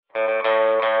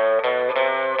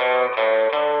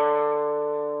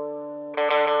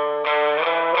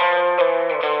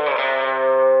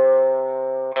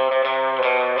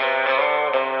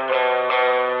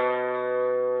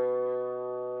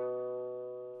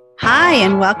Hi,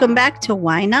 and welcome back to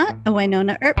Why Not, a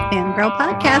Wynonna Earp Fangirl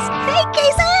podcast. Hey,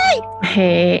 Casey!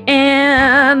 Hey,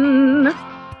 Anne!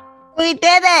 We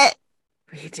did it!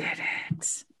 We did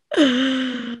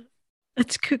it.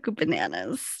 It's cuckoo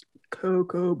bananas.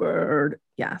 Cuckoo bird.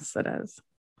 Yes, it is.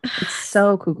 It's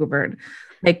so cuckoo bird.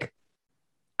 Like,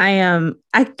 I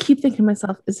keep thinking to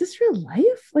myself, is this real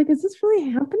life? Like, is this really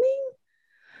happening?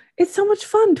 It's so much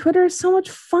fun. Twitter is so much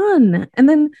fun. And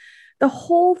then the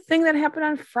whole thing that happened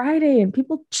on Friday and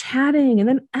people chatting and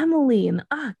then Emily and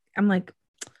I'm like,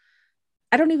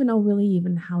 I don't even know really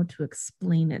even how to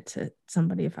explain it to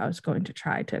somebody if I was going to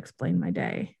try to explain my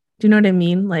day. Do you know what I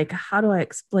mean? Like, how do I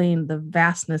explain the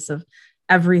vastness of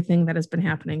everything that has been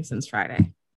happening since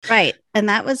Friday? Right. And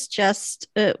that was just,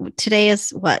 today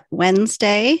is what,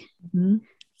 Wednesday? Mm-hmm.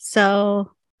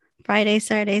 So Friday,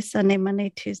 Saturday, Sunday,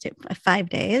 Monday, Tuesday, 5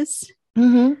 days.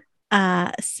 Mm-hmm.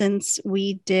 Since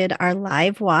we did our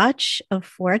live watch of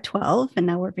 412, and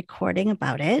now we're recording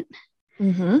about it.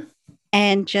 Mm-hmm.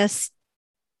 And just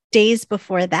days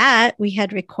before that, we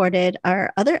had recorded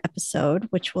our other episode,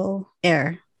 which will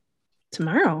air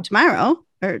tomorrow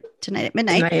or tonight at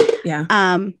midnight.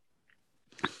 Yeah.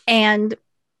 And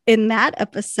in that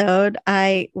episode,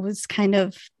 I was kind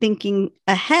of thinking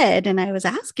ahead, and I was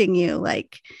asking you,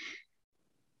 like,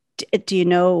 do you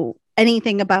know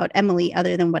anything about Emily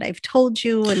other than what I've told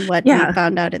you and what we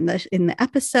found out in the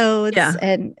episodes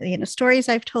and stories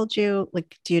I've told you?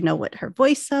 Like, do you know what her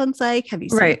voice sounds like? Have you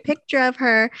seen a picture of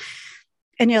her?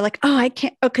 And you're like, oh, I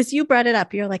can't. Oh, because you brought it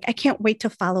up. You're like, I can't wait to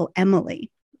follow Emily.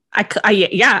 I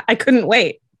couldn't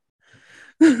wait.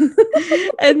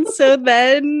 And so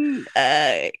then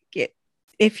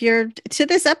if you're to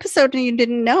this episode and you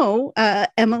didn't know,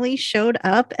 Emily showed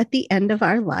up at the end of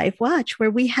our live watch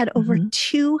where we had over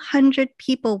 200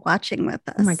 people watching with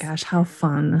us. Oh my gosh, how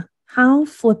fun. How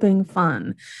flipping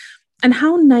fun. And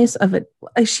how nice of it.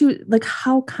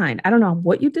 How kind. I don't know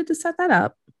what you did to set that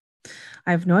up.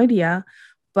 I have no idea.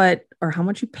 Or how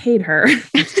much you paid her.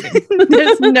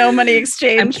 There's no money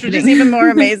exchange, which is even more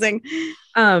amazing.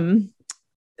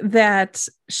 That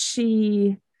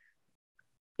she,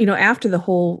 after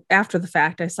the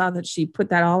fact, I saw that she put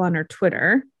that all on her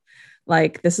Twitter.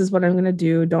 Like, this is what I'm going to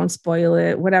do. Don't spoil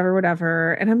it,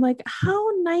 whatever. And I'm like, how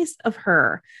nice of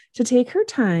her to take her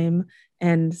time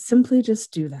and simply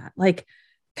just do that. Like,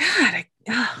 God,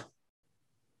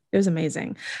 it was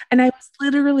amazing. And I was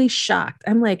literally shocked.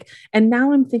 I'm like, and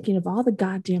now I'm thinking of all the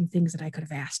goddamn things that I could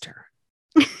have asked her.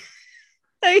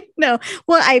 I know.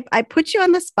 Well, I put you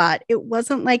on the spot. It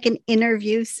wasn't like an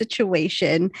interview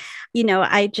situation.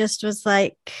 I just was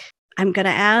like, I'm going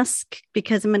to ask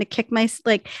because I'm going to kick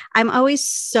I'm always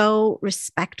so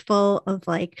respectful of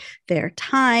like their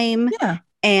time. Yeah.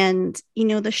 And,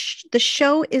 the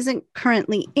show isn't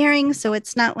currently airing, so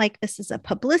it's not like this is a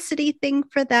publicity thing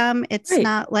for them. It's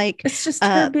not like it's just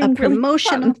a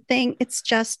promotional really thing. It's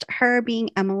just her being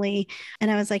Emily.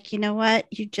 And I was like, you know what?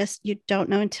 You don't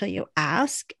know until you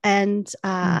ask. And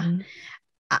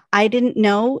I didn't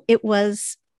know it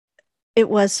was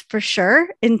for sure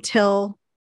until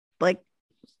like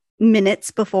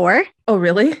minutes before. Oh,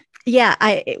 really? Yeah,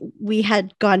 we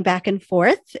had gone back and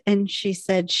forth, and she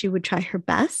said she would try her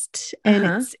best,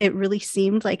 and it really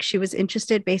seemed like she was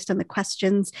interested based on the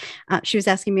questions. She was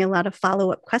asking me a lot of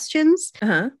follow-up questions,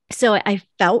 so I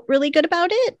felt really good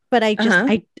about it. But I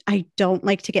just I don't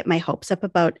like to get my hopes up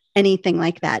about anything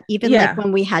like that. Even like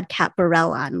when we had Kat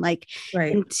Burrell on,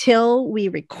 until we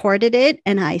recorded it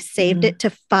and I saved it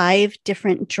to 5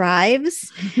 different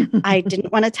drives, I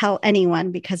didn't want to tell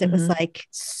anyone because it was like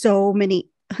so many.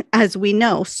 As we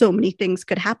know, so many things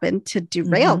could happen to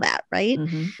derail that, right?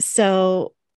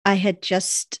 So I had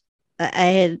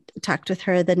talked with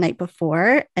her the night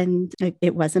before, and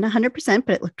it wasn't 100%,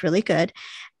 but it looked really good.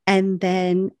 And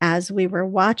then as we were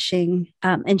watching,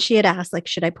 and she had asked, like,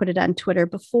 should I put it on Twitter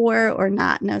before or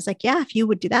not? And I was like, yeah, if you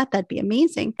would do that, that'd be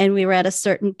amazing. And we were at a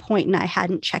certain point, and I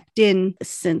hadn't checked in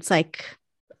since like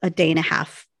a day and a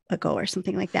half ago or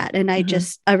something like that. And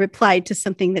I replied to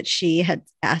something that she had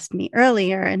asked me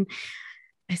earlier. And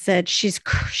I said, she's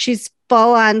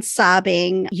full on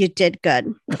sobbing. You did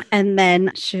good. And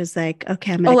then she was like,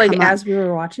 okay, I'm going to come as we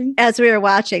were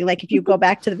watching, like, if you go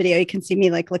back to the video, you can see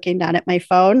me like looking down at my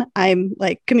phone. I'm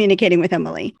like communicating with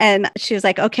Emily. And she was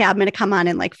like, okay, I'm going to come on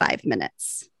in like 5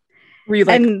 minutes. Were you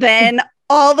like, and then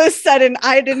all of a sudden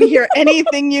I didn't hear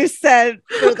anything you said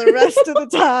for the rest of the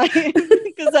time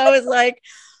because I was like,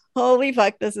 holy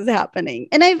fuck, this is happening.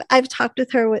 And I've talked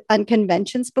with her on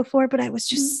conventions before, but I was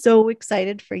just so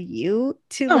excited for you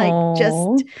to like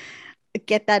just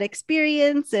get that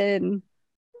experience. And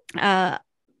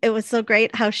it was so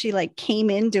great how she like came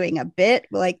in doing a bit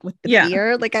like with the Yeah.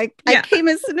 beer. Like I came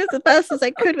as soon as the best as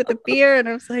I could with the beer, and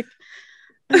I was like,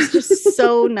 it was just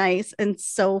so nice and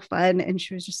so fun. And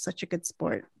she was just such a good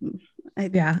sport.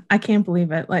 I can't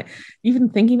believe it. Like even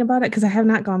thinking about it, because I have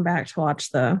not gone back to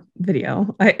watch the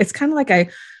video. It's kind of like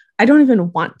I don't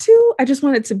even want to. I just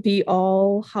want it to be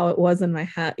all how it was in my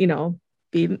head, you know,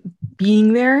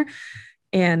 being there.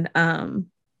 And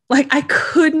like I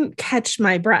couldn't catch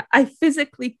my breath. I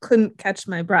physically couldn't catch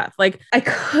my breath. Like I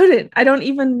couldn't. I don't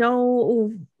even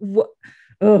know what.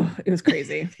 Oh, it was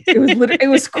crazy. It was literally, it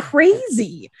was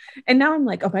crazy. And now I'm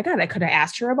like, oh my God, I could have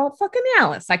asked her about fucking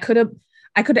Alice. I could have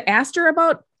asked her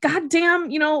about goddamn,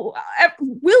 you know,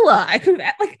 Willa. I could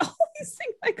have like all these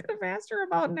things I could have asked her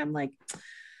about. And I'm like,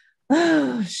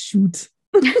 oh shoot.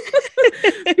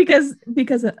 because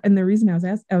and the reason I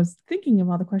was thinking of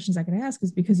all the questions I could ask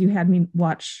is because you had me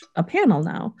watch a panel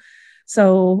now.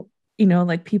 So, you know,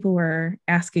 like people were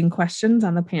asking questions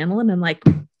on the panel and I'm like,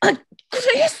 could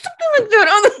I ask something like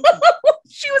that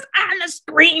she was on the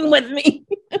screen with me.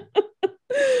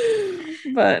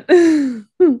 But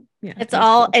yeah, it's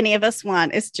all cool. Any of us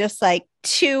want is just like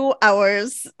 2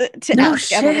 hours to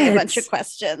ask Emily a bunch of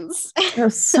questions. That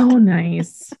was so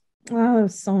nice. Oh, it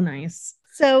was so nice.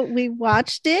 So we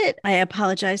watched it. I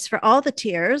apologize for all the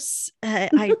tears.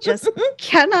 I just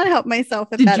cannot help myself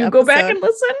at that Did you episode. Go back and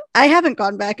listen? I haven't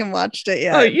gone back and watched it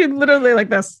yet. Oh, you're literally like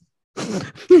this. And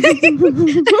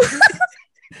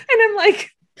I'm like,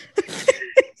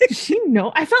 does she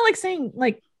know? I felt like saying,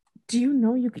 like, do you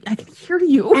know I can hear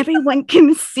you? Everyone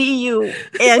can see you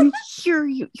and hear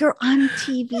you. You're on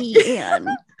TV, Anne.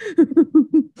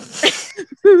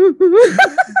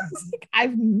 I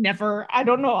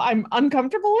don't know. I'm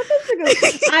uncomfortable with this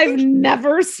because I've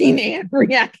never seen Anne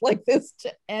react like this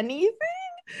to anything.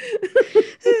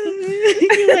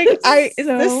 You're like, is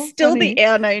this still funny. The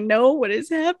Anne I know? What is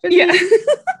happening? Yeah.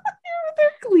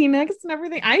 Their Kleenex and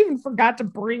everything. I even forgot to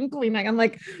bring Kleenex. I'm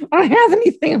like, I don't have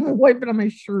anything. I'm wiping on my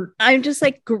shirt. I'm just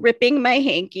like gripping my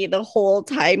hanky the whole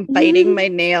time, biting my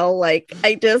nail. Like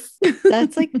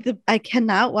that's like I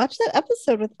cannot watch that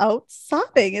episode without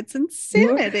sobbing. It's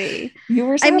insanity. You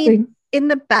were sobbing. I mean, in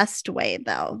the best way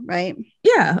though, right?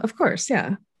 Yeah, of course.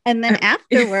 Yeah. And then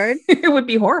afterward, it would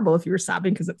be horrible if you were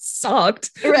sobbing because it sucked.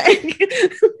 Right.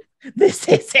 This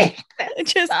is it. I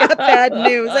just got bad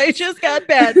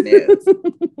news.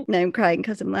 Now I'm crying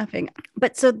because I'm laughing.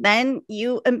 But so then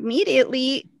you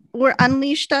immediately were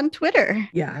unleashed on Twitter.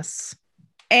 Yes.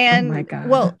 And oh my God.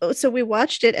 Well, so we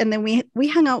watched it and then we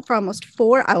hung out for almost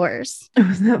 4 hours.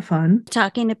 Wasn't that fun?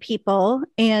 Talking to people,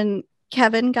 and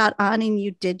Kevin got on and you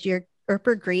did your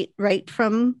Earper greet right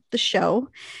from the show.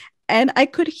 And I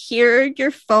could hear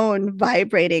your phone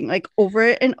vibrating like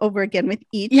over and over again with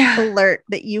each alert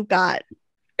that you got.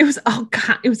 It was,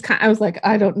 I was like,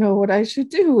 I don't know what I should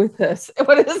do with this.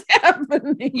 What is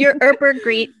happening? Your Earper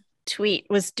greet tweet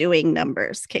was doing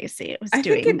numbers, Casey. It was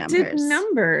doing numbers. Did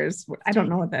numbers. I don't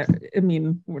know what that, I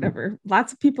mean, whatever.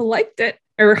 Lots of people liked it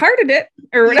or hearted it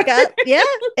or whatever.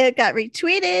 It got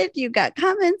retweeted. You got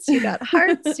comments, you got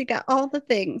hearts, you got all the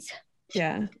things.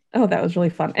 Yeah. Oh, that was really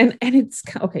fun. And it's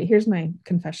okay. Here's my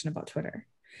confession about Twitter.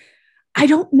 I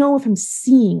don't know if I'm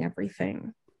seeing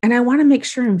everything, and I want to make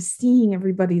sure I'm seeing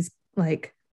everybody's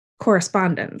like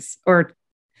correspondence or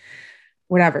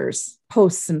whatever's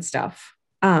posts and stuff.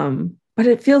 But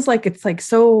it feels like it's like,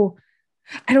 so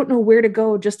I don't know where to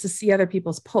go just to see other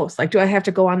people's posts. Like, do I have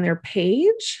to go on their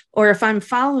page, or if I'm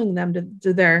following them,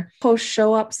 do their posts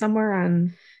show up somewhere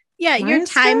on? Yeah. Your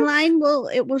timeline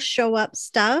will show up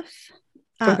stuff.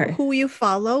 Who you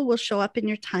follow will show up in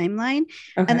your timeline.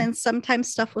 Okay. And then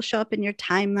sometimes stuff will show up in your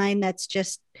timeline that's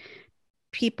just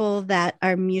people that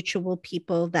are mutual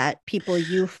people that people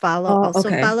you follow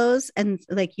follows. And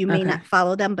like you may not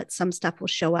follow them, but some stuff will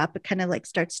show up. It kind of like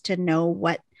starts to know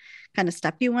what kind of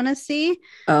stuff you want to see.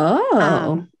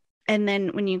 And then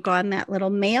when you go on that little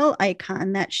mail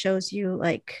icon, that shows you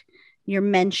like your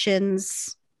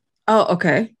mentions. Oh,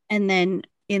 okay. And then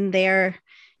in there,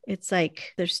 it's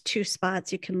like there's 2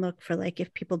 spots you can look for, like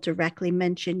if people directly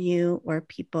mention you or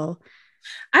people.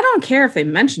 I don't care if they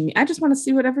mention me. I just want to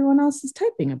see what everyone else is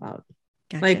typing about.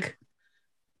 Gotcha. Like,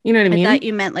 you know what I mean? I thought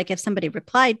you meant like if somebody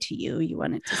replied to you, you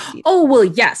wanted to see. Oh, well,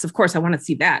 yes, of course. I want to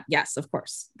see that. Yes, of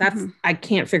course. That's, I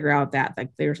can't figure out that.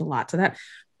 Like there's a lot to that.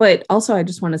 But also I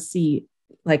just want to see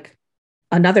like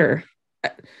another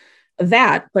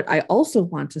that, but I also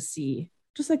want to see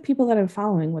just like people that I'm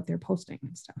following, what they're posting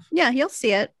and stuff. Yeah, you'll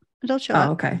see it. It'll show up.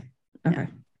 Okay. Okay.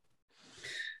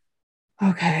 Yeah.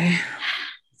 Okay.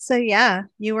 So yeah,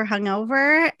 you were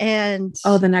hungover and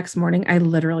Oh, the next morning, I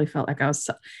literally felt like I was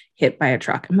hit by a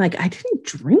truck. I'm like, I didn't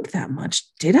drink that much,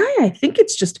 did I? I think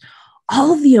it's just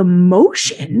all the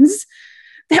emotions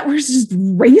that were just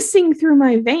racing through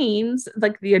my veins,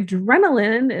 like the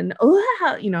adrenaline and,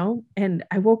 and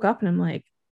I woke up and I'm like,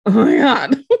 oh my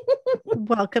God.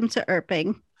 welcome to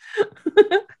Irping.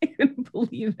 I couldn't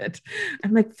believe it.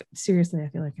 I'm like, seriously, I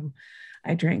feel like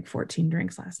I drank 14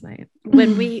 drinks last night.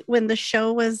 When the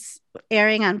show was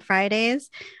airing on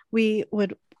Fridays, I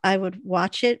would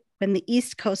watch it when the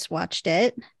East Coast watched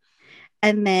it,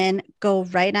 and then go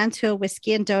right onto a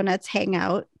whiskey and donuts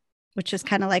hangout, which is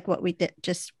kind of like what we did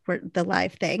just for the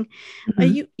live thing.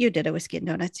 Mm-hmm. You did a whiskey and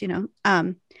donuts,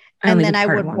 and then I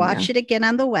would watch it again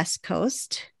on the West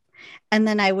Coast, and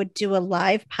then I would do a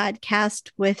live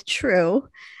podcast with True.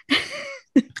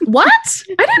 What?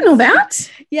 I didn't know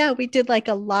that. Yeah, we did like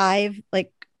a live,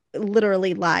 like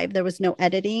literally live. There was no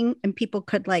editing, and people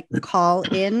could like call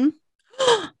in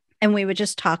and we would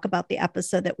just talk about the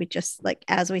episode that we just like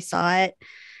as we saw it.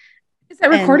 Is that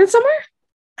recorded somewhere?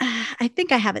 I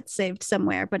think I have it saved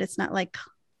somewhere, but it's not like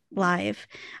live.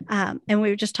 And we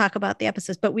would just talk about the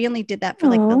episodes, but we only did that for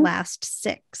like the last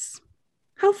 6.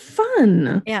 How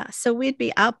fun. Yeah. So we'd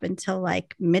be up until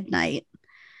like midnight.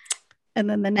 And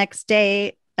then the next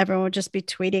day, everyone would just be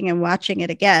tweeting and watching it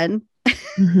again.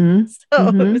 Mm-hmm. So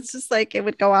it was just like it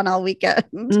would go on all weekend.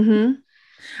 Mm-hmm.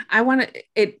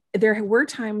 There were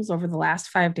times over the last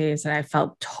 5 days that I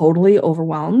felt totally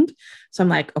overwhelmed. So I'm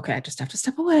like, okay, I just have to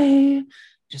step away,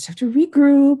 just have to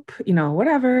regroup,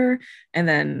 whatever. And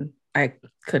then I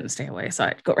couldn't stay away. So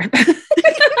I'd go right back.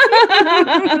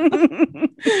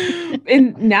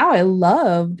 And now I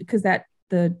loved because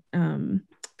the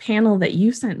panel that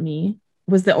you sent me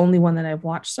was the only one that I've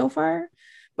watched so far.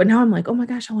 But now I'm like, oh my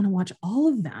gosh, I want to watch all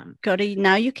of them.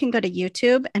 Now you can go to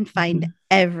YouTube and find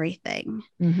everything.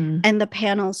 Mm-hmm. And the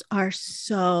panels are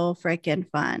so freaking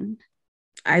fun.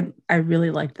 I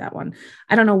really liked that one.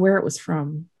 I don't know where it was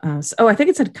from. I think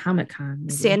it said Comic-Con.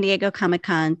 San Diego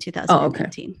Comic-Con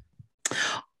 2019.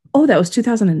 Oh, that was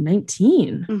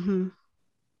 2019.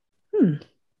 Mm-hmm.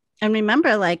 And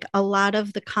remember, like a lot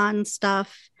of the con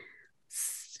stuff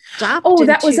stopped. Oh,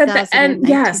 that was at the end.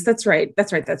 Yes, that's right.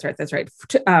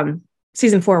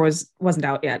 Season 4 wasn't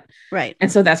out yet. Right. And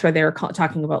so that's why they were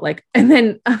talking about like, and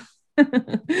then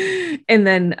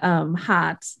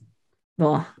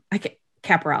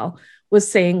Caporal was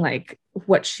saying like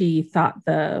what she thought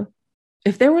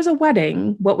if there was a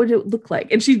wedding, what would it look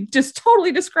like? And she just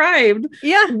totally described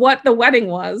what the wedding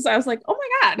was. I was like, oh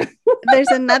my God. There's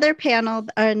another panel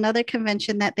or another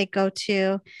convention that they go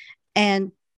to,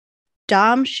 and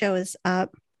Dom shows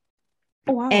up.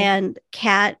 Oh, wow. And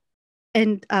Kat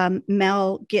and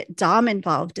Mel get Dom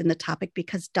involved in the topic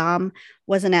because Dom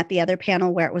wasn't at the other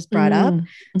panel where it was brought up.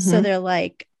 Mm-hmm. So they're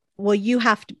like, well,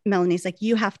 Melanie's like,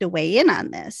 you have to weigh in on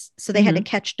this. So they had to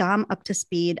catch Dom up to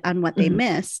speed on what they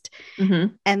missed.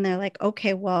 Mm-hmm. And they're like,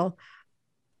 okay, well,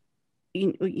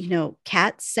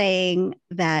 Kat's saying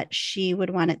that she would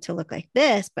want it to look like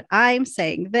this, but I'm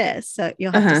saying this. So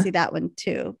you'll have to see that one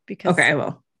too, because okay, I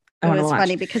will. It was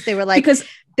funny because they were like,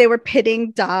 they were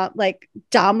pitting Dom, like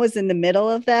Dom was in the middle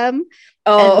of them.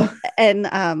 Oh,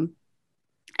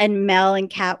 and Mel and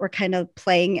Kat were kind of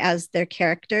playing as their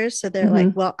characters. So they're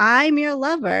like, well, I'm your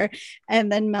lover. And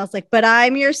then Mel's like, but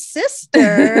I'm your sister.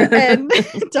 And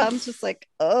Dom's just like,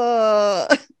 oh.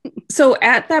 So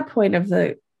at that point of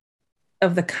the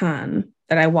con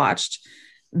that I watched,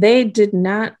 did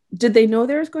they know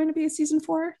there was going to be a season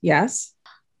 4? Yes.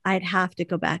 I'd have to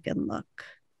go back and look.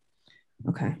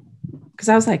 Okay. Because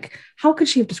I was like, how could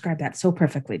she have described that so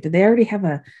perfectly? Did they already have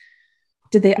No,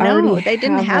 they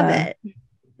didn't have it.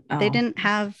 Oh. They didn't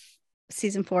have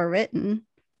season 4 written.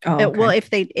 Oh, okay. Well,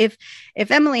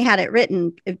 if Emily had it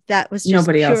written, if that was just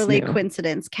purely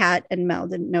coincidence. Kat and Mel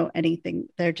didn't know anything.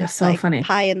 They're just so like funny.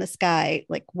 Pie in the sky.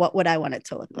 Like, what would I want it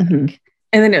to look like? Mm-hmm.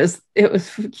 And then it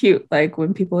was cute. Like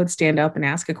when people would stand up and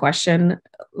ask a question,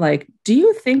 like, do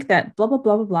you think that blah, blah,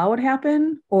 blah, blah, blah would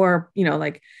happen? Or,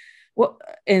 like, what?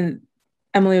 And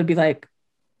Emily would be like,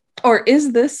 or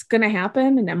is this going to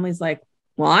happen? And Emily's like,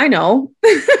 well, I know.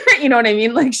 You know what I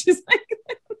mean? Like, she's like,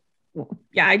 well,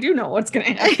 yeah, I do know what's going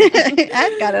to happen.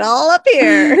 I've got it all up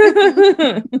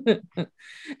here.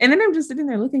 And then I'm just sitting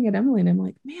there looking at Emily and I'm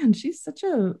like, man, she's such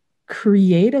a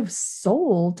creative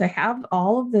soul to have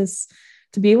all of this,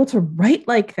 to be able to write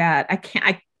like that.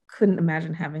 I couldn't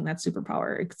imagine having that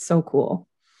superpower. It's so cool.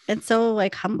 And so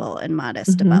like humble and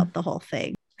modest about the whole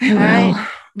thing. All right.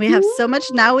 We have so much.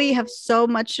 Now we have so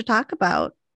much to talk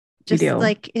about. just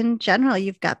like in general,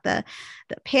 you've got the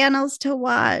panels to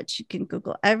watch. You can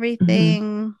Google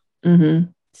everything.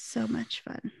 So much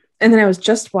fun. And then I was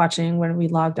just watching, when we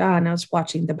logged on, I was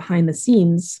watching the behind the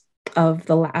scenes of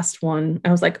the last one.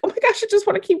 I was like, oh my gosh, I just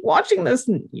want to keep watching this.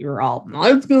 And you're all,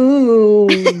 let's go.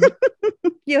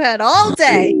 You had all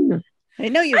day. I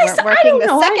know you weren't working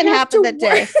the second half of the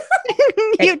day.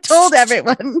 You told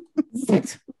everyone.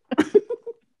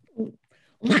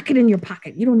 Lock it in your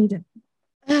pocket. You don't need to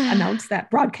announce that,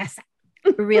 broadcast that.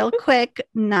 Real quick,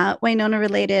 not Winona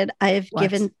related. I've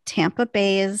given Tampa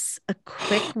Bay's a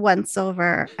quick once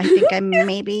over. I think I'm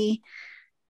maybe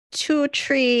 2 or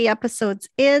 3 episodes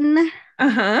in.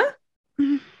 Here's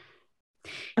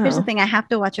the thing. I have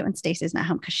to watch it when Stacey's not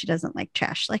home because she doesn't like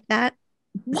trash like that.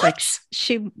 What? Like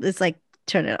she is like,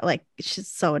 turn it, like she's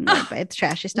so annoyed by the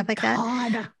trashy stuff like that.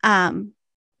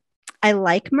 I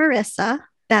like Marissa.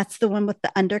 That's the one with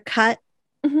the undercut.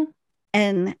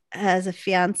 And as a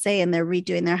fiance, and they're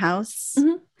redoing their house.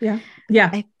 Yeah.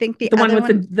 I think the one other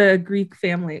with the Greek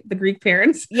family, the Greek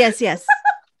parents. Yes.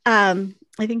 I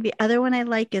think the other one I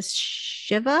like is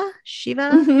Shiva.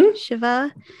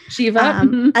 I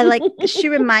like, she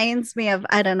reminds me of,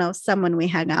 I don't know, someone we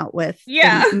hung out with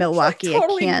in Milwaukee.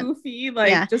 Totally goofy.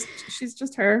 Like she's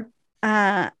just her.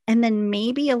 And then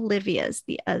maybe Olivia's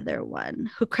the other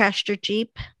one who crashed her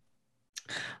Jeep.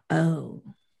 Oh.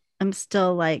 I'm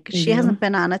still like, she hasn't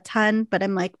been on a ton, but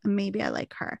I'm like, maybe I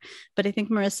like her. But I think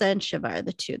Marissa and Shiva are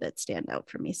the 2 that stand out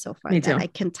for me so far that I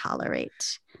can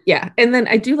tolerate. Yeah. And then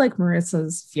I do like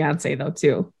Marissa's fiance though,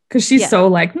 too. Because she's so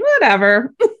like,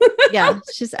 whatever. I'm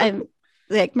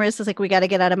like, Marissa's like, we got to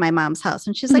get out of my mom's house.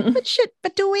 And she's like, but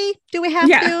do we have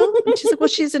to? And she's like, well,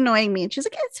 she's annoying me. And she's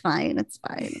like, it's fine.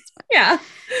 Yeah.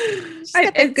 She's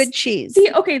got that good cheese.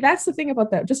 See, okay, that's the thing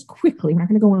about that. Just quickly, we're not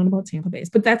going to go on about Tampa Bay,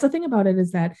 but that's the thing about it,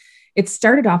 is that it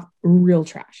started off real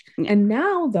trash. And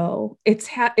now though,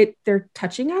 they're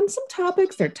touching on some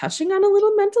topics. They're touching on a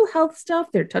little mental health stuff.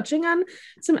 They're touching on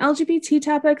some LGBT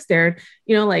topics. It's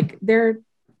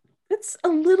a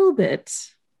little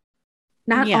bit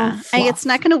not all fluff. It's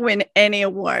not going to win any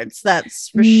awards. That's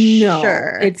for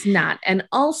sure. It's not. And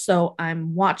also,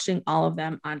 I'm watching all of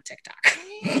them on TikTok.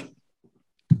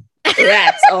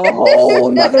 That's a whole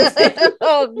nother thing.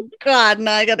 Oh God,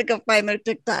 no, I gotta go find their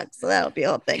TikTok. So that'll be a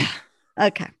whole thing.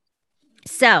 Okay.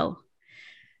 So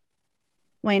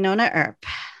Wynonna Earp,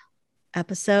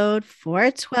 episode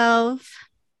 412,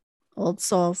 Old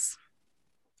Souls.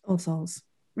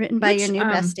 Written by your new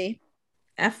bestie.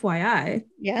 FYI.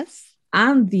 Yes.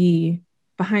 On the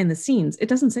behind the scenes, it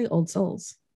doesn't say Old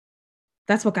Souls.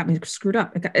 That's what got me screwed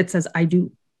up. It says I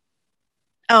do.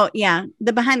 Oh, yeah.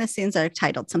 The behind the scenes are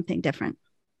titled something different.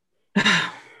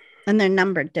 And they're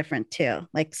numbered different too.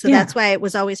 Like, so that's why it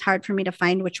was always hard for me to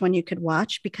find which one you could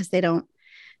watch, because their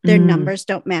numbers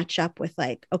don't match up with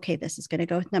like, okay, this is going to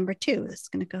go with number 2. This is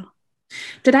going to go.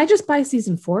 Did I just buy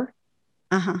season 4?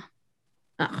 Uh-huh.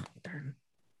 Oh, darn.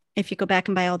 If you go back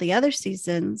and buy all the other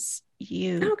seasons,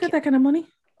 I don't get that kind of money.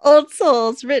 Old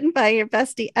Souls, written by your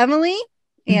bestie, Emily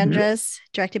Andress,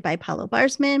 directed by Paulo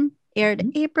Barsman, aired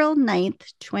April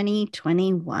 9th,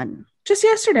 2021. Just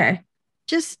yesterday.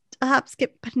 Just a hop,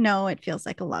 skip. But no, it feels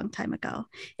like a long time ago.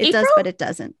 It does, but it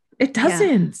doesn't. It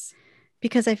doesn't. Yeah.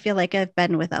 Because I feel like I've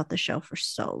been without the show for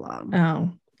so long.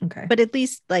 Oh, okay. But at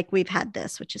least like we've had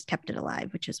this, which has kept it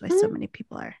alive, which is why so many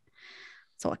people are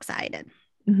so excited.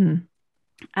 Do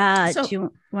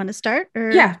you want to start?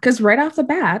 Or? Yeah, because right off the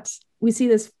bat, we see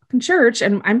this church,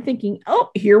 and I'm thinking,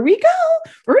 oh, here we go.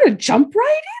 We're gonna jump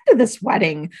right into this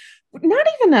wedding. Not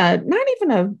even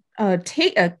a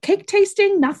cake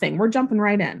tasting. Nothing. We're jumping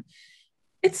right in.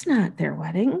 It's not their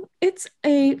wedding. It's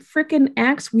a freaking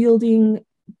axe wielding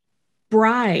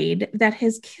bride that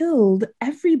has killed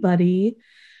everybody,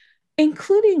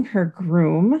 including her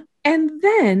groom, and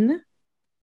then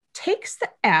takes the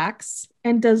axe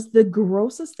and does the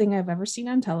grossest thing I've ever seen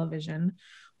on television,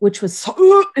 which was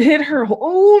hit her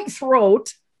own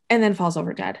throat and then falls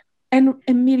over dead. And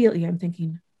immediately I'm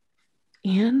thinking,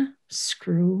 Anne,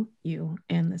 screw you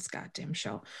and this goddamn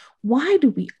show. Why do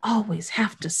we always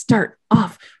have to start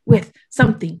off with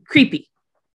something creepy?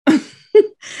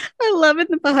 I love in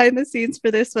the behind the scenes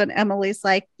for this one. Emily's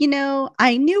like,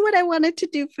 I knew what I wanted to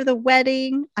do for the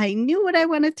wedding. I knew what I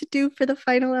wanted to do for the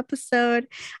final episode.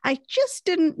 I just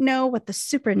didn't know what the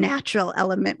supernatural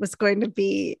element was going to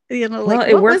be. Well,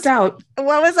 it worked out.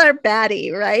 What was our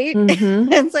baddie, right?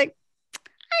 And it's like,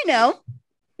 I know.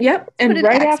 Yep. And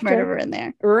right after murderer in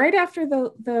there. Right after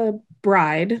the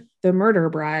bride, the murder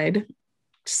bride,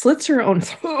 slits her own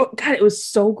throat. God, it was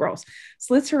so gross.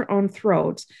 Slits her own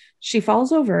throat. She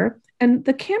falls over, and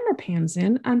the camera pans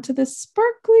in onto the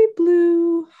sparkly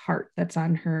blue heart that's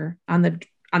on her on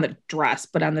the dress,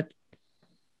 but on the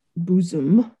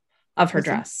bosom of her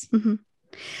dress. Mm-hmm.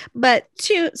 But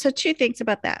two things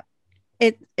about that.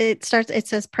 It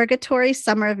says Purgatory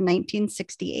Summer of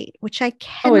 1968, which I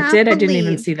cannot I didn't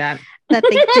even see that they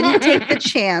didn't take the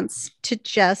chance to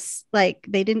just like,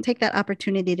 they didn't take that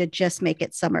opportunity to just make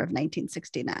it summer of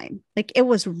 1969. Like, it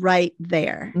was right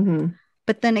there. Mm-hmm.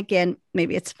 But then again,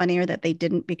 maybe it's funnier that they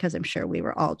didn't, because I'm sure we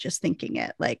were all just thinking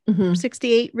it like,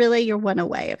 68, really? You're one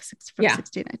away from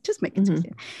 69. Just make it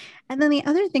 69. And then the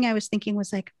other thing I was thinking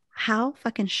was like, how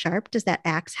fucking sharp does that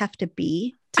axe have to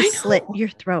be to slit your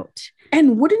throat?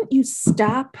 And wouldn't you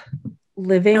stop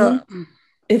living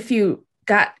if you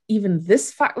got even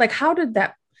this far? Like, how did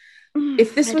that,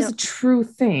 if this was a true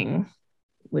thing,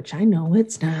 which I know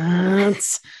it's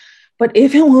not, but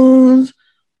if it was,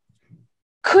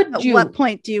 at what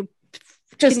point do you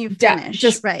can you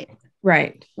finish?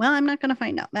 Right. Well, I'm not going to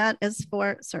find out. That is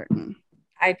for certain.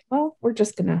 We're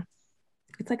just gonna,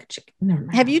 it's like a chicken. Never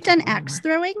mind. Have you done axe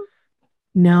throwing?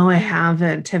 No, I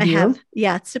haven't. Have you?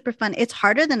 Yeah, it's super fun. It's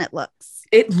harder than it looks.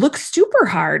 It looks super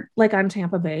hard, like on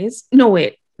Tampa Bay's. No,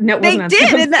 wait. No, they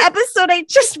did in the episode I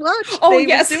just watched. Oh,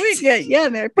 yes. Doing it. Yeah,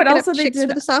 they're but also they did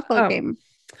for the softball game.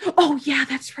 Oh, yeah,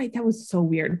 that's right. That was so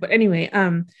weird. But anyway,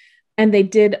 and they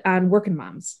did on Working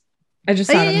Moms. I just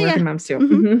saw it on Working Moms too.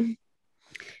 Mm-hmm.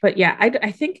 But yeah,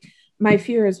 I think my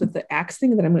fear is with the axe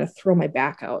thing that I'm going to throw my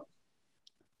back out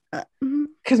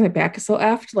because my back is so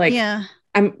effed. Like,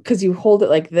 because you hold it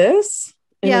like this.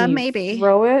 And maybe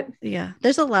throw it. Yeah,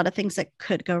 there's a lot of things that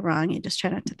could go wrong. You just try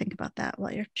not to think about that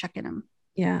while you're checking them.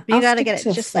 Yeah, but you got to get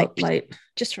it just like light,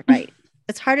 just right.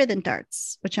 It's harder than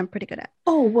darts, which I'm pretty good at.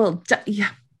 Oh well, yeah.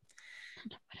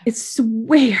 It's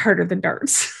way harder than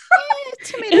darts.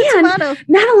 Tomato.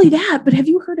 Not only that, but have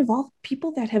you heard of all the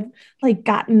people that have like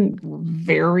gotten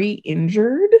very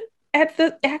injured at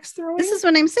the axe throwing? This is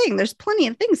what I'm saying. There's plenty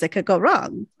of things that could go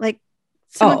wrong. Like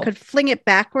someone could fling it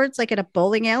backwards, like at a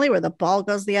bowling alley where the ball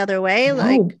goes the other way. No,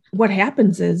 like what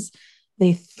happens is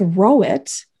they throw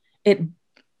it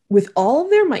with all of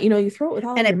their might. You know, you throw it with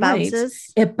all of your might,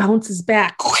 it bounces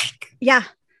back. Yeah.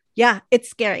 Yeah, it's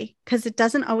scary because it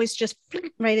doesn't always just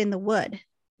flick right in the wood.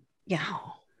 Yeah.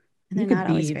 And they're not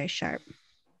always very sharp.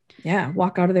 Yeah.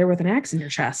 Walk out of there with an axe in your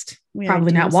chest.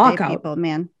 Probably not walk out. People,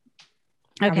 man.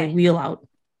 Probably wheel out.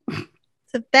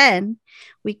 So then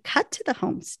we cut to the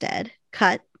homestead.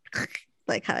 Cut to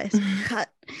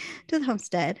the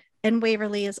homestead. And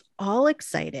Waverly is all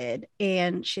excited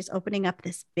and she's opening up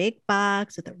this big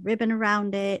box with a ribbon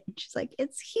around it. And she's like,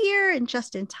 it's here and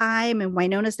just in time. And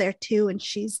Wynona's there too. And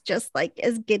she's just like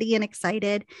as giddy and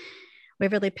excited.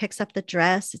 Waverly picks up the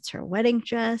dress. It's her wedding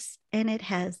dress. And it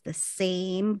has the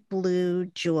same blue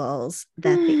jewels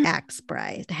that the axe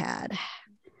bride had.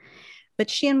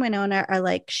 But she and Wynona are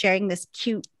like sharing this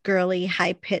cute, girly,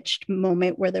 high-pitched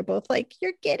moment where they're both like,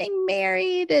 you're getting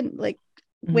married. And like,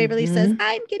 Waverly says,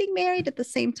 I'm getting married at the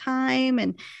same time.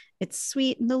 And it's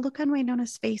sweet. And the look on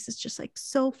Wynona's face is just like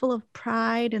so full of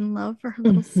pride and love for her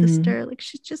little sister. Like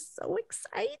she's just so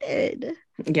excited.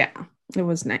 Yeah, it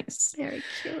was nice. Very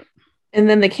cute. And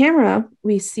then the camera,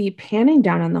 we see panning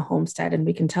down on the homestead and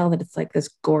we can tell that it's like this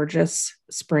gorgeous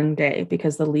spring day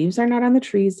because the leaves are not on the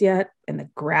trees yet. And the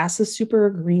grass is super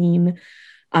green.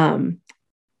 And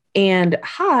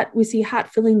we see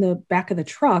Hot filling the back of the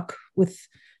truck with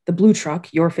the blue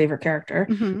truck, your favorite character,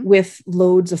 with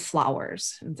loads of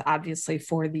flowers. It's obviously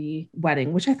for the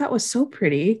wedding, which I thought was so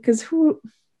pretty because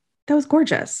that was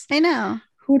gorgeous. I know.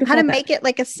 Who would have how to make it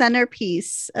like a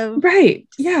centerpiece of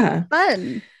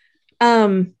fun.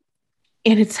 And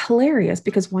it's hilarious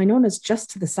because Wynona's just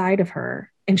to the side of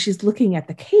her and she's looking at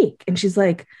the cake and she's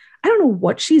like, I don't know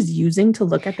what she's using to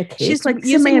look at the cake. She's like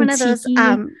using one of those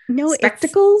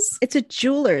spectacles. It's a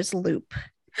jeweler's loop.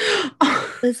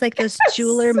 It's like those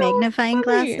jeweler magnifying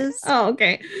glasses. Oh,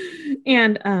 okay.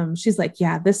 And she's like,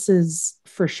 yeah, this is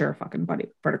for sure fucking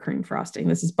buttercream frosting.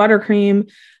 This is buttercream.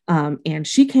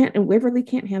 And Waverly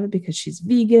can't have it because she's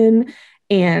vegan.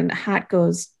 And Hot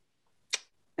goes,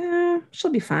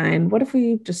 she'll be fine. What if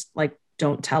we just like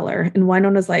don't tell her? And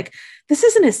Wynona's like, this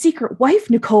isn't a secret wife,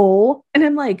 Nicole. And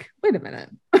I'm like, wait a minute.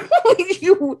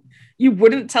 You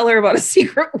wouldn't tell her about a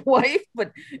secret wife,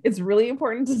 but it's really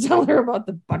important to tell her about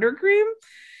the buttercream.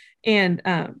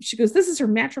 And she goes, this is her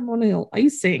matrimonial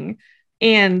icing.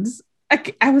 And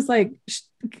I was like,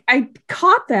 I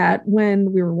caught that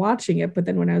when we were watching it, but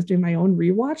then when I was doing my own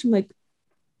rewatch, I'm like,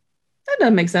 that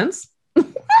doesn't make sense.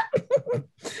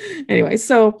 Anyway,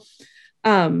 so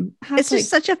it's just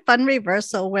such a fun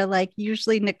reversal where like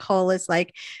usually Nicole is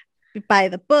like by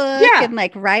the book Yeah. and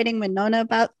like writing Winona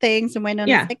about things. And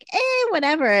Winona's like,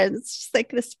 whatever. And it's just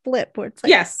like this flip where it's like,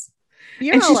 yes.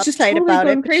 You're and all she's just uptight totally about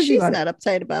going it, but crazy she's about not it.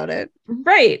 uptight about it.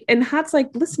 Right. And Hot's like,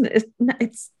 listen,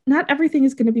 it's not everything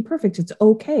is going to be perfect. It's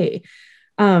okay.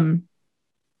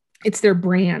 It's their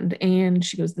brand. And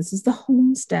she goes, this is the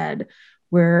homestead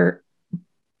where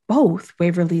both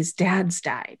Waverly's dads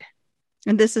died.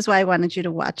 And this is why I wanted you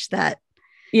to watch that.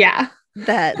 Yeah.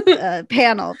 That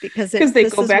panel, because this they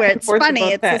is where it's funny.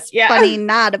 It's this funny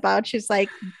nod about she's like,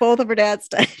 both of her dads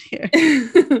died here.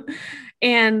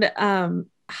 And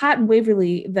Hot and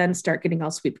Waverly then start getting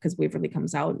all sweet because Waverly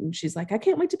comes out and she's like, I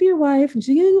can't wait to be your wife. And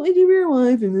she's like, I can't wait to be your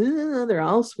wife. And they're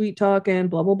all sweet talking,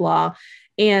 blah, blah, blah.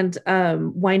 And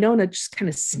Winona just kind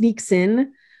of sneaks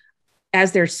in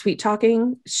as they're sweet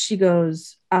talking. She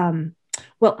goes,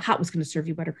 well, Hot was going to serve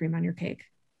you buttercream on your cake.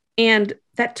 And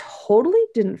that totally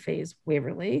didn't faze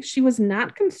Waverly. She was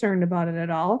not concerned about it at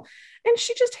all. And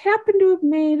she just happened to have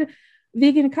made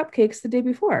vegan cupcakes the day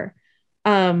before.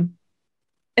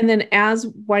 And then as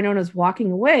Winona's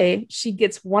walking away, she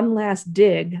gets one last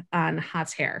dig on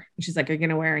Hot's hair. She's like, are you going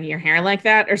to wear your hair like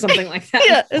that? Or something like that.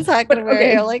 Yeah, is Hot going to wear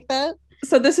hair like that?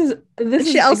 So this is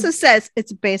she also says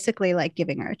it's basically like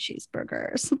giving her a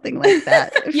cheeseburger or something like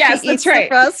that. Yes, that's right.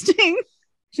 The frosting.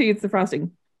 She eats the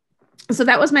frosting. So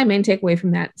that was my main takeaway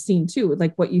from that scene too.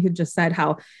 Like what you had just said,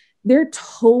 how they're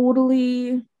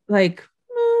totally like,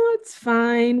 oh, it's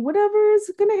fine. Whatever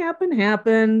is going to happen,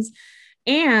 happens.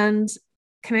 And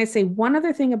can I say one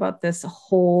other thing about this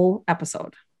whole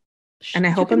episode? And I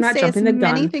hope I'm not jumping the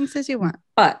gun. Many things as you want.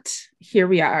 But here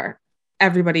we are.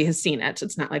 Everybody has seen it.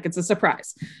 It's not like it's a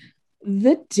surprise.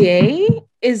 The day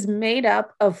is made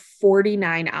up of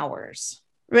 49 hours.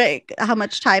 Right. How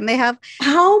much time they have?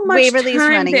 How much Waverly's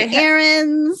time running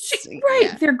errands. Right.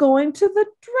 Yeah. They're going to the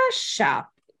dress shop.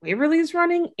 Waverly's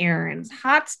running errands.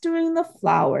 Hot's doing the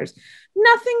flowers.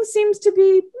 Nothing seems to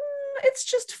be, it's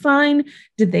just fine.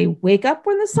 Did they wake up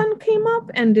when the sun came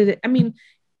up? And did it, I mean,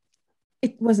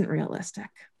 it wasn't realistic.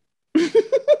 The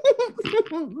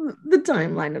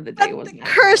timeline of the day was the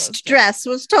cursed realistic. Dress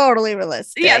was totally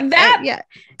realistic. Yeah, that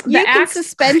you can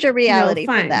suspend your reality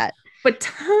for that. But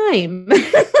time, the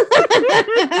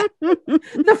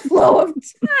flow of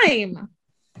time.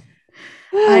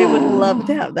 I would love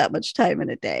to have that much time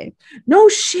in a day. No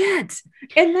shit.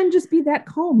 And then just be that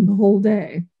calm the whole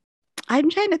day. I'm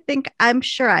trying to think. I'm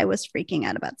sure I was freaking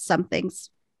out about some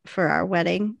things for our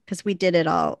wedding because we did it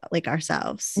all like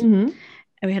ourselves. Mm-hmm.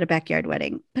 And we had a backyard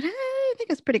wedding. But I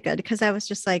think it's pretty good because I was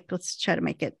just like, let's try to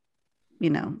make it,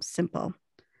 simple.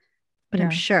 But yeah.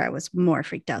 I'm sure I was more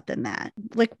freaked out than that.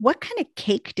 Like, what kind of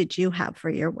cake did you have for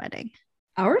your wedding?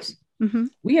 Ours? Mm-hmm.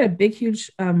 We had a big,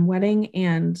 huge wedding,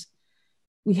 and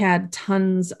we had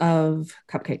tons of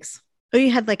cupcakes. Oh, you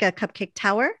had like a cupcake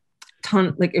tower?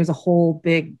 Like it was a whole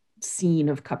big scene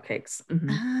of cupcakes. Mm-hmm.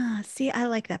 Ah, see, I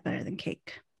like that better than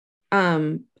cake.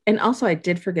 And also I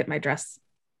did forget my dress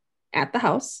at the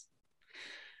house,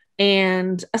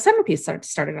 and a centerpiece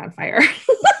started on fire.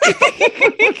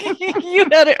 You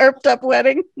had an irped up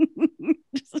wedding.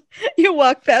 You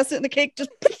walk past it and the cake just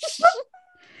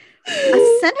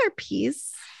a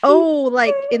centerpiece. Oh,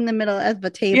 like in the middle of the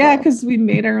table. Yeah, because we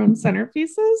made our own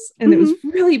centerpieces, and it was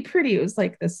really pretty. It was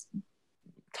like this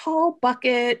tall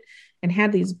bucket and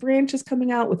had these branches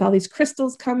coming out with all these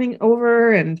crystals coming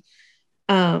over, and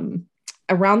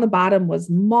around the bottom was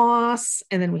moss,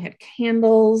 and then we had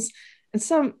candles,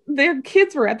 and their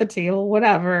kids were at the table,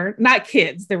 whatever. Not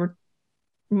kids, they were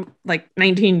like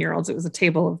 19-year-olds. It was a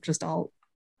table of just all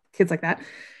kids like that.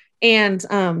 And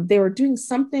they were doing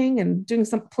something and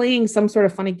playing some sort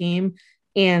of funny game,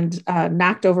 and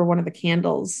knocked over one of the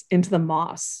candles into the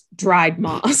moss, dried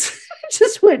moss. It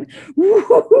just went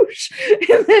whoosh.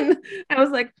 And then I was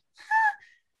like,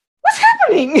 what's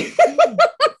happening?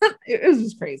 It was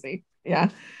just crazy. Yeah.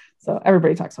 So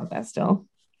everybody talks about that still.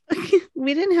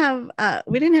 We didn't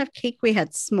have cake. We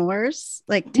had s'mores,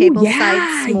 like table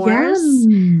side s'mores.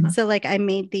 Yum. So like I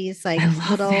made these like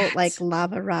little like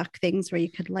lava rock things where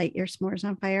you could light your s'mores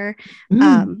on fire.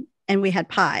 And we had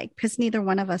pie because neither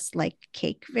one of us liked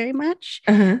cake very much.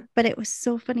 Uh-huh. But it was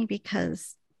so funny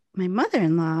because my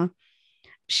mother-in-law,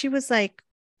 she was like,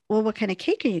 well, what kind of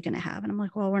cake are you going to have? And I'm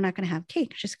like, well, we're not going to have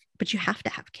cake, but you have to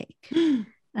have cake. And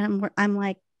I'm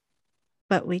like,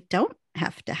 but we don't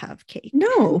have to have cake.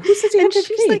 No, who says you have to have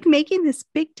she's cake? Like making this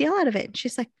big deal out of it. And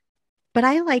she's like, but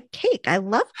I like cake. I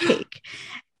love cake.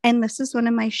 And this is one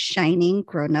of my shining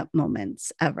grown-up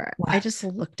moments ever. What? I just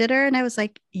looked at her and I was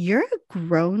like, you're a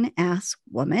grown-ass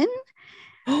woman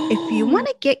If you want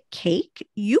to get cake,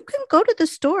 you can go to the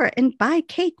store and buy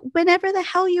cake whenever the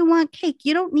hell you want cake.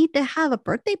 You don't need to have a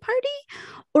birthday party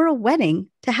or a wedding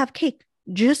to have cake.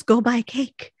 Just go buy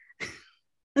cake.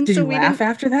 And Did so you laugh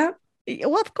after that?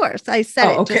 Well, of course, I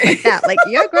said it just like that. Like,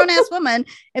 you're a grown-ass woman.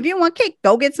 If you want cake,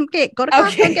 go get some cake. Go to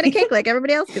Costco and get a cake like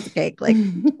everybody else gets a cake. Like,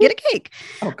 get a cake.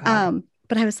 Oh, God.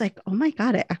 But I was like, oh my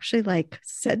God, I actually like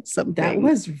said something that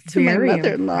was to my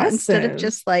mother-in-law impressive. instead of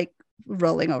just like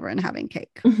rolling over and having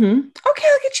cake. Mm-hmm. Okay,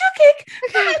 I'll get you a cake.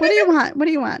 Okay, what do you want? What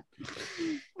do you want?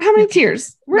 How many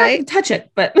tears? We're Right? not going to touch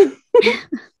it, but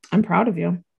I'm proud of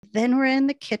you. Then we're in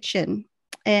the kitchen.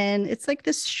 And it's like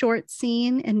this short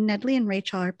scene, and Nedley and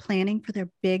Rachel are planning for their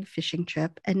big fishing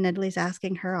trip. And Nedley's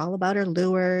asking her all about her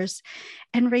lures.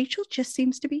 And Rachel just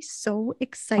seems to be so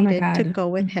excited to go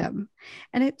with him.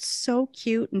 And it's so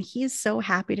cute. And he's so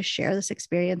happy to share this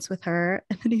experience with her.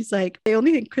 And then he's like, the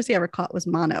only thing Chrissy ever caught was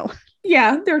mono.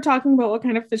 Yeah, they were talking about what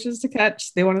kind of fishes to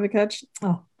catch. They wanted to catch.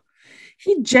 Oh,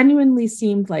 he genuinely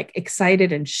seemed like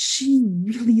excited. And she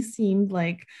really seemed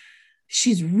like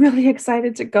she's really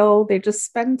excited to go. They just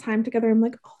spend time together. I'm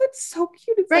like, oh, it's so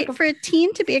cute. It's right. Like for a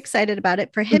teen to be excited about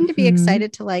it, for him to be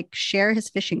excited to like share his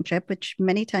fishing trip, which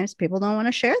many times people don't want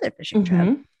to share their fishing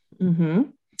trip.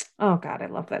 Oh God, I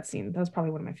love that scene. That was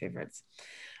probably one of my favorites.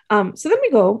 So then we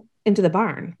go into the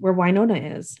barn where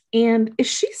Wynonna is. And is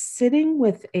she sitting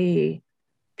with a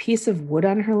piece of wood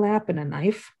on her lap and a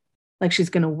knife? Like she's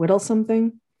going to whittle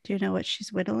something? Do you know what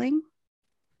she's whittling?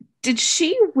 Did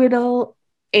she whittle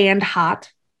and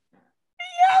hot?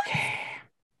 Okay.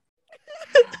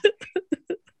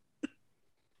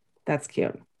 That's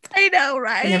cute. I know,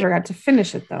 right? I never got to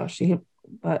finish it though.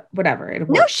 But whatever.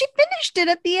 No, she finished it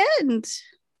at the end.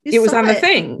 It was on the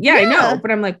thing. Yeah, I know.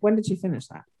 But I'm like, when did she finish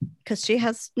that? Because she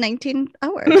has 19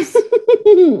 hours.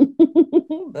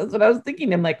 That's what I was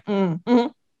thinking. I'm like,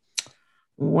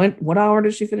 what hour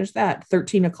did she finish that?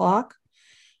 13 o'clock.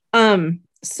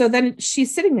 So then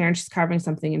she's sitting there and she's carving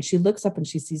something, and she looks up and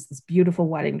she sees this beautiful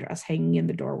wedding dress hanging in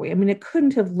the doorway. I mean, it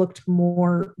couldn't have looked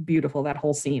more beautiful, that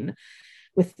whole scene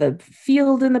with the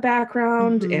field in the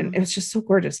background. And it was just so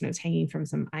gorgeous. And it was hanging from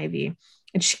some ivy,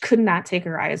 and she could not take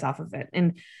her eyes off of it.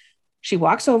 And she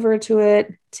walks over to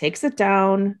it, takes it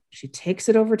down. She takes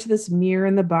it over to this mirror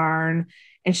in the barn.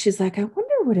 And she's like, I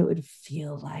wonder what it would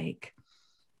feel like.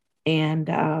 And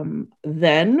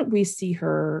then we see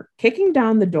her kicking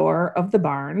down the door of the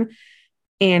barn,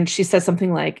 and she says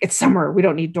something like, it's summer, we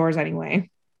don't need doors anyway.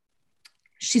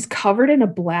 She's covered in a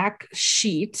black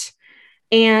sheet,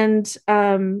 and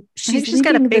she's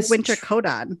got a big winter coat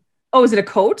on. Oh, is it a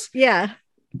coat? Yeah.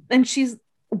 And she's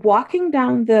walking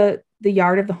down the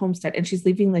yard of the homestead, and she's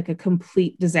leaving like a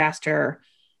complete disaster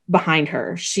behind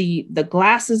her. The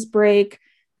glasses break,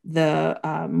 the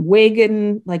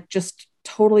wagon like just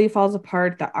totally falls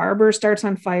apart. The arbor starts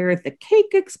on fire. The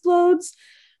cake explodes,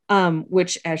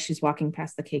 which as she's walking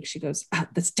past the cake, she goes, oh,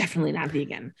 that's definitely not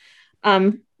vegan.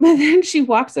 But then she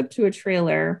walks up to a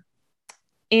trailer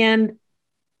and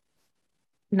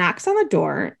knocks on the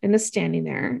door and is standing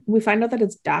there. We find out that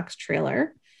it's Doc's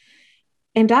trailer.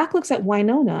 And Doc looks at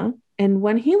Wynonna. And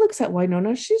when he looks at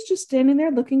Wynonna, she's just standing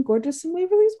there looking gorgeous in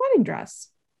Waverly's wedding dress.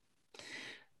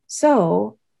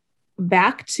 So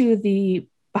back to the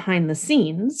behind the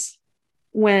scenes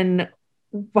when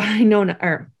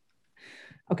Wynonna,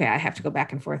 I have to go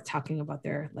back and forth talking about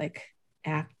their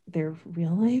their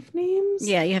real life names.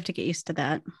 Yeah, you have to get used to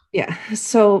that. Yeah.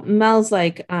 So Mel's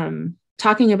like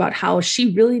talking about how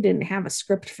she really didn't have a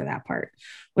script for that part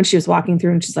when she was walking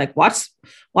through, and she's like, watch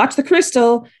the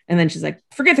crystal. And then she's like,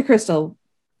 forget the crystal,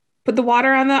 put the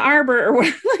water on the arbor or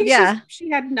whatever. She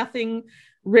had nothing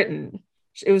written.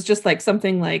 It was just like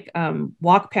something like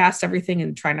walk past everything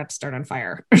and try not to start on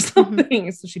fire or something.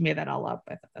 So she made that all up.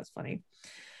 I thought that's funny.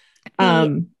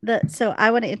 So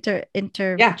I want to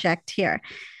interject here.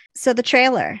 So the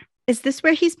trailer, is this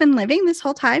where he's been living this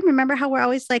whole time? Remember how we're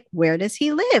always like, where does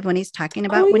he live when he's talking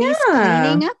about when he's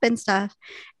cleaning up and stuff?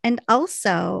 And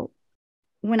also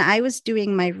when I was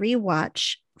doing my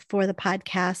rewatch for the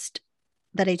podcast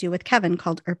that I do with Kevin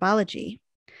called Herbology,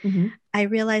 I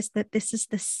realized that this is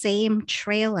the same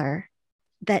trailer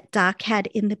that Doc had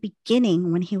in the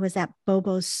beginning when he was at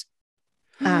Bobo's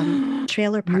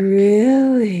trailer park.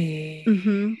 Really?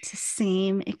 It's the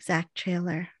same exact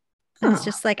trailer. It's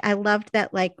just like, I loved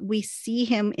that, like, we see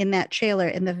him in that trailer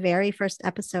in the very first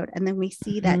episode, and then we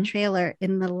see that trailer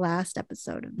in the last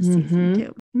episode of the season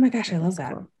too. Oh my gosh, I love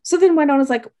that. Cool. So then Wynonna's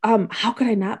like, how could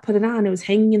I not put it on? It was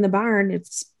hanging in the barn.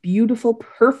 It's beautiful,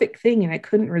 perfect thing, and I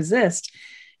couldn't resist.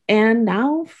 And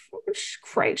now,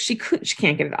 she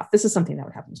can't get it off. This is something that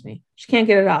would happen to me. She can't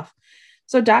get it off.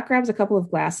 So Doc grabs a couple of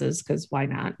glasses because why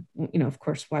not? You know, of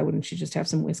course, why wouldn't she just have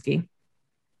some whiskey?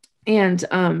 And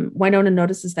Winona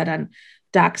notices that on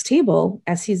Doc's table,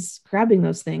 as he's grabbing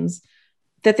those things,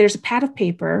 that there's a pad of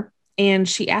paper, and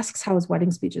she asks how his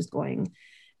wedding speech is going.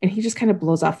 And he just kind of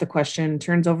blows off the question,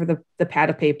 turns over the pad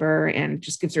of paper, and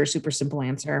just gives her a super simple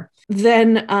answer.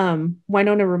 Then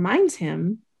Winona reminds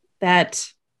him that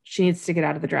she needs to get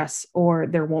out of the dress or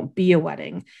there won't be a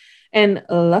wedding. And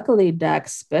luckily,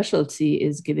 Doc's specialty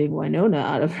is getting Winona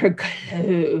out of her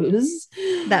clothes.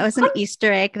 That was an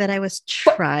Easter egg that I was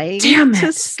trying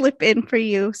to slip in for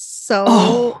you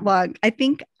so long. I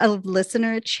think a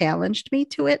listener challenged me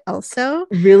to it also.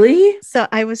 Really? So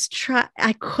I was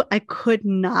I could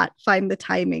not find the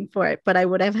timing for it, but I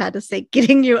would have had to say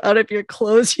getting you out of your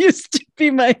clothes used to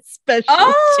be my specialty.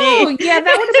 Oh, yeah,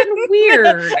 that would have been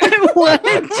weird. I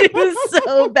wanted to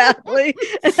so badly,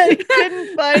 and I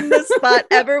couldn't find the spot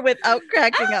ever without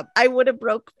cracking up. I would have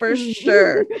broke for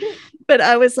sure. But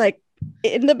I was like,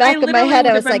 in the back of my head,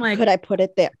 I was like, could I put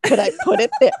it there? Could I put it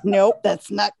there? Nope,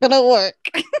 that's not gonna work.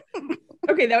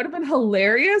 Okay, that would have been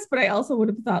hilarious, but I also would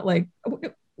have thought, like,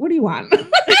 what do you want?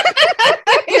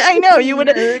 I know you would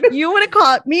have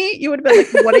caught me. You would have been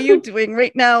like, what are you doing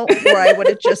right now? Or I would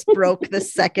have just broke the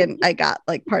second I got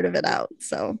like part of it out.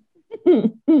 So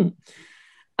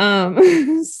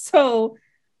so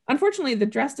unfortunately, the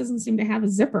dress doesn't seem to have a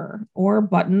zipper or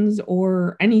buttons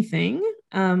or anything.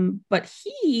 But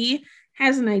he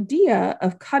has an idea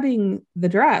of cutting the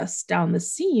dress down the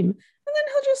seam, and then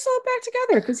he'll just sew it back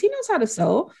together because he knows how to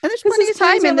sew. And there's plenty of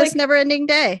time in this never-ending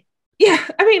day. Yeah,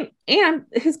 I mean, and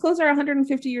his clothes are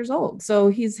 150 years old, so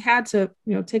he's had to,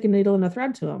 take a needle and a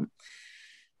thread to them,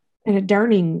 and a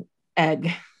darning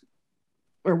egg,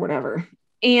 or whatever.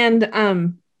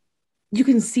 And you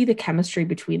can see the chemistry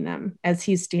between them as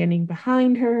he's standing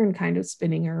behind her and kind of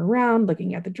spinning her around,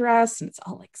 looking at the dress, and it's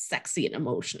all like sexy and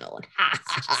emotional and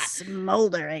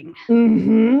smoldering.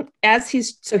 Mm-hmm.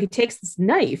 So he takes this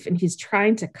knife and he's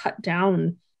trying to cut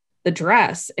down the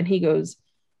dress, and he goes,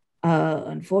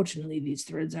 unfortunately, these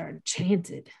threads are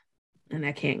enchanted, and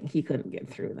he couldn't get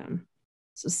through them.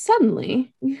 So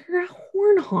suddenly we hear a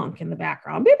horn honk in the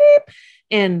background, beep, beep.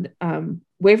 And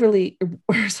Waverly,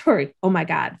 oh my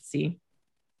God, see,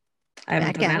 I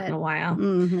haven't done that in a while.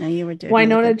 Mm-hmm. You were doing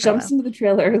Winona jumps into the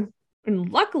trailer, and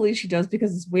luckily she does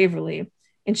because it's Waverly,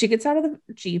 and she gets out of the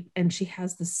Jeep and she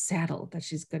has the saddle that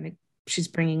she's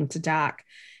bringing to Doc,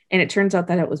 and it turns out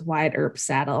that it was Wyatt Earp's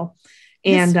saddle.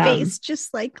 And his face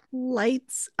just like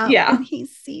lights up when he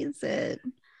sees it.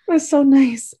 It was so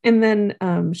nice. And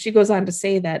then she goes on to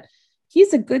say that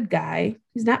he's a good guy.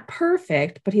 He's not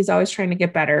perfect, but he's always trying to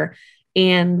get better.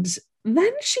 And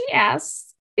then she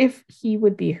asks if he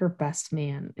would be her best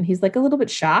man. And he's like a little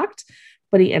bit shocked,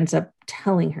 but he ends up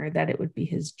telling her that it would be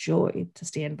his joy to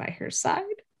stand by her side.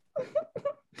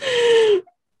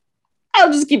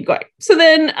 I'll just keep going. So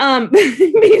then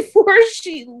before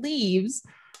she leaves,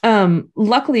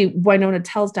 luckily Winona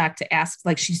tells Doc to ask,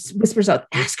 like she whispers out,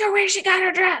 ask her where she got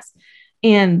her dress.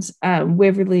 And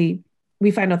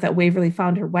we find out that Waverly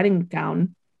found her wedding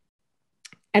gown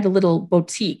at a little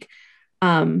boutique,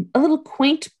 a little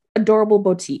quaint, adorable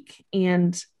boutique.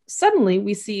 And suddenly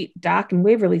we see Doc and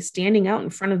Waverly standing out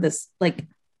in front of this like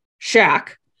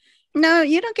shack. No,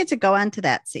 you don't get to go on to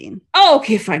that scene. Oh,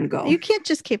 okay, fine, go. You can't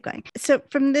just keep going. So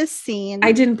from this scene,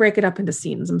 I didn't break it up into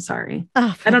scenes. I'm sorry.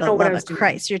 Oh, I don't know what I was doing.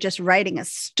 Christ, you're just writing a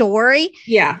story.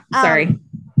 Yeah, sorry.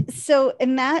 So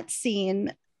in that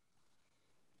scene,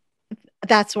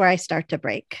 that's where I start to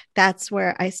break. That's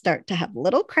where I start to have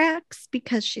little cracks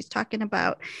because she's talking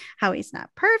about how he's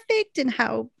not perfect and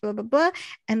how blah, blah, blah.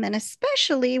 And then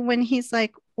especially when he's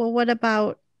like, well, what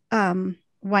about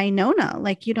Winona?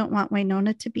 Like, you don't want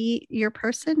Winona to be your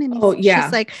person? And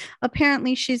she's like,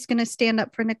 apparently she's going to stand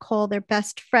up for Nicole. They're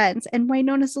best friends. And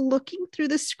Winona's looking through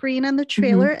the screen on the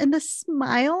trailer, mm-hmm. and the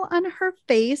smile on her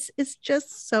face is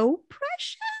just so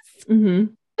precious. Mm-hmm.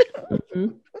 Mm-hmm.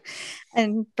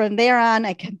 And from there on,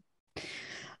 I can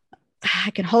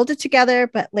hold it together,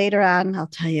 but later on, I'll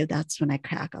tell you that's when I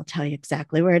crack. I'll tell you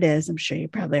exactly where it is. I'm sure you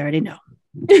probably already know.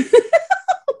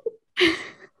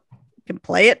 Can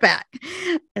play it back.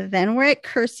 And then we're at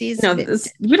Kersey's. No, we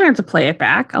don't have to play it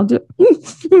back. I'll do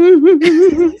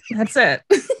it. That's it.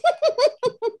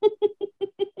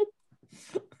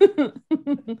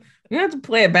 You have to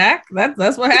play it back.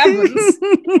 That's what happens.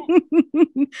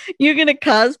 You're gonna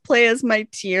cosplay as my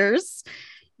tears.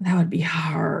 That would be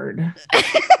hard.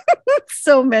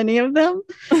 So many of them.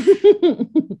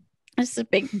 It's a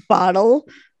big bottle.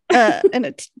 And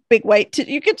a big white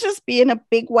you could just be in a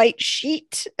big white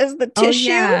sheet as the tissue.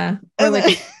 Yeah. Or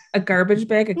like A garbage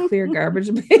bag, a clear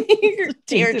garbage bag.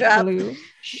 Teardrop.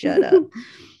 Shut up.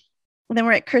 And then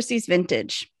we're at Kirsty's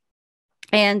Vintage.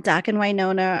 And Doc and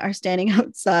Wynonna are standing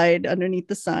outside underneath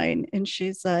the sign. And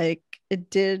she's like,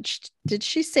 did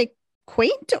she say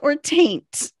quaint or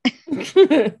taint?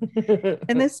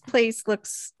 And this place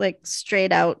looks like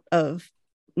straight out of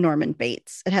Norman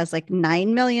Bates. It has like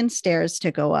 9 million stairs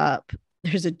to go up.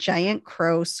 There's a giant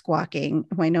crow squawking.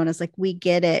 Wynonna's like, we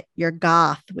get it. You're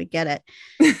goth. We get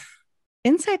it.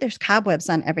 Inside, there's cobwebs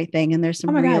on everything. And there's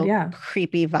some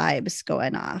creepy vibes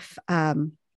going off.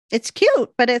 It's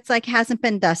cute, but it's like hasn't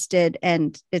been dusted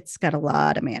and it's got a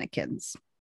lot of mannequins.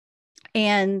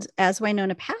 And as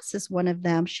Wynonna passes one of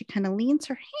them, she kind of leans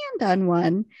her hand on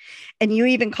one. And you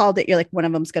even called it, you're like, one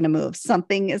of them's going to move.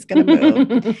 Something is going to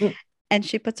move. And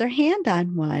she puts her hand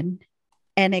on one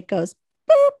and it goes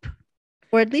boop.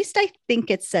 Or at least I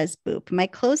think it says boop. My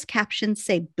closed captions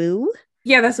say boo.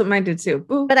 Yeah, that's what mine did too.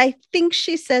 Boop. But I think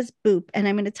she says boop. And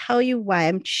I'm going to tell you why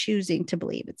I'm choosing to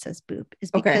believe it says boop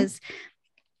is because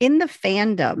in the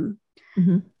fandom,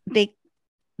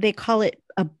 they call it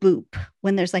a boop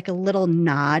when there's like a little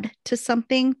nod to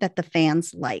something that the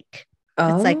fans like.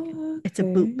 It's like, it's a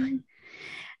boop.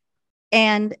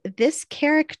 And this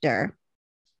character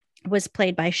was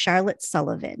played by Charlotte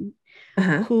Sullivan,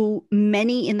 who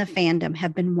many in the fandom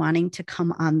have been wanting to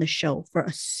come on the show for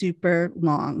a super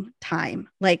long time.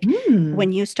 Like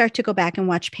when you start to go back and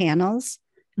watch panels,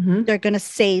 they're going to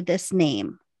say this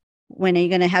name. When are you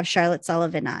going to have Charlotte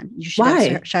Sullivan on? You should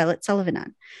have Charlotte Sullivan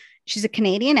on. She's a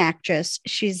Canadian actress.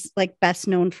 She's like best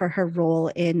known for her role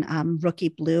in Rookie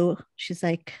Blue. She's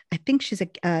like, I think she's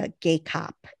a gay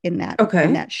cop in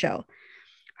that show.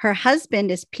 Her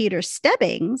husband is Peter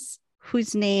Stebbings,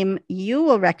 whose name you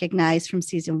will recognize from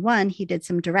season 1. He did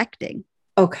some directing.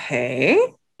 Okay.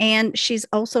 And she's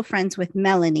also friends with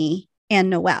Melanie and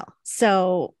Noelle.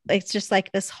 So it's just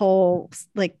like this whole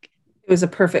like. It was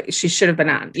she should have been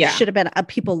on. Yeah. Should have been a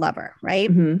people lover. Right.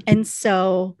 And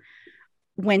so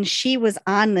when she was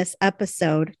on this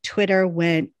episode, Twitter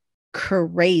went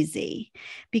crazy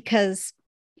because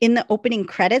in the opening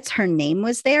credits, her name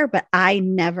was there, but I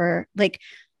never like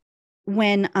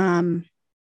when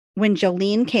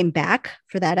Jolene came back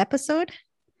for that episode,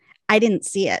 I didn't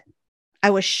see it.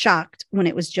 I was shocked when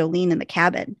it was Jolene in the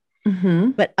cabin,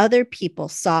 but other people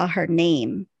saw her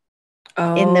name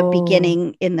in the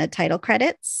beginning in the title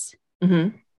credits.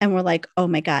 And we're like, oh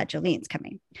my God, Jolene's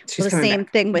coming. Well, the same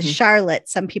thing with Charlotte.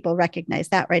 Some people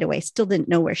recognized that right away. Still didn't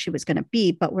know where she was going to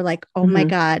be, but we're like, oh my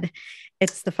God,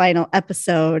 it's the final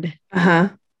episode.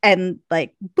 And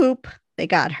like, boop, they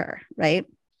got her, right?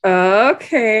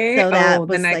 Okay. So that was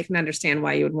then I can understand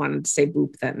why you would want to say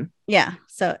boop then. Yeah.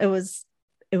 So it was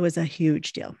a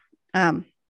huge deal.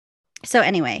 So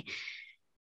anyway,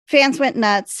 fans went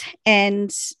nuts.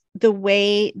 And the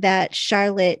way that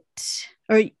Charlotte,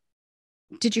 or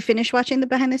did you finish watching the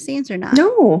behind the scenes or not?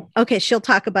 No. Okay. She'll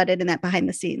talk about it in that behind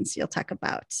the scenes. You'll talk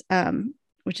about,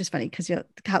 which is funny because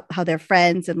how they're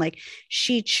friends and like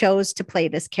she chose to play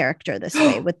this character this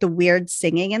way with the weird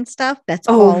singing and stuff. That's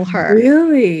all her.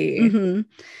 Really?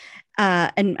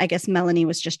 And I guess Melanie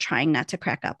was just trying not to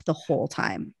crack up the whole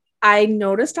time. I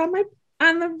noticed on the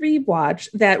rewatch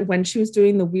that when she was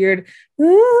doing the weird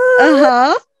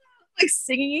like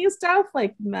singing and stuff,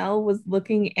 like Mel was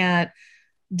looking at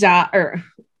Doc, or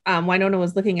Wynonna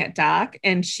was looking at Doc,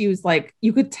 and she was like,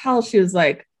 you could tell she was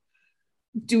like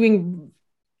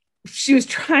she was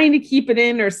trying to keep it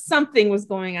in or something was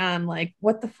going on. Like,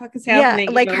 what the fuck is happening?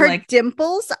 Yeah, like her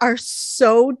dimples are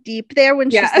so deep there when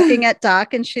she's looking at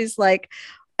Doc, and she's like,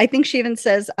 I think she even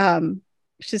says,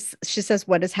 she says,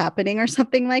 what is happening or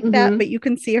something like that. But you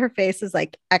can see her face is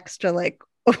like extra like,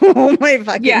 oh my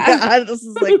fucking God, this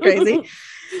is like crazy.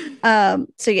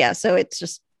 So it's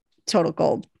just total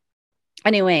gold.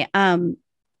 Anyway,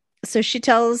 so she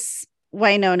tells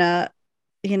Wynonna,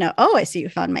 oh, I see you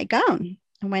found my gown.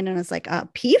 And Wynonna's like,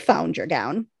 P found your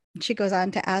gown. And she goes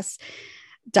on to ask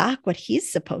Doc what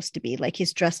he's supposed to be. Like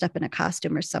he's dressed up in a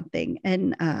costume or something.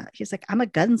 And he's like, I'm a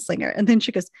gunslinger. And then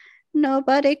she goes,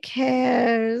 nobody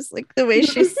cares. Like the way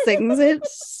she sings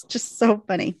it's just so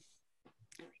funny.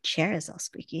 Chair is all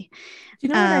squeaky. You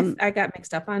know what I got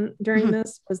mixed up on during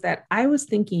this was that I was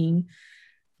thinking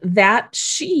that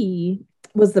she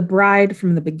was the bride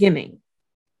from the beginning.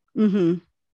 And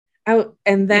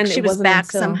then like she was back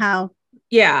somehow.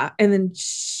 Yeah. And then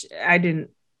I didn't,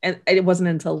 and it wasn't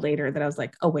until later that I was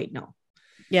like, oh wait, no.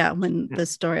 Yeah. When the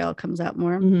story all comes out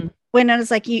more. When I was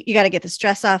like, you got to get the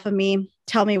stress off of me.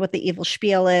 Tell me what the evil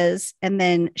spiel is. And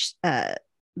then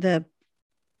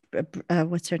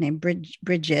what's her name?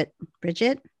 Bridget.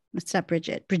 It's not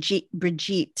Bridget.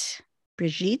 Brigitte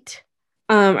Brigitte.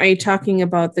 Are you talking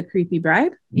about the creepy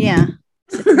bride? Yeah.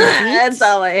 That's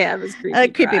all I have is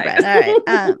creepy bride. All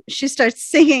right. She starts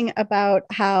singing about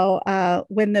how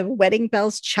when the wedding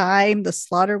bells chime, the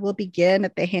slaughter will begin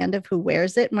at the hand of who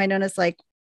wears it. And Wynona's like,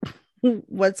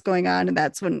 what's going on? And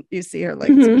that's when you see her like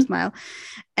super smile.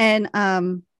 And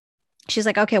she's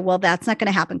like, okay, well, that's not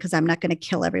going to happen because I'm not going to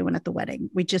kill everyone at the wedding.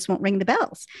 We just won't ring the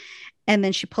bells. And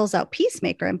then she pulls out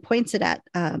Peacemaker and points it at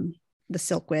the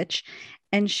Silk Witch.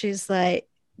 And she's like,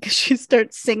 she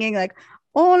starts singing like,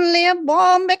 only a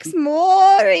Bombyx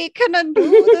Mori can undo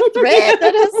the thread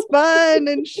that has spun.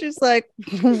 And she's like,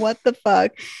 what the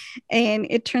fuck? And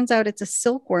it turns out it's a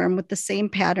silkworm with the same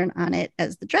pattern on it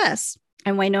as the dress.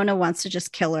 And Wynonna wants to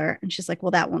just kill her. And she's like,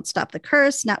 well, that won't stop the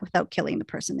curse, not without killing the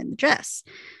person in the dress.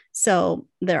 So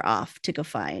they're off to go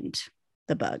find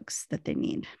the bugs that they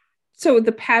need. So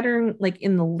the pattern, like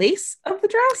in the lace of the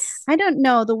dress? I don't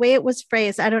know. The way it was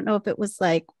phrased, I don't know if it was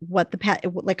like what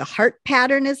like a heart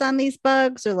pattern is on these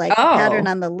bugs or like the pattern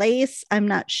on the lace. I'm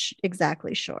not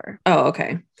exactly sure. Oh,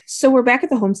 okay. So we're back at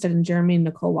the homestead and Jeremy and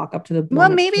Nicole walk up to the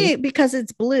maybe cake. Because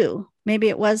it's blue. Maybe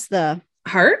it was the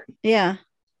heart. Yeah.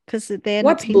 Because they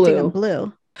ended up painting them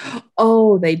blue.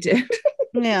 Oh, they did.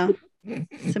 Yeah.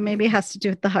 So maybe it has to do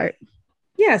with the heart.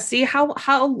 Yeah. See how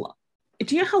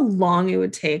do you know how long it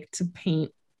would take to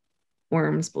paint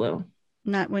worms blue?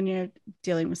 Not when you're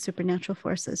dealing with supernatural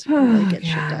forces. You can really get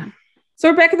shit done. So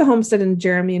we're back at the homestead and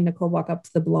Jeremy and Nicole walk up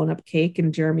to the blown up cake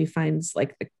and Jeremy finds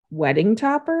like the wedding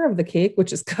topper of the cake,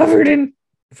 which is covered in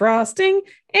frosting.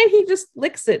 And he just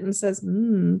licks it and says,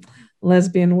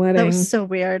 lesbian wedding. That was so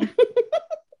weird.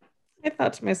 I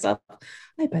thought to myself,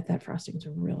 I bet that frosting is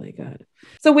really good.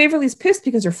 So Waverly's pissed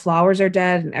because her flowers are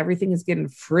dead and everything is getting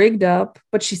frigged up,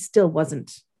 but she still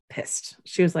wasn't pissed.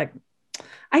 She was like,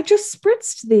 I just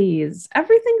spritzed these.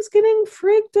 Everything's getting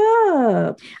frigged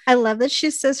up. I love that she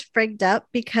says frigged up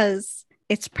because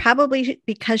it's probably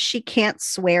because she can't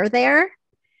swear there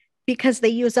because they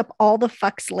use up all the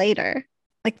fucks later.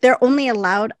 Like they're only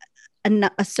allowed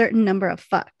a certain number of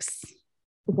fucks.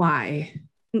 Why?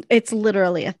 It's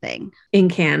literally a thing in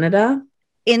Canada,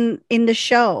 in the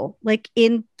show, like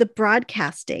in the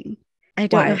broadcasting. I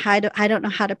don't know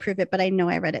how to prove it, but I know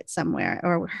I read it somewhere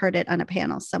or heard it on a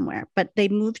panel somewhere. But they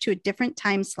moved to a different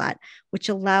time slot, which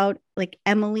allowed like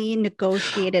Emily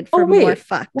negotiated for more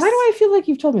fucks. Why do I feel like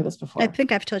you've told me this before? I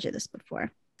think I've told you this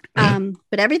before.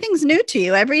 But everything's new to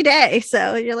you every day.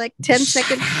 So you're like 10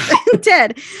 seconds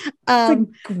dead. It's like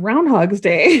Groundhog's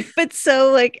Day. But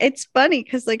so like, it's funny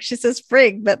because like she says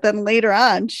frig, but then later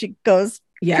on she goes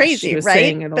crazy,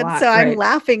 right? But I'm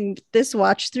laughing this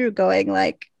watch through going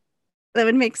like, that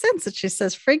would make sense that she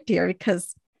says frigged here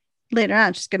because later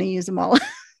on she's going to use them all.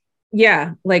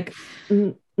 Yeah. Like,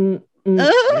 like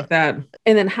that.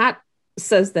 And then Hot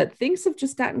says that things have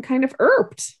just gotten kind of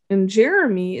irped and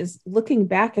Jeremy is looking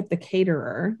back at the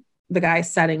caterer, the guy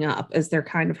setting up as they're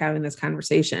kind of having this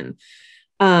conversation.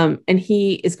 And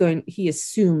he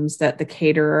assumes that the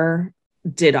caterer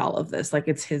did all of this. Like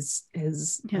it's his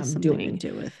doing to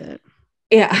do with it.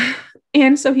 Yeah.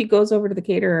 And so he goes over to the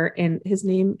caterer and his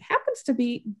name happens to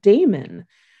be Damon,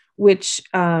 which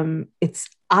it's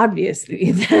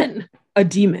obviously then a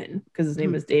demon because his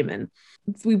name is Damon.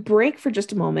 We break for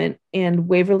just a moment and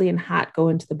Waverly and Hot go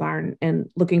into the barn and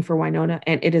looking for Wynonna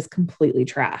and it is completely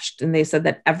trashed. And they said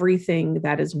that everything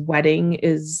that is wedding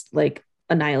is like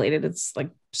annihilated. It's like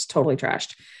just totally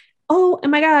trashed. Oh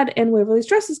my God. And Waverly's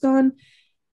dress is gone.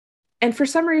 And for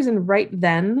some reason, right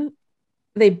then,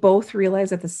 they both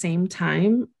realize at the same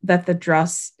time that the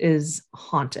dress is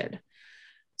haunted.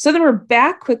 So then we're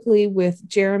back quickly with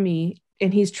Jeremy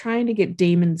and he's trying to get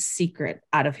Damon's secret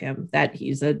out of him that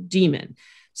he's a demon.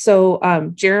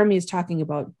 So Jeremy is talking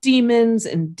about demons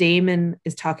and Damon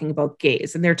is talking about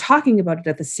gays and they're talking about it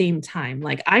at the same time.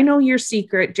 Like, I know your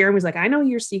secret. Jeremy's like, I know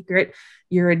your secret.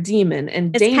 You're a demon.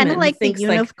 And it's Damon kind of like the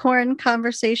unicorn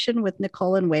conversation with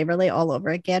Nicole and Waverly all over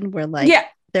again. Where like,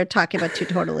 they're talking about two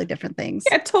totally different things.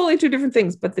 Yeah, totally two different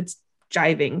things, but it's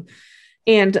jiving.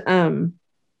 And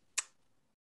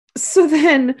so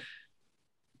then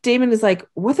Damon is like,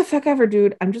 what the fuck ever,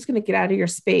 dude? I'm just going to get out of your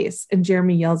space. And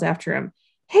Jeremy yells after him,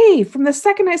 hey, from the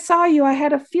second I saw you, I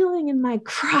had a feeling in my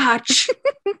crotch.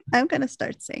 I'm going to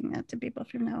start saying that to people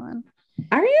from now on.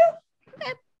 Are you?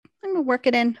 I'm going to work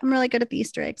it in. I'm really good at the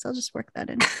Easter eggs. I'll just work that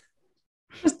in.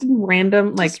 Just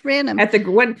random, like just random. At the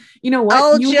when you know what?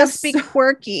 I'll just be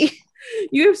quirky.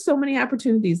 You have so many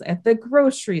opportunities at the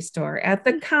grocery store, at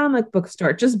the comic book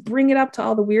store. Just bring it up to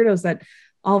all the weirdos that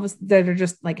all of us that are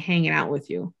just like hanging out with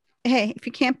you. Hey, if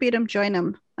you can't beat them, join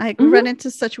them. I run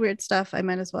into such weird stuff. I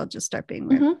might as well just start being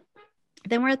weird.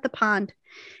 Then we're at the pond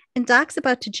And Doc's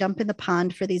about to jump in the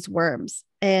pond for these worms.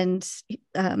 And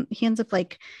he ends up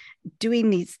like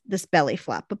doing this belly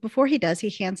flop. But before he does, he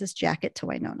hands his jacket to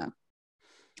Winona.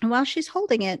 And while she's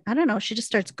holding it, I don't know, she just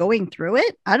starts going through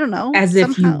it. I don't know. As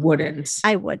if you wouldn't.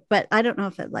 I would, but I don't know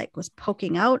if it like was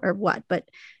poking out or what, but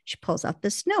she pulls out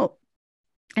this note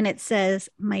and it says,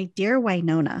 "My dear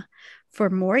Winona, for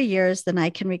more years than I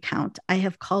can recount, I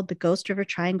have called the Ghost River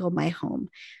Triangle my home.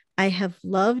 I have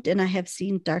loved and I have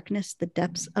seen darkness, the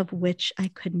depths of which I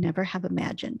could never have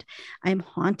imagined. I am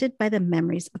haunted by the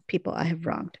memories of people I have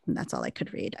wronged." And that's all I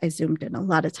could read. I zoomed in a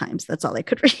lot of times. That's all I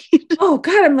could read. Oh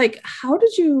God. I'm like, how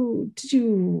did you how do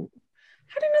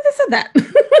you know they said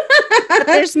that?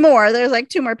 There's more. There's like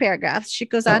 2 more paragraphs. She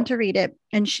goes on to read it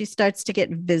and she starts to get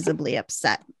visibly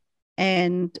upset.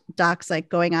 And Doc's like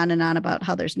going on and on about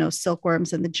how there's no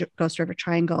silkworms in the Ghost River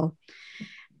Triangle.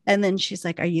 And then she's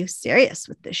like, "Are you serious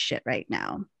with this shit right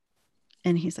now?"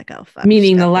 And he's like, "Oh, fuck."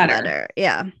 Meaning the letter.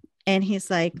 Yeah. And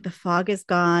he's like, "The fog is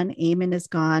gone. Eamon is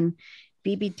gone.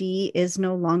 BBD is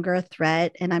no longer a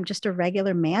threat. And I'm just a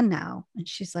regular man now." And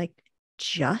she's like,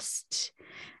 "Just?"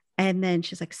 And then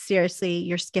she's like, "Seriously,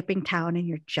 you're skipping town and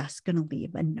you're just going to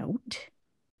leave a note?"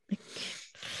 Like,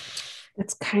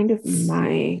 that's kind of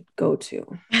my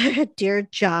go-to. Dear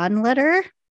John letter.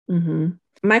 Mm-hmm.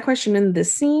 My question in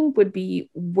this scene would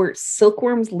be, were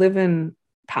silkworms live in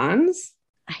ponds?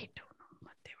 I don't know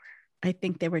what they were. I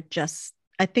think they were just,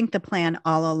 I think the plan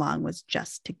all along was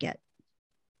just to get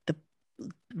the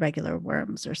regular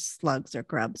worms or slugs or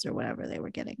grubs or whatever they were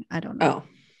getting. I don't know.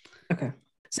 Oh, okay.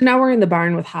 So now we're in the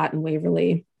barn with Hot and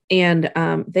Waverly. And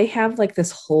they have like this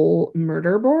whole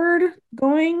murder board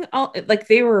going. Like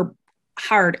they were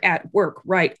hard at work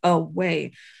right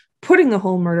away, putting the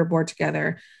whole murder board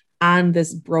together on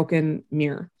this broken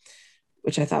mirror,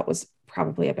 which I thought was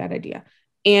probably a bad idea.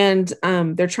 And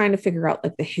they're trying to figure out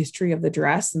like the history of the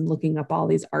dress and looking up all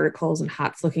these articles, and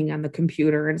Hot's looking on the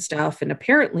computer and stuff. And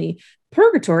apparently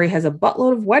Purgatory has a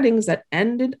buttload of weddings that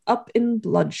ended up in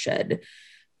bloodshed.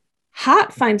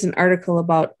 Hot finds an article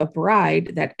about a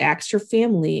bride that axed her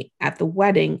family at the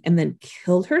wedding and then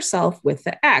killed herself with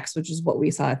the axe, which is what we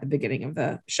saw at the beginning of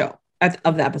the show,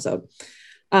 of the episode.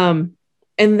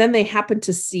 And then they happen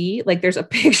to see, like, there's a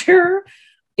picture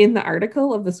in the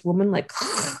article of this woman, like,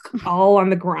 all on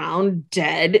the ground,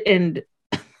 dead. And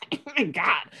oh my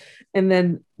God. And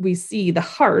then we see the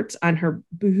heart on her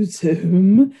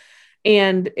bosom,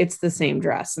 and it's the same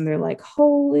dress. And they're like,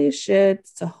 holy shit,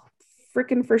 it's a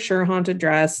freaking for sure haunted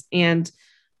dress. And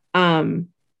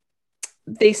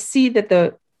they see that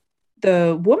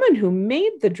the woman who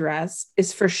made the dress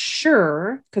is for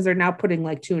sure, because they're now putting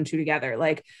like 2 and 2 together.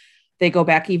 Like they go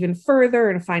back even further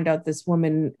and find out this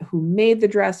woman who made the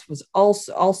dress was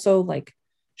also like,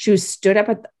 she was stood up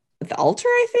at the altar,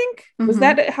 I think. Mm-hmm. Was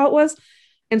that how it was?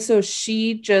 And so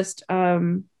she just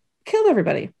killed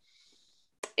everybody.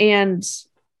 And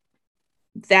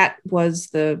that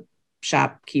was the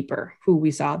shopkeeper who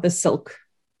we saw, the Silk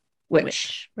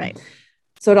Witch. Right.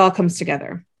 So it all comes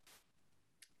together.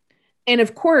 And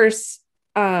of course,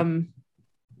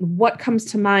 what comes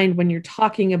to mind when you're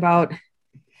talking about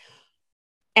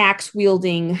axe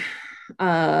wielding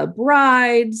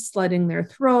brides, slitting their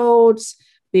throats,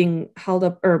 being held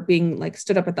up or being like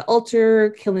stood up at the altar,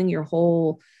 killing your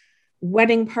whole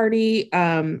wedding party?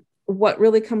 What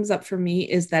really comes up for me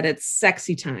is that it's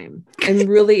sexy time, and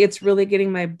really, it's really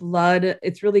getting my blood.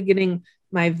 It's really getting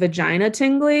my vagina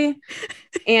tingly,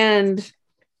 and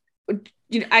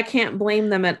I can't blame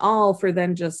them at all for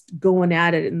then just going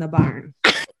at it in the barn.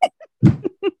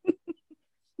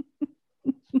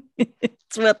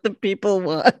 It's what the people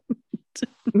want.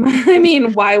 I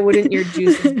mean, why wouldn't your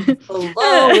juices be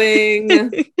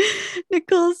flowing?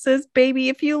 Nicole says, "Baby,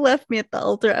 if you left me at the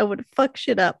altar, I would fuck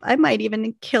shit up. I might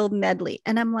even kill Nedley."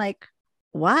 And I'm like,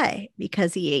 why?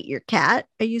 Because he ate your cat?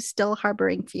 Are you still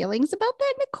harboring feelings about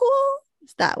that, Nicole?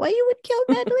 Is that why you would kill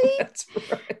Nedley? That's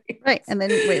right. Right. And then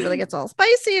Waverly gets all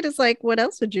spicy and is like, "What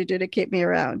else would you do to keep me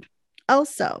around?"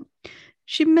 Also,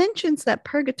 she mentions that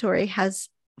Purgatory has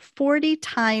 40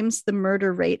 times the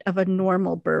murder rate of a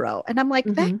normal borough. And I'm like,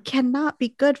 that cannot be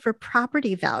good for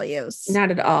property values.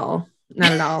 Not at all.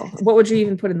 Not at all. What would you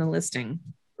even put in the listing?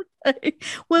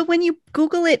 Well, when you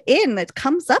Google it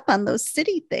comes up on those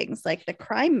city things, like the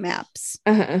crime maps.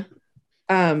 Not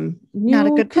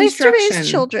a good place to raise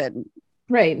children.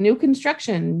 Right. New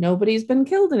construction. Nobody's been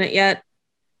killed in it yet.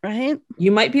 Right.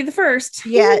 You might be the first.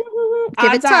 Yeah.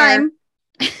 Give it time.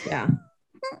 Yeah.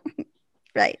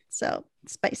 Right. So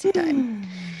spicy time.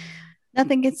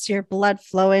 Nothing gets your blood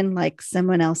flowing like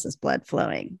someone else's blood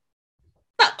flowing.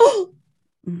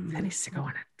 That needs to go on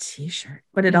a t-shirt.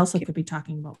 But it also could be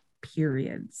talking about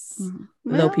periods.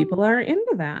 Well, though people are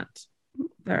into that.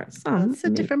 There are some. It's a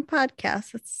different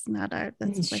podcast. It's not our,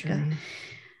 that's Sure. like a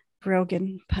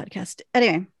Rogan podcast.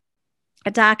 Anyway,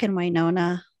 Doc and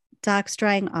Wynonna. Doc's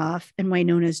drying off and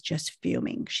Wynona's just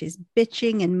fuming. She's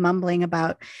bitching and mumbling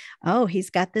about, oh,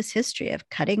 he's got this history of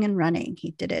cutting and running.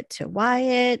 He did it to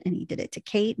Wyatt and he did it to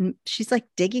Kate. And she's like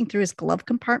digging through his glove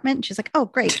compartment. And she's like, oh,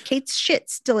 great. Kate's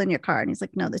shit's still in your car. And he's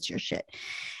like, no, that's your shit.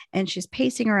 And she's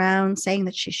pacing around saying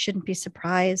that she shouldn't be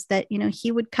surprised that, you know,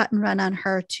 he would cut and run on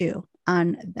her too,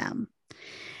 on them.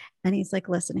 And he's like,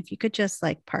 listen, if you could just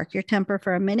like park your temper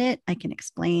for a minute, I can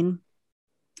explain.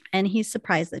 And he's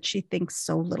surprised that she thinks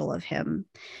so little of him.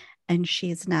 And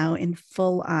she's now in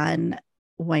full on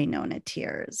Wynonna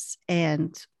tears.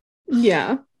 And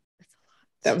yeah,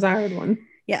 that was a hard one.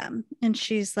 Yeah. And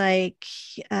she's like,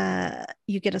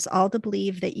 you get us all to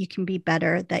believe that you can be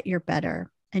better, that you're better,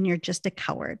 and you're just a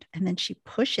coward. And then she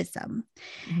pushes him.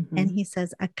 Mm-hmm. And he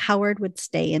says, a coward would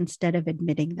stay instead of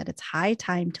admitting that it's high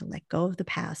time to let go of the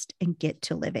past and get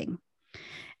to living.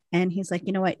 And he's like,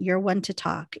 you know what? You're one to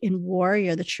talk. In war,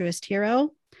 you're the truest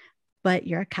hero, but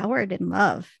you're a coward in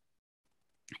love.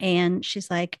 And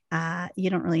she's like, you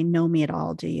don't really know me at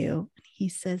all, do you? He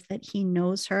says that he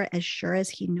knows her as sure as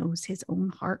he knows his own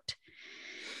heart.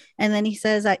 And then he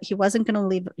says that he wasn't just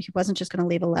going to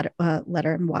leave a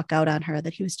letter and walk out on her,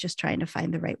 that he was just trying to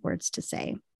find the right words to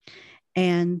say.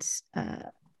 And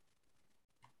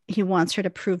he wants her to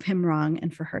prove him wrong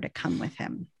and for her to come with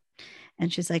him.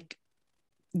 And she's like,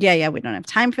 yeah, we don't have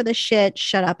time for this shit.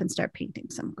 Shut up and start painting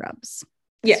some grubs.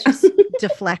 Yeah.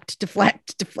 deflect.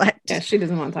 Yeah, she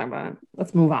doesn't want to talk about it.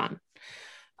 Let's move on.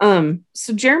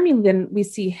 So Jeremy, then we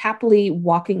see happily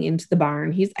walking into the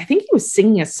barn. I think he was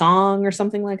singing a song or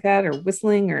something like that, or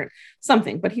whistling or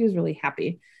something, but he was really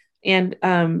happy. And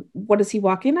what does he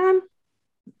walk in on?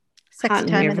 Sexy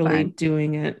time in the barn.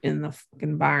 Doing it in the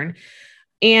fucking barn.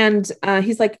 And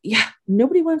he's like, yeah,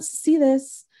 nobody wants to see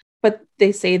this. But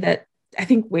they say that, I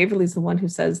think Waverly's the one who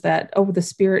says that, oh, the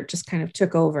spirit just kind of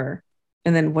took over.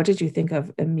 And then what did you think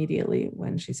of immediately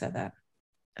when she said that?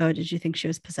 Oh, did you think she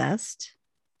was possessed?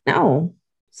 No,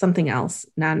 something else,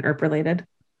 non-ERP related.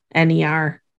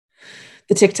 NER.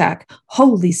 The TikTok.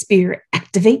 Holy Spirit,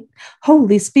 activate.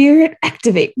 Holy Spirit,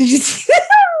 activate. Did you see that?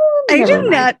 I do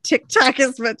not TikTok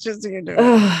as much as you do.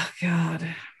 Oh, God.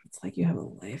 It's like you have a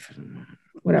life.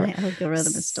 Whatever. My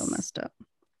algorithm is still messed up.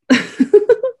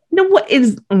 No, what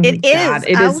is it God,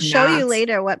 is. I'll show you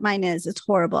later what mine is. It's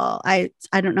horrible. I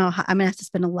don't know how I'm gonna have to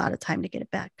spend a lot of time to get it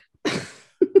back.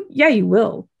 Yeah, you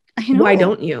will. I know. Why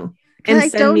don't you? And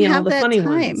send me all the funny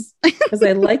ones. Because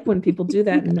I like when people do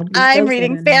that. And I'm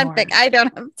reading fanfic. I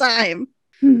don't have time.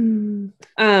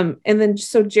 And then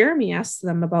so Jeremy asks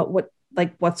them about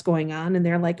what's going on, and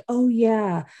they're like, oh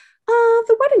yeah,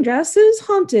 the wedding dress is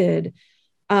haunted.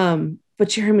 But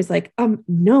Jeremy's like,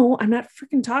 no, I'm not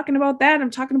freaking talking about that.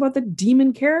 I'm talking about the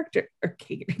demon character or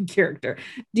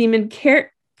demon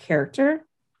character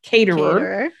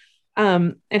caterer.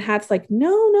 And Hat's like,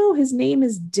 no, his name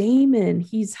is Damon.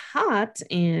 He's hot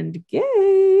and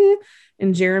gay.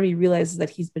 And Jeremy realizes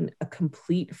that he's been a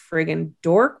complete friggin'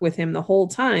 dork with him the whole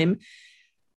time.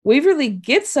 Waverly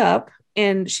gets up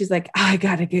and she's like, I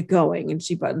gotta get going. And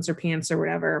she buttons her pants or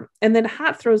whatever. And then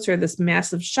Hat throws her this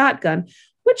massive shotgun,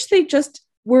 which they just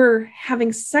were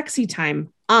having sexy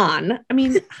time on. I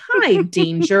mean, hi,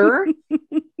 danger.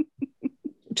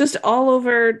 Just all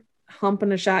over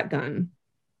humping a shotgun.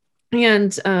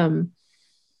 And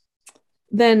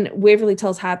then Waverly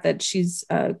tells Hat that she's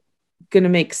going to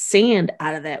make sand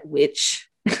out of that witch.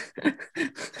 I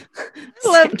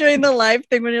love doing the live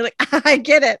thing when you're like, I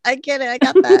get it. I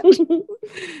got that.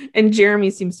 And Jeremy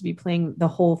seems to be playing the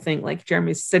whole thing. Like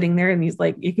Jeremy's sitting there and he's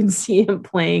like, you can see him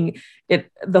playing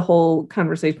it, the whole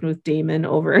conversation with Damon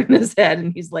over in his head.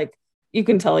 And he's like, you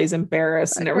can tell he's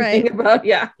embarrassed and everything about,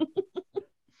 yeah.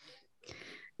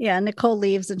 Yeah. Nicole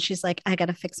leaves and she's like, I got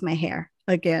to fix my hair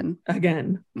again.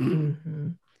 Mm-hmm.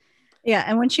 Yeah.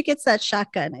 And when she gets that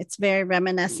shotgun, it's very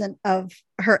reminiscent of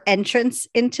her entrance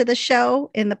into the show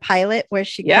in the pilot where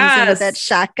she comes in with that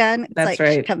shotgun. It's That's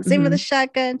right. She comes in with a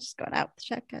shotgun. She's going out with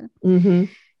the shotgun. Mm-hmm.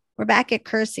 We're back at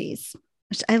Kersey's,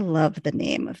 which I love the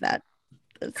name of that.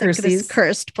 It's Kersey's. Like this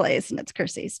cursed place, and it's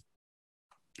Kersey's.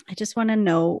 I just want to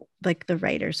know, like, the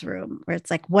writer's room where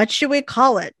it's like, what should we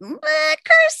call it?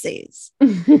 Kersey's.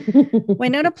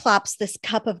 Wynonna plops this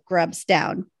cup of grubs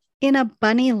down in a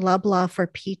Bunny Loblaw for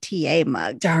PTA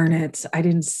mug. Darn it. I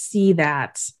didn't see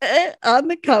that. On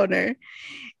the counter.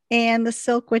 And the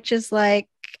Silk Witch is like,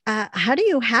 how do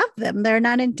you have them? They're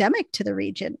not endemic to the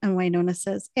region. And Wynonna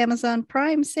says, Amazon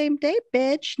Prime, same day,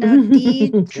 bitch. Now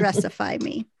de-dressify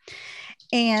me.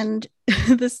 And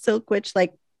the Silk Witch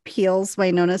like peels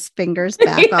Wynona's fingers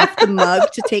back off the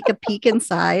mug to take a peek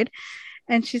inside.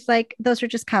 And she's like, those are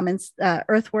just common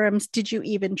earthworms. Did you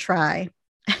even try?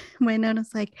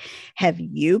 Wynona's like, have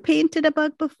you painted a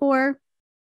bug before?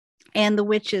 And the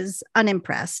witch is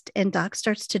unimpressed. And Doc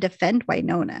starts to defend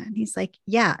Wynonna. And he's like,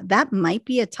 yeah, that might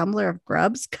be a tumbler of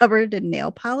grubs covered in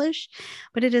nail polish,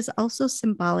 but it is also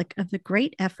symbolic of the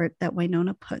great effort that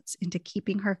Wynonna puts into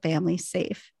keeping her family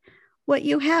safe. What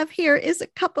you have here is a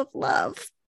cup of love.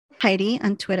 Heidi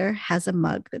on Twitter has a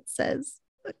mug that says,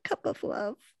 a cup of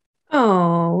love.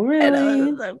 Oh, really?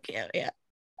 It's so cute, yeah.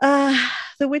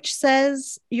 The witch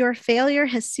says, your failure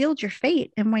has sealed your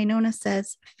fate. And Wynonna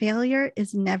says, failure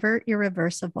is never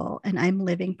irreversible. And I'm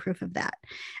living proof of that.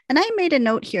 And I made a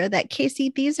note here that,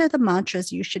 Casey, these are the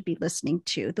mantras you should be listening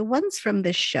to, the ones from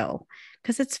this show,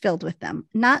 because it's filled with them,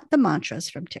 not the mantras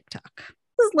from TikTok.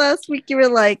 This last week, you were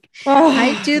like,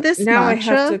 I do this now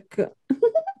mantra. I have to go.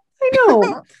 I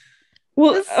know.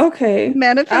 Well, okay.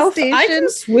 Manifestation. I can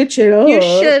switch it up. You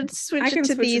should switch it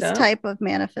to these type of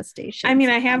manifestations. I mean,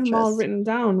 I have them all written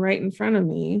down right in front of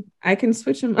me. I can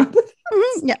switch them up.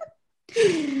 Yeah.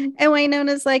 And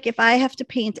Wynonna's like, if I have to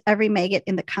paint every maggot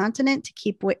in the continent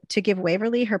to give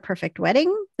Waverly her perfect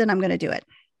wedding, then I'm going to do it.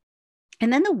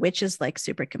 And then the witch is like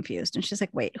super confused. And she's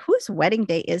like, wait, whose wedding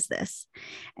day is this?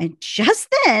 And just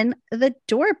then the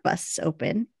door busts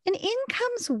open and in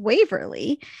comes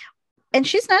Waverly. And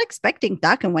she's not expecting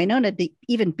Doc and Wynonna to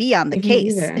even be on the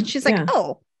case. Either. And she's like,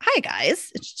 oh, hi,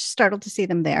 guys. And she's startled to see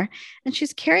them there. And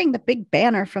she's carrying the big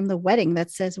banner from the wedding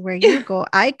that says, where you go,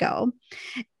 I go.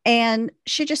 And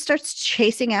she just starts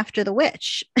chasing after the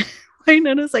witch.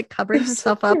 Wynonna's like covering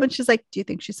herself up. And she's like, do you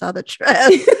think she saw the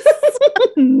dress?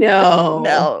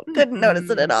 No, couldn't notice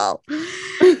it at all.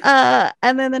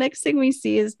 And then the next thing we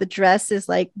see is the dress is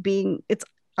like it's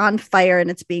on fire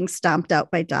and it's being stomped out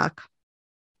by Doc.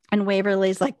 And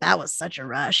Waverly's like, that was such a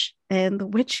rush. And the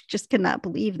witch just cannot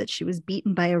believe that she was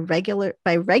beaten by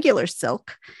regular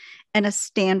silk and a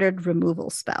standard removal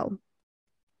spell.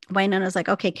 Wynonna's like,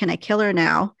 okay, can I kill her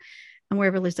now? And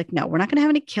Waverly's like, no, we're not going to have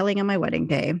any killing on my wedding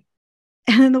day.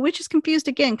 And then the witch is confused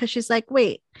again because she's like,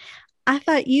 wait, I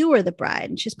thought you were the bride.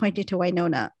 And she's pointing to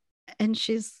Wynonna. And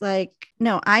she's like,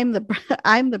 no, I'm the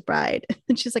bride.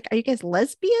 And she's like, are you guys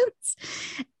lesbians?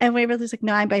 And Waverly's like,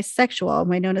 no, I'm bisexual. And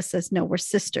Wynonna says, no, we're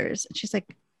sisters. And she's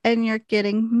like, and you're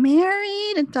getting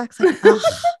married? And Doc's like, oh.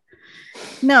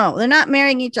 No, they're not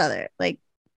marrying each other. Like,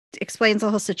 explains the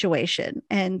whole situation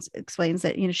and explains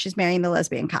that, she's marrying the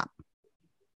lesbian cop.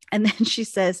 And then she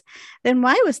says, then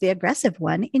why was the aggressive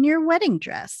one in your wedding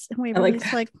dress? And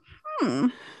Waverly's like,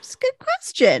 it's a good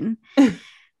question.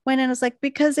 Wynonna's like,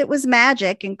 because it was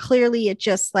magic and clearly it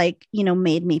just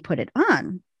made me put it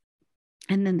on.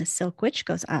 And then the Silk Witch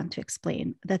goes on to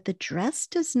explain that the dress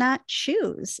does not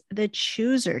choose, the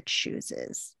chooser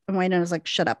chooses. And Wynonna's like,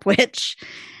 shut up, witch.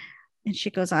 And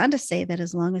she goes on to say that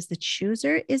as long as the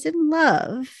chooser is in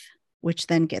love, which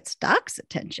then gets Doc's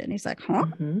attention. He's like, huh?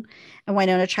 Mm-hmm. And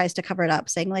Wynonna tries to cover it up,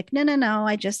 saying like, no,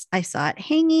 I saw it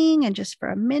hanging. And just for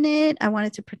a minute, I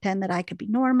wanted to pretend that I could be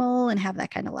normal and have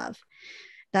that kind of love.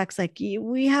 Doc's like,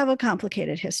 we have a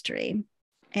complicated history.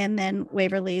 And then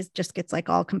Waverly just gets like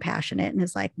all compassionate and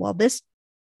is like, well,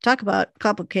 talk about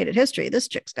complicated history. This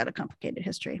chick's got a complicated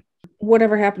history.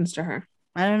 Whatever happens to her?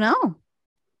 I don't know.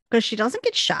 Because she doesn't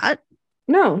get shot.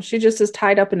 No, she just is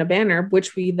tied up in a banner,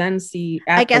 which we then see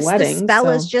at the wedding. I guess the spell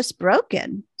is just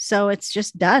broken. So it's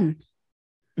just done.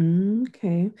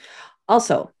 Okay.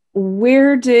 Also,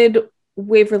 where did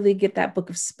Waverly get that book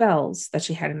of spells that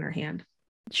she had in her hand?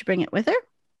 Did she bring it with her?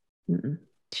 Mm-mm.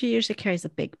 She usually carries a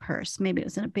big purse. Maybe it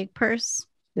was in a big purse.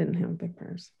 Didn't have a big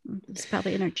purse. It's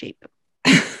probably in her Jeep.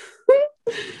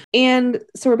 And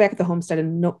so we're back at the homestead,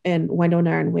 and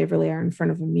Wynonna and Waverly are in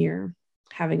front of a mirror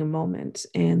having a moment,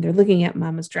 and they're looking at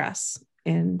Mama's dress.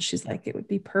 And she's like, it would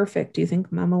be perfect. Do you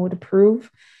think Mama would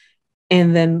approve?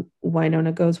 And then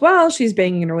Wynonna goes, well, she's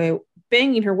banging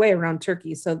her way around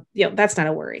Turkey. So, that's not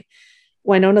a worry.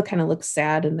 Wynonna kind of looks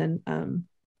sad. And then,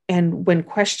 and when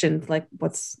questioned, like,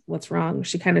 what's wrong?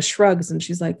 She kind of shrugs and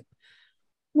she's like,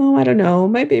 oh, I don't know.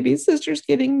 My baby sister's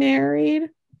getting married.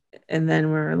 And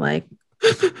then we're like,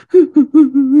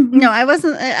 no, I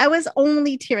wasn't. I was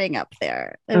only tearing up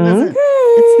there. It wasn't.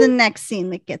 It's the next scene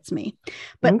that gets me.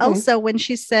 But also when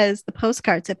she says the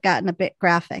postcards have gotten a bit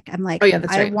graphic, I'm like,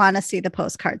 I want to see the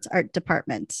postcards art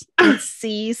department. Let's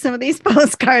see some of these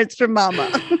postcards from Mama.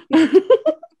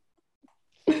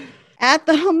 At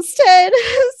the homestead,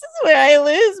 this is where I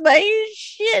lose my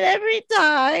shit every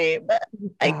time.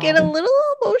 I get a little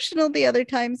emotional the other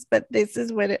times, but this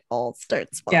is when it all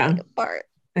starts falling apart.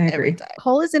 I agree. Every time.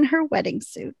 Nicole is in her wedding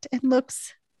suit and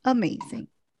looks amazing.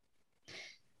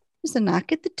 There's a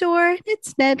knock at the door.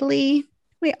 It's Nedley.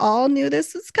 We all knew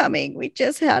this was coming. We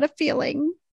just had a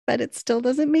feeling, but it still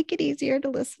doesn't make it easier to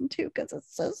listen to because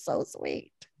it's so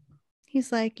sweet.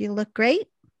 He's like, you look great.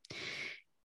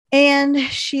 And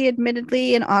she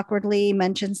admittedly and awkwardly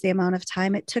mentions the amount of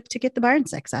time it took to get the barn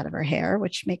sex out of her hair,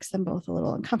 which makes them both a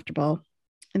little uncomfortable.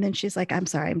 And then she's like, I'm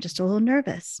sorry, I'm just a little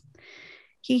nervous.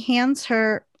 He hands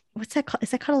her, what's that called?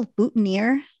 Is that called a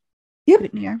boutonniere? Yep.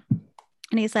 Boutonniere.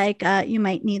 And he's like, you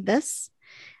might need this.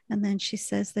 And then she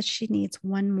says that she needs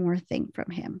one more thing from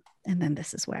him. And then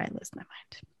this is where I lose my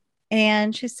mind.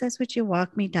 And she says, would you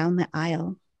walk me down the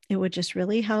aisle? It would just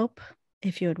really help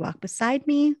if you would walk beside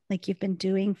me like you've been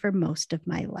doing for most of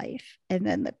my life. And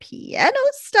then the piano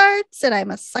starts, and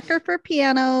I'm a sucker for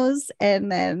pianos.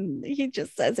 And then he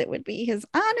just says it would be his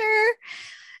honor.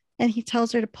 And he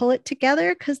tells her to pull it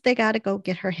together because they got to go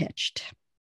get her hitched.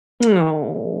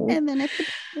 Oh. And then at the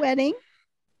wedding,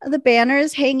 the banner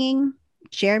is hanging.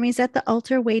 Jeremy's at the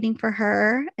altar waiting for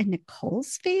her. And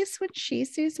Nicole's face when she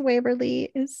sees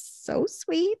Waverly is so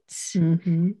sweet.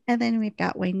 Mm-hmm. And then we've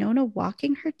got Wynonna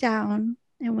walking her down.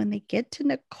 And when they get to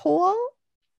Nicole,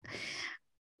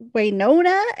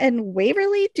 Wynonna and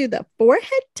Waverly do the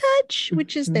forehead touch,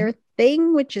 which is their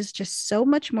thing, which is just so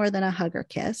much more than a hug or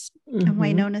kiss. Mm-hmm. And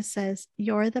Wynonna says,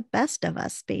 you're the best of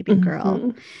us, baby girl.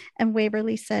 Mm-hmm. And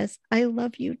Waverly says, I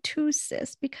love you too,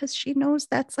 sis, because she knows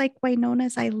that's like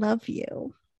Wynonna's I love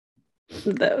you.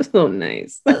 That was so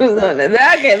nice.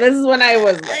 Okay, this is when I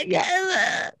was like,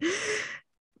 yeah.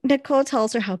 Nicole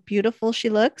tells her how beautiful she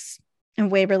looks. And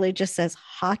Waverly just says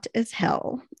hot as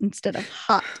hell instead of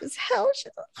hot as hell. She's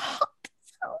like, hot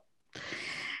as hell.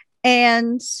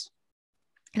 And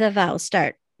the vows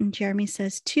start. And Jeremy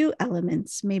says 2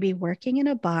 elements, maybe working in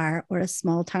a bar or a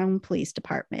small town police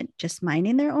department, just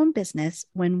minding their own business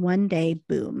when one day,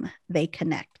 boom, they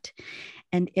connect.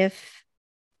 And if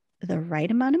the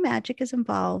right amount of magic is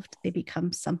involved, they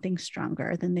become something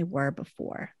stronger than they were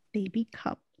before. They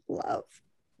become love.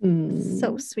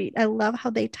 So sweet. I love how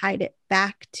they tied it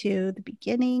back to the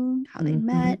beginning, how they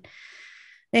met.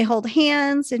 They hold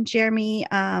hands, and Jeremy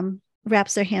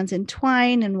wraps their hands in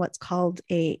twine in what's called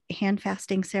a hand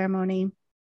fasting ceremony.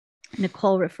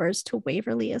 Nicole refers to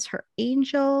Waverly as her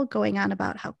angel, going on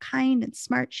about how kind and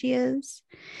smart she is.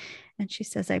 And she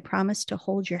says, I promise to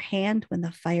hold your hand when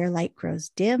the firelight grows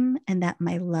dim, and that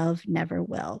my love never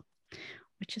will.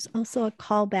 Which is also a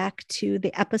callback to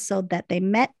the episode that they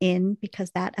met in,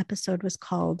 because that episode was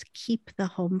called Keep the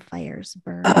Home Fires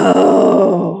Burn.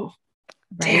 Oh,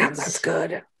 right? Damn, that's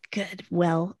good. Good.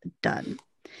 Well done.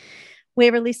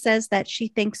 Waverly says that she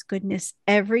thanks goodness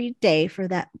every day for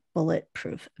that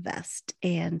bulletproof vest.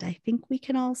 And I think we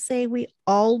can all say we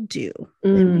all do.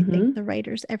 And we thank the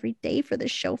writers every day for the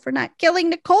show for not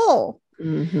killing Nicole.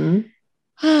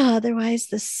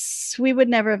 Otherwise, we would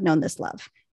never have known this love.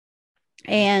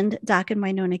 And Doc and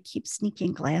Wynonna keep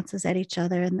sneaking glances at each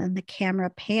other. And then the camera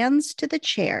pans to the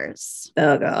chairs.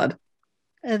 Oh, God.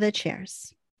 The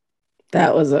chairs.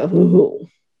 That was a hoo-hoo.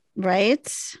 Right?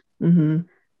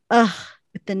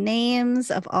 With the names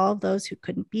of all of those who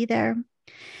couldn't be there.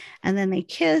 And then they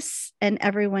kiss and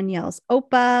everyone yells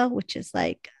Opa, which is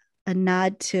like a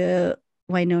nod to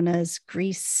Wynonna's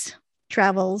Greece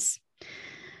travels.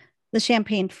 The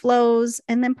champagne flows,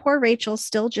 and then poor Rachel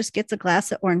still just gets a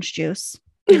glass of orange juice,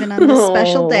 even on this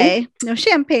special day. No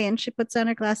champagne. She puts on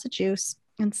her glass of juice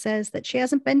and says that she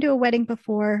hasn't been to a wedding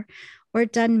before or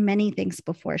done many things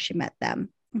before she met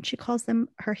them. And she calls them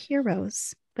her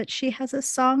heroes, but she has a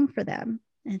song for them.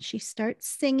 And she starts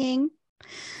singing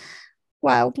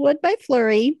Wildwood by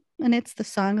Flurry. And it's the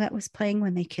song that was playing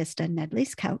when they kissed on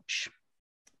Nedley's couch.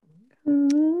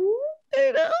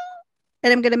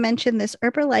 And I'm going to mention this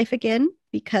Herbalife again,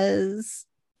 because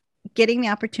getting the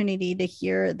opportunity to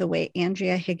hear the way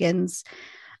Andrea Higgins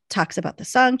talks about the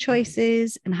song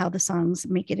choices and how the songs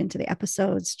make it into the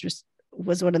episodes just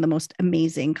was one of the most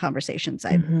amazing conversations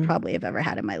I probably have ever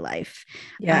had in my life.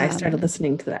 Yeah, I started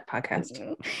listening to that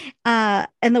podcast.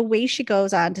 And the way she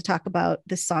goes on to talk about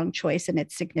the song choice and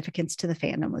its significance to the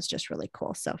fandom was just really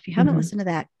cool. So if you haven't listened to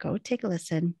that, go take a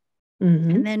listen.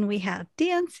 And then we have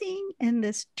dancing and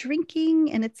this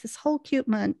drinking, and it's this whole cute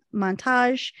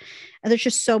montage. And there's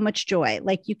just so much joy.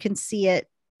 Like you can see it,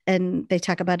 and they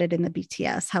talk about it in the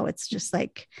BTS, how it's just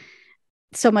like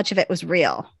so much of it was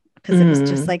real because it was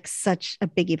just like such a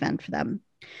big event for them.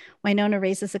 Wynonna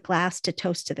raises a glass to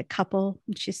toast to the couple.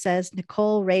 And she says,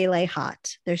 Nicole Rayleigh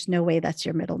Hot. There's no way that's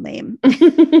your middle name.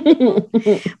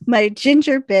 My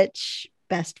ginger bitch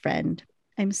best friend.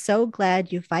 I'm so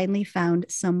glad you finally found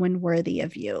someone worthy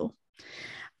of you.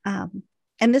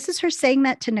 And this is her saying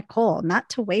that to Nicole, not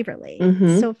to Waverly.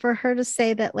 Mm-hmm. So for her to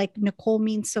say that like Nicole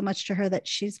means so much to her that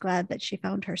she's glad that she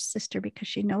found her sister because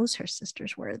she knows her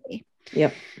sister's worthy.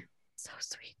 Yep. So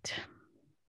sweet.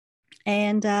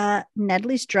 And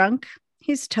Nedley's drunk.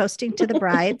 He's toasting to the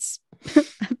brides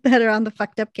that are on the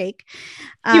fucked up cake.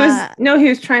 He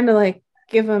was trying to like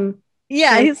give him.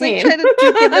 Yeah, champagne. he's like trying to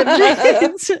give them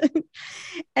drinks.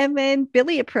 And then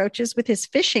Billy approaches with his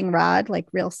fishing rod, like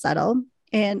real subtle.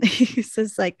 And he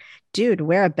says, like, dude,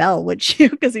 wear a bell, would you?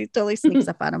 Because he totally sneaks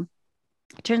up on him.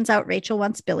 Turns out Rachel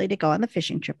wants Billy to go on the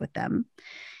fishing trip with them.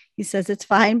 He says it's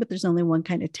fine, but there's only one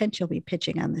kind of tent you'll be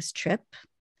pitching on this trip.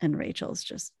 And Rachel's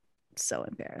just so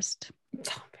embarrassed.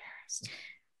 So embarrassed.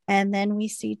 And then we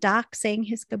see Doc saying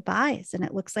his goodbyes. And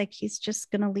it looks like he's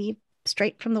just going to leave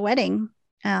straight from the wedding.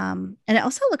 And it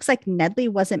also looks like Nedley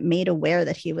wasn't made aware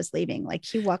that he was leaving. Like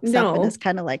he walks up and is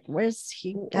kind of like, where's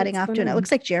he heading off to? And it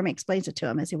looks like Jeremy explains it to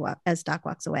him as Doc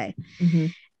walks away. Mm-hmm.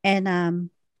 And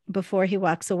before he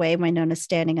walks away, Wynona's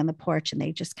standing on the porch and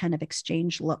they just kind of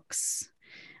exchange looks.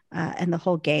 And the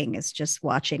whole gang is just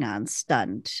watching on,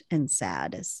 stunned and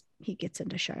sad as he gets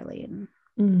into Charlene.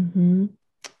 Mm-hmm.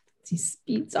 He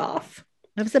speeds off.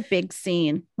 That was a big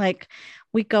scene. Like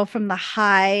we go from the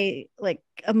high like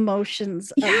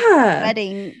emotions of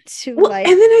wedding to like.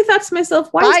 And then I thought to myself,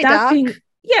 why is Doc being?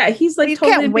 Yeah, he's like, you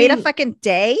totally can't wait a fucking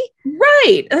day.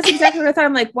 Right. That's exactly what I thought.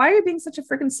 I'm like, why are you being such a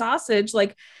freaking sausage?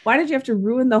 Like, why did you have to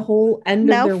ruin the whole end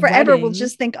of their forever wedding? We'll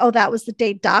just think, oh, that was the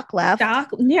day Doc left.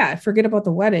 Yeah, forget about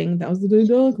the wedding. That was the day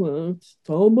Doc left. It's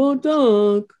all about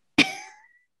Doc.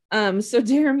 So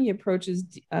Jeremy approaches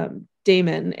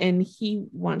Damon and he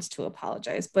wants to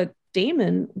apologize, but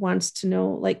Damon wants to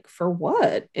know, like, for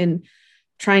what? And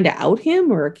trying to out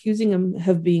him or accusing him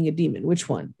of being a demon. Which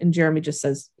one? And Jeremy just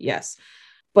says, yes,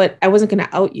 but I wasn't going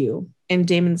to out you. And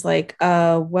Damon's like,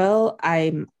 well,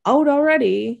 I'm out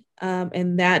already.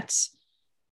 And then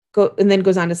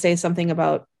goes on to say something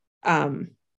about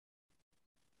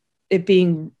it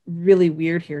being really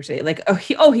weird here today. Like,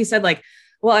 he said like,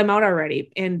 well, I'm out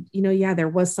already. And, yeah, there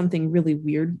was something really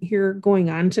weird here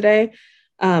going on today.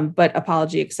 But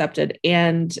apology accepted.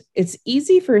 And it's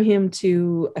easy for him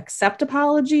to accept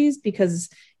apologies because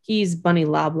he's Bunny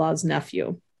Loblaw's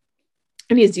nephew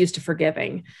and he's used to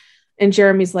forgiving. And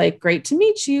Jeremy's like, great to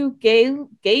meet you. Gay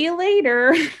you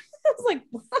later. I was like,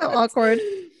 what? So awkward.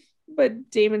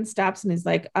 But Damon stops and he's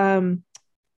like,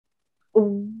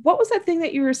 what was that thing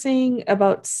that you were saying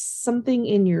about something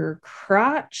in your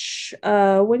crotch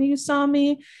when you saw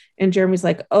me? And Jeremy's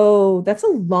like, oh, that's a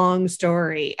long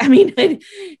story. I mean,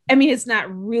 it's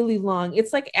not really long.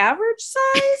 It's like average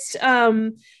sized.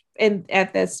 And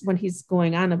at this, when he's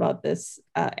going on about this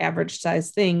average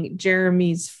size thing,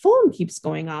 Jeremy's phone keeps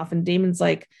going off and Damon's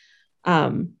like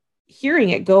hearing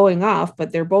it going off,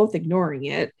 but they're both ignoring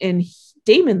it. And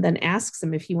Damon then asks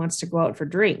him if he wants to go out for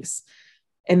drinks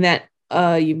and that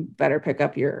you better pick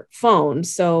up your phone.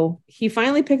 So he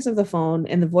finally picks up the phone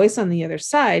and the voice on the other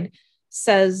side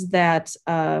says that,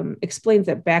 explains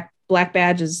that Black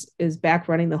Badge is back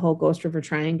running the whole Ghost River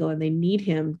Triangle and they need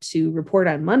him to report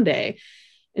on Monday.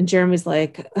 And Jeremy's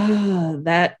like,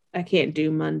 that I can't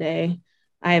do Monday.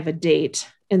 I have a date.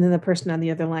 And then the person on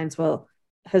the other line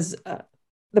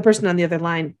the person on the other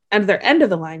line, at their end of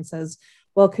the line says,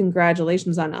 well,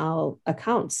 congratulations on all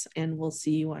accounts. And we'll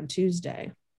see you on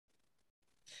Tuesday.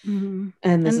 Mm-hmm.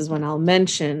 And this is when I'll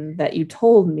mention that you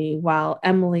told me while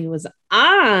Emily was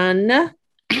on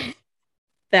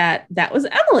that was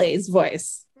Emily's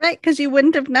voice. Right, because you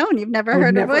wouldn't have known. You've never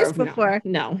heard her voice before.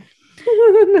 No.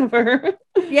 Never.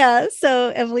 Yeah, so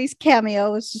Emily's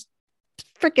cameo was just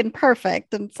freaking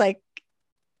perfect. And it's like,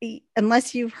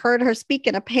 unless you've heard her speak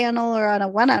in a panel or on a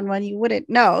one-on-one, you wouldn't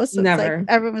know. So never. It's like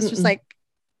everyone was just like,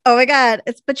 oh my God.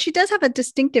 But she does have a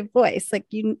distinctive voice. Like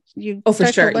you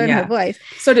start to learn her voice.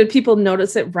 So did people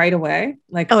notice it right away?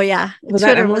 Like, oh yeah. Was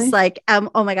Twitter that Emily? was like,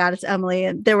 oh my God, it's Emily.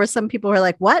 And there were some people who were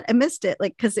like, what? I missed it.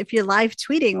 Like, cause if you're live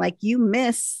tweeting, like you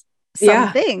miss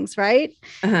some things, right?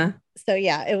 Uh-huh. So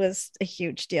yeah, it was a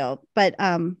huge deal. But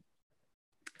and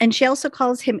she also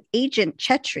calls him Agent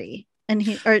Chetri. And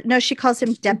she calls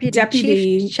him Deputy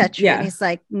Chief Chetri. Yeah. And he's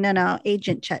like, no,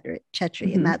 Agent Chetri.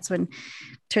 Mm-hmm. And that's when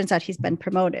turns out he's been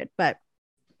promoted. But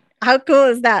how cool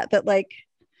is that? That like,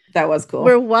 that was cool.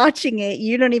 We're watching it.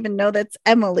 You don't even know that's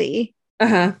Emily.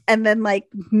 Uh-huh. And then like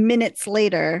minutes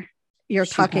later, you're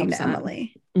talking to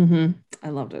Emily. Mm-hmm. I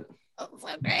loved it. Oh, so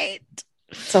great.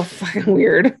 So fucking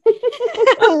weird.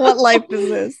 What life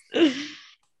is this?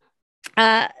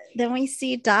 Then we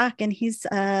see Doc and he's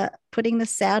putting the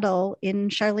saddle in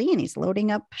Charlene. He's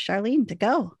loading up Charlene to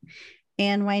go.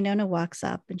 And Wynonna walks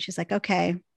up and she's like,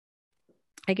 okay,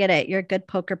 I get it. You're a good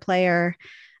poker player.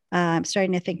 I'm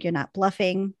starting to think you're not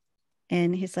bluffing.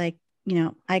 And he's like,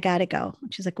 I got to go.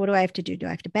 And she's like, what do I have to do? Do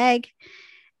I have to beg?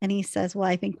 And he says, well,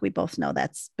 I think we both know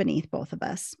that's beneath both of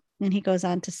us. And he goes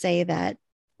on to say that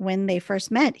when they first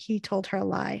met, he told her a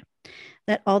lie,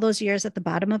 that all those years at the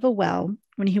bottom of a well,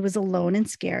 when he was alone and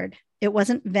scared, it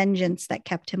wasn't vengeance that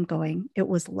kept him going, it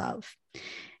was love.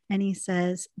 And he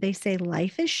says, they say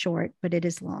life is short, but it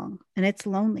is long and it's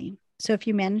lonely. So if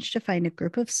you manage to find a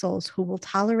group of souls who will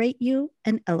tolerate you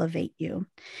and elevate you,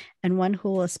 and one who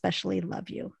will especially love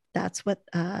you, that's what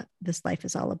this life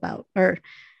is all about. Or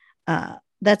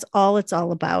that's all it's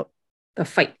all about. The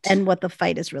fight. And what the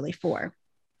fight is really for.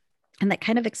 And that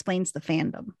kind of explains the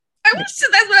fandom. That's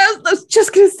what I was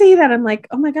just going to say that. I'm like,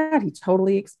 oh my God, he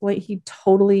totally explained. He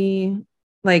totally,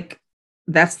 like,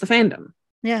 that's the fandom.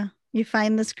 Yeah. You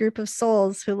find this group of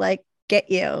souls who like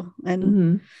get you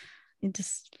and you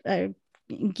just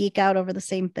geek out over the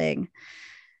same thing.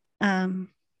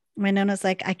 Wynona's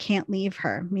like, I can't leave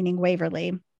her, meaning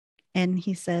Waverly. And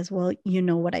he says, well, you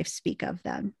know what I speak of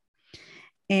then.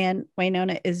 And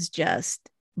Wynonna is just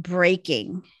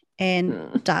breaking.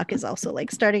 And Doc is also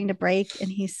like starting to break. And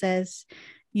he says,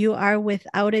 you are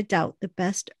without a doubt the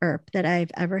best Earp that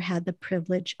I've ever had the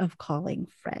privilege of calling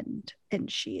friend.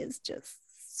 And she is just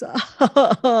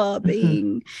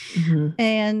sobbing.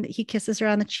 And he kisses her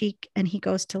on the cheek and he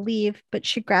goes to leave, but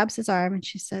she grabs his arm and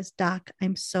she says, Doc,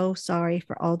 I'm so sorry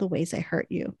for all the ways I hurt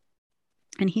you.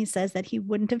 And he says that he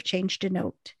wouldn't have changed a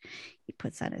note. He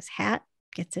puts on his hat,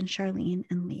 gets in Charlene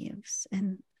and leaves.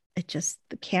 And it just,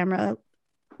 the camera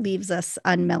leaves us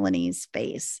on Melanie's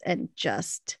face and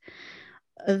just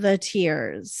the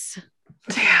tears.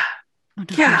 Yeah. I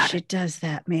don't know how she does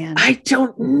that, man. I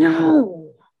don't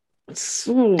know.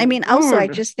 So I mean, also, I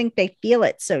just think they feel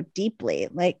it so deeply.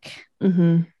 Like,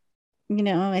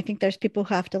 I think there's people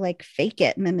who have to like fake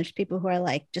it. And then there's people who are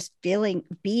like just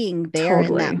being there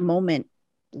in that moment,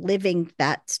 living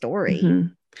that story.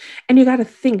 And you got to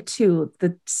think too,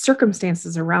 the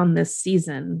circumstances around this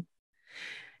season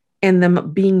and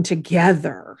them being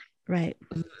together, right,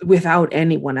 without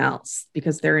anyone else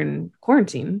because they're in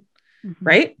quarantine,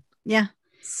 right? Yeah.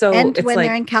 So and when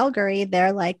they're in Calgary,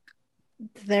 they're like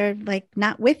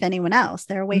not with anyone else.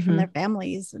 They're away from their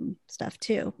families and stuff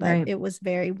too. But it was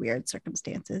very weird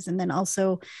circumstances. And then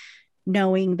also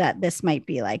knowing that this might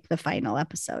be like the final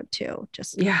episode too.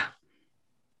 Just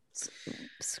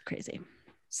it's crazy.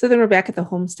 So then we're back at the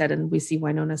homestead and we see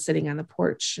Wynonna sitting on the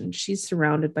porch and she's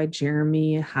surrounded by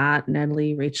Jeremy, Hot,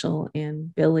 Nedley, Rachel,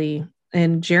 and Billy.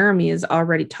 And Jeremy is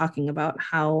already talking about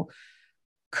how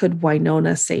could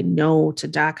Wynonna say no to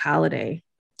Doc Holliday?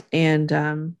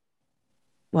 And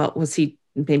was he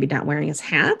maybe not wearing his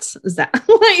hat? Is that like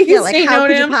how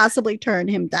could you possibly turn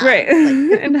him down? Right.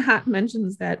 And Hot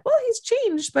mentions that, well, he's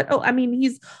changed, but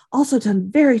he's also done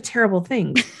very terrible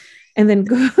things. And then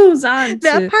goes on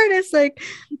that part is like,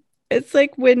 it's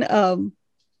like when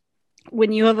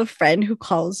you have a friend who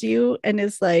calls you and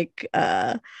is like,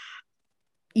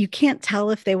 you can't tell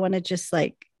if they want to just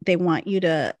like, they want you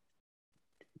to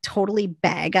totally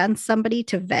bag on somebody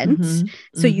to vent.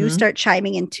 So you start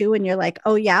chiming in too. And you're like,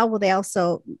 oh yeah, well, they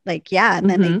also like, yeah. And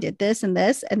then they did this and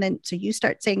this. And then, so you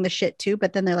start saying the shit too,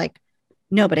 but then they're like,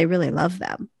 no, but I really love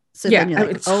them. So then you're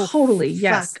like, oh, totally.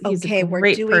 Yes. Okay.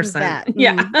 We're doing person. That.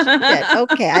 Yeah.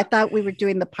 Okay. I thought we were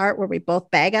doing the part where we both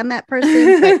bag on that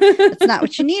person, but that's not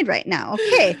what you need right now.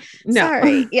 Okay. No.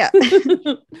 Sorry. Yeah.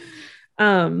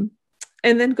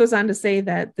 And then goes on to say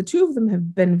that the two of them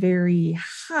have been very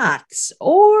hot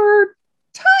or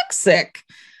toxic,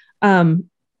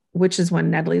 which is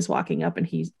when Nedley's walking up and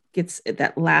he gets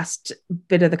that last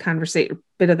bit of the conversation,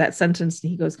 bit of that sentence. And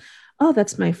he goes, oh,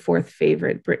 that's my fourth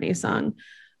favorite Britney song.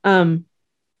 And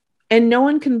no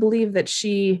one can believe that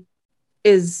she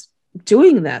is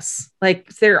doing this. Like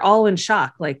they're all in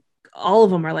shock. Like all of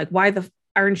them are like, why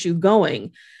aren't you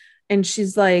going? And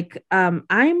she's like,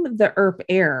 I'm the Earp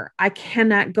heir. I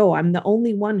cannot go. I'm the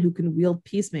only one who can wield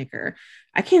Peacemaker.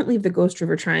 I can't leave the Ghost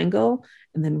River Triangle.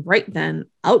 And then right then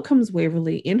out comes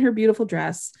Waverly in her beautiful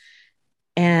dress.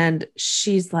 And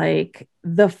she's like,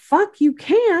 the fuck you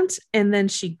can't. And then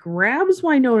she grabs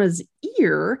Wynonna's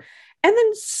ear and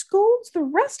then scolds the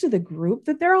rest of the group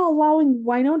that they're all allowing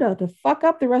Wynonna to fuck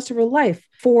up the rest of her life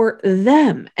for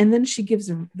them. And then she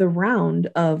gives the round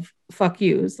of fuck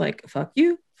yous, like fuck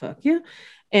you,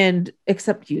 and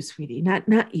except you, sweetie,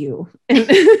 not you. And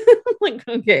I'm like,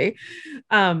 okay.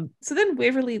 So then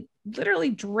Waverly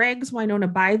literally drags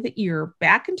Wynonna by the ear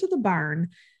back into the barn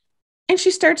and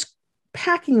she starts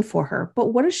packing for her.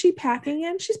 But what is she packing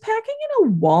in? She's packing in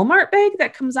a Walmart bag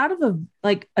that comes out of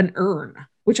an urn.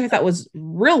 which I thought was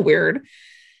real weird.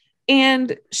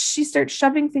 And she starts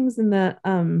shoving things in the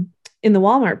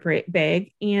Walmart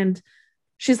bag, and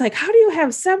she's like, how do you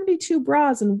have 72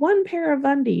 bras and one pair of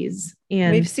undies?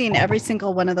 And we've seen every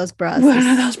single one of those bras. One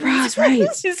of those bras, right?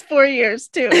 She's 4 years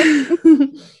too.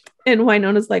 And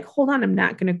Wynonna's like, hold on, I'm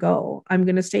not going to go. I'm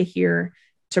going to stay here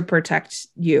to protect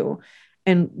you.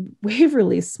 And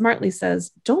Waverly smartly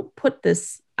says, don't put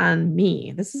this on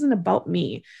me. This isn't about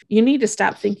me. You need to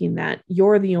stop thinking that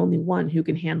you're the only one who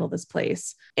can handle this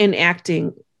place and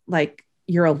acting like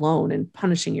you're alone and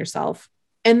punishing yourself.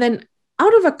 And then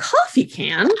out of a coffee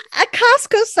can, a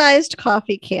Costco-sized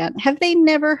coffee can. Have they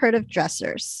never heard of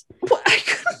dressers? Well, I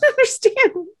couldn't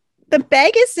understand. The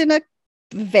bag is in a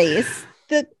vase.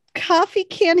 The coffee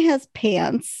can has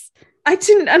pants. I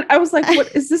was like,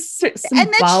 what is this symbolic?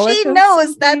 And then she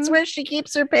knows that's where she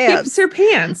keeps her pants. Keeps her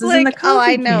pants. Like, in the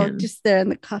coffee I know, can. Just there in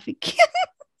the coffee can.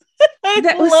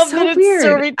 That was so that weird.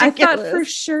 So I thought for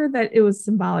sure that it was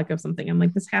symbolic of something. I'm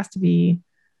like, this has to be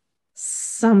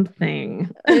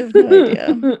something. I have no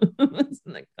idea.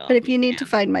 But if you need to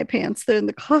find my pants, they're in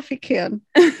the coffee can.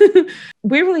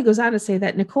 Waverly goes on to say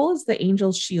that Nicole is the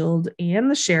angel's shield and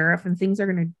the sheriff, and things are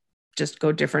going to just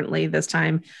go differently this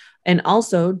time. And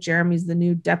also, Jeremy's the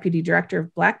new deputy director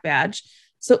of Black Badge.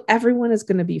 So everyone is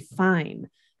going to be fine.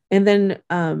 And then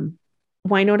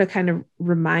Wynonna kind of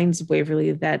reminds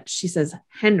Waverly that she says,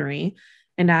 Henry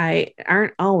and I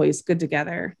aren't always good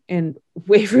together. And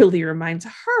Waverly reminds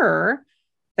her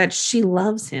that she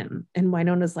loves him. And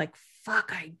Wynonna's like,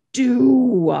 fuck, I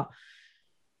do.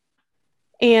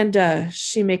 And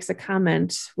she makes a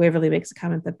comment, Waverly makes a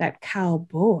comment that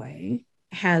cowboy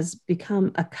has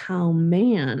become a cow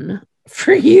man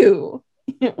for you.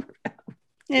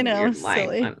 You know,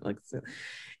 silly.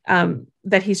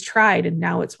 That he's tried, and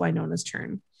now it's Wynonna's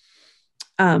turn.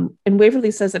 And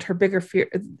Waverly says that her bigger fear,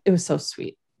 it was so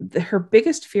sweet. Her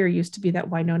biggest fear used to be that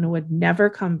Wynonna would never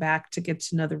come back to get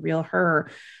to know the real her.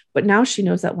 But now she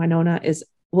knows that Wynonna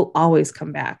will always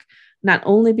come back, not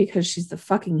only because she's the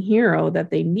fucking hero that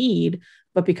they need,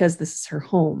 but because this is her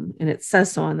home. And it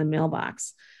says so on the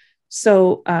mailbox.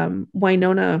 So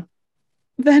Wynonna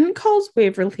then calls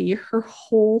Waverly her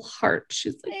whole heart.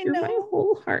 She's like, you're my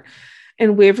whole heart.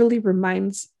 And Waverly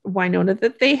reminds Wynonna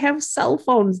that they have cell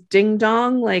phones, ding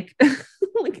dong. Like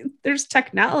there's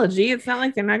technology. It's not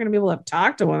like they're not going to be able to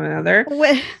talk to one another.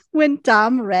 When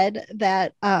Dom read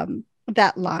that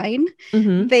line,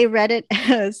 mm-hmm. They read it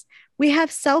as, we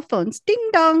have cell phones, ding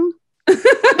dong. That's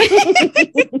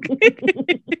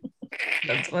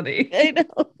funny. I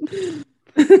know.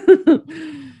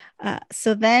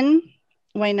 So then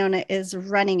Wynonna is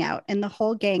running out, and the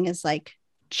whole gang is like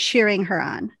cheering her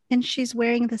on, and she's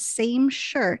wearing the same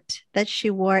shirt that she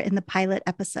wore in the pilot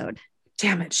episode.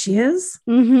 Damn it, she is.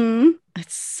 Mm-hmm.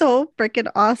 It's so freaking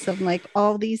awesome. Like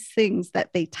all these things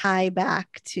that they tie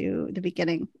back to the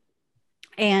beginning.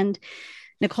 And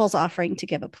Nicole's offering to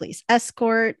give a police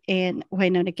escort, and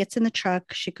Wynonna gets in the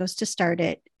truck. She goes to start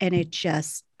it, and it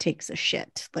just takes a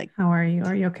shit. Like, how are you?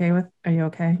 Are you okay with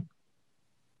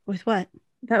what?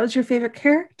 That was your favorite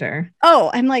character.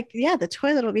 Oh, I'm like, yeah, the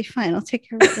toilet will be fine. I'll take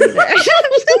care of it later.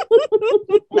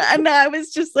 And I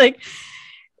was just like,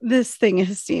 this thing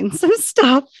has seen some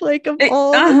stuff like of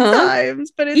all the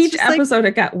times, but it's each episode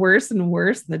it got worse and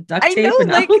worse. The duct tape, I know,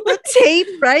 like the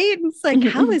tape, right? And it's like,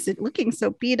 how is it looking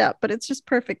so beat up? But it's just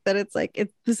perfect that it's like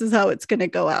this is how it's going to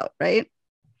go out, right?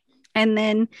 And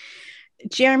then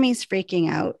Jeremy's freaking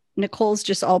out. Nicole's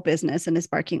just all business and is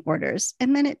barking orders.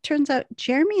 And then it turns out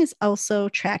Jeremy is also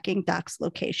tracking Doc's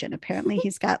location. Apparently,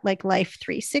 he's got like Life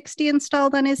 360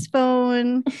 installed on his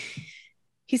phone.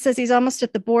 He says he's almost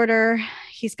at the border.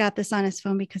 He's got this on his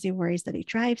phone because he worries that he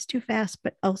drives too fast,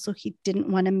 but also he didn't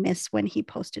want to miss when he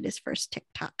posted his first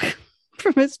TikTok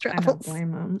from his travels. I don't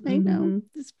blame him. I know.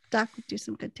 This Doc would do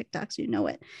some good TikToks. You know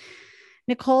it.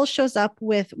 Nicole shows up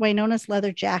with Wynonna's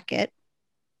leather jacket.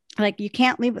 Like, you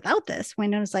can't leave without this.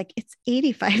 Wynonna's like, it's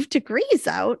 85 degrees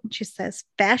out. And she says,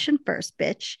 fashion first,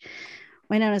 bitch.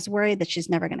 Wynonna's worried that she's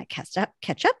never going to catch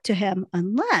up to him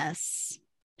unless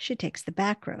she takes the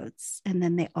back roads. And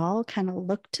then they all kind of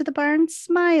look to the barn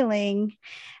smiling.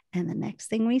 And the next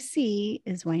thing we see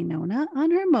is Wynonna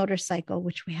on her motorcycle,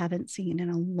 which we haven't seen in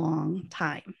a long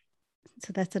time.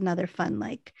 So that's another fun,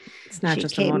 like, it's not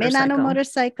just a motorcycle. She came in on a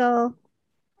motorcycle.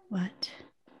 What?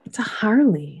 It's a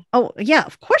Harley. Oh, yeah,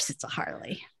 of course it's a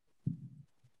Harley.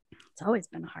 It's always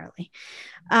been a Harley.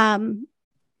 And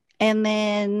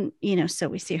then, so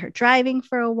we see her driving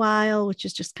for a while, which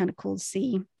is just kind of cool to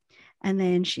see. And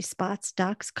then she spots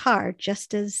Doc's car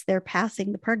just as they're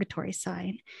passing the purgatory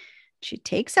sign. She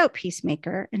takes out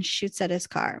Peacemaker and shoots at his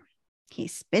car. He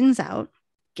spins out,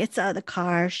 gets out of the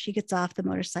car. She gets off the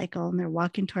motorcycle and they're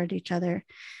walking toward each other. And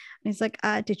he's like,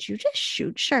 did you just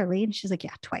shoot Charlene? She's like,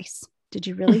 yeah, twice. Did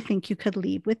you really think you could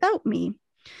leave without me?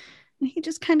 And he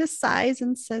just kind of sighs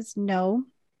and says no.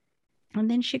 And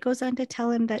then she goes on to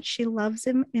tell him that she loves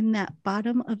him in that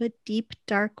bottom of a deep,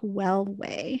 dark well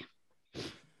way,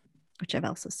 which I've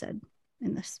also said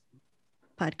in this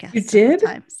podcast. You did?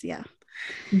 Times. Yeah.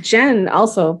 Jen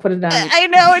also put it on. I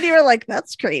know. And you were like,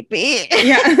 that's creepy.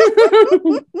 Yeah.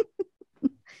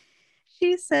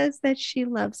 She says that she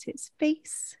loves his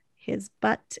face, his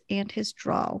butt, and his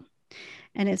drawl,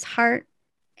 and his heart.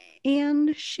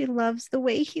 And she loves the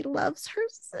way he loves her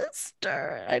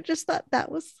sister. I just thought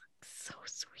that was so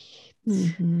sweet.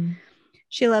 Mm-hmm.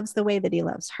 She loves the way that he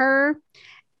loves her.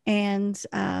 And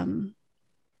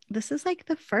this is like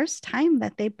the first time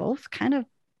that they both kind of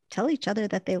tell each other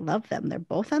that they love them. They're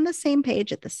both on the same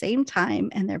page at the same time,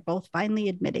 and they're both finally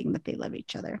admitting that they love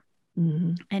each other.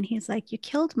 Mm-hmm. And he's like, you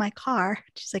killed my car.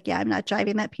 She's like, yeah, I'm not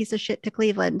driving that piece of shit to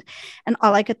Cleveland. And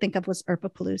all I could think of was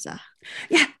Erpapalooza.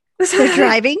 Yeah. They're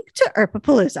driving to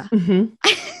Erpapalooza. Mm-hmm.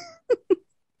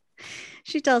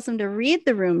 She tells him to read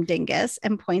the room, dingus,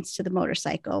 and points to the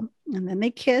motorcycle. And then they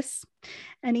kiss.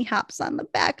 And he hops on the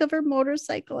back of her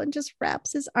motorcycle and just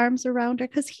wraps his arms around her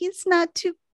because he's not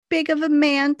too big of a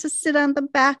man to sit on the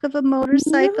back of a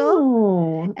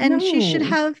motorcycle. She should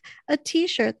have a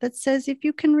t-shirt that says, if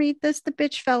you can read this, the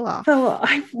bitch fell off.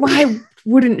 Why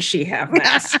wouldn't she have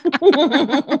that?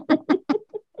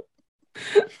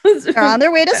 They're on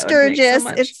their way to Sturgis.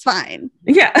 It's fine.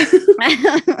 Yeah.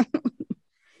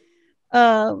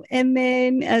 And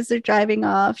then as they're driving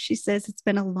off, she says, it's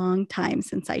been a long time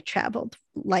since I traveled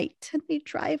light. And they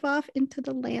drive off into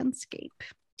the landscape.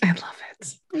 I love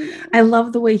it. I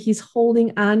love the way he's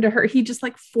holding on to her. He just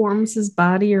like forms his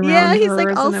body around her. Yeah, he's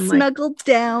like all snuggled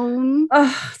down.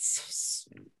 Oh, it's so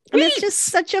sweet. And it's just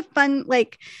such a fun,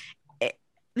 like,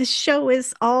 the show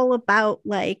is all about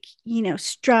like,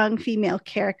 strong female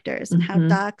characters and how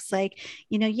Doc's like,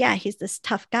 yeah, he's this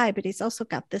tough guy, but he's also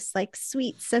got this like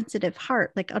sweet, sensitive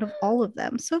heart, like out of all of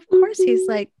them. So of course he's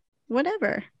like,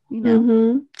 whatever,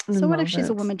 So what if she's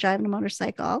a woman driving a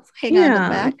motorcycle? I'll hang on to the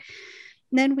back.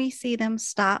 And then we see them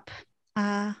stop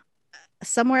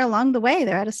somewhere along the way.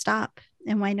 They're at a stop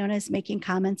and Winona is making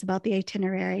comments about the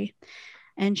itinerary.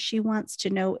 And she wants to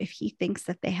know if he thinks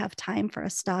that they have time for a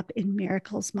stop in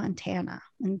Miracles, Montana.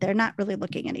 And they're not really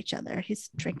looking at each other. He's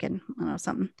drinking,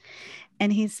 something.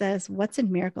 And he says, what's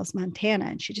in Miracles, Montana?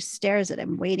 And she just stares at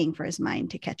him, waiting for his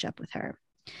mind to catch up with her.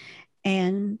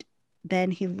 And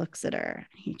then he looks at her.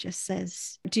 He just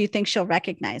says, do you think she'll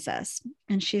recognize us?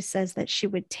 And she says that she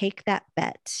would take that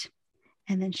bet.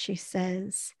 And then she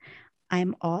says,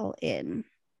 I'm all in.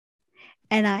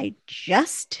 And I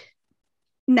just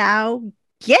now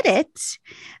get it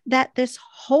that this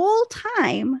whole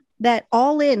time that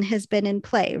All In has been in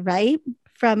play, right?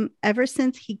 From ever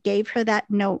since he gave her that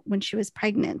note when she was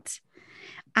pregnant.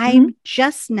 I'm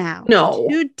just now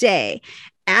today,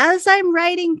 as I'm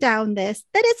writing down this,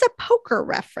 that it's a poker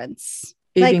reference.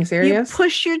 Are you being serious? You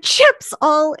push your chips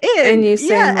all in. And you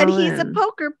say, and he's a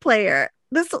poker player.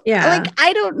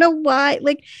 I don't know why.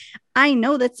 Like, I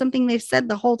know that's something they've said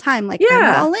the whole time. Like,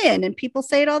 I'm all in. And people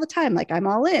say it all the time. Like, I'm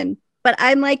all in. But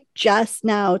I'm like just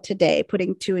now today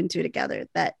putting two and two together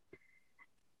that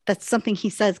that's something he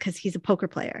says because he's a poker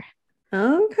player.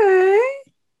 Okay.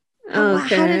 How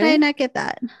did I not get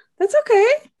that? That's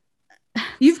okay.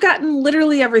 You've gotten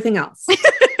literally everything else.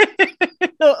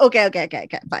 Okay,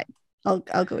 fine. I'll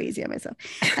go easy on myself.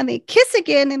 And they kiss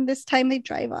again, and this time they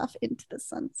drive off into the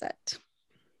sunset.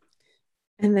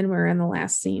 And then we're in the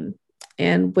last scene,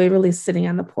 and Waverly's sitting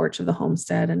on the porch of the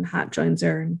homestead, and Hot joins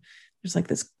her, and there's like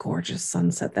this gorgeous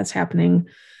sunset that's happening.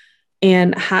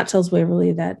 And Hot tells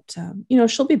Waverly that,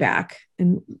 she'll be back.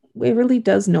 And Waverly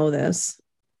does know this.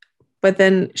 But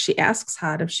then she asks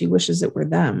Hot if she wishes it were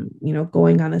them,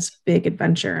 going on this big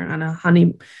adventure on a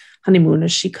honeymoon, a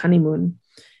chic honeymoon.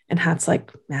 And Hot's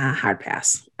like, nah, hard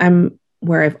pass. I'm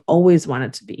where I've always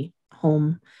wanted to be,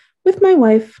 home with my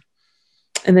wife.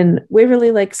 And then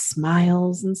Waverly like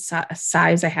smiles and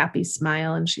sighs a happy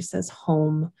smile. And she says,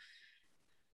 home.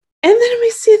 And then we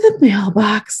see the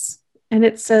mailbox and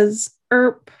it says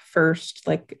Erp first,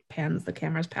 like the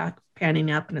camera's panning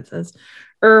up and it says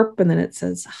Erp. And then it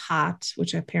says Hot,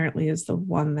 which apparently is the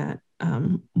one that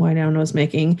Winona was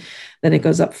making. Then it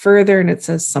goes up further and it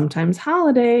says sometimes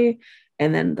holiday.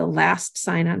 And then the last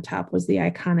sign on top was the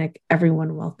iconic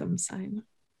everyone welcome sign.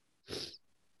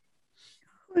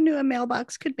 Who knew a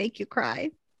mailbox could make you cry?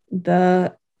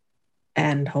 The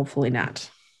end, hopefully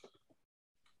not.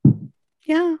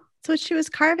 Yeah. That's what she was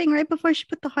carving right before she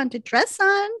put the haunted dress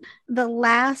on. The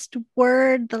last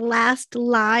word, the last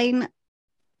line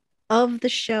of the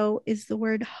show is the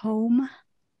word home.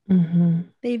 Mm-hmm.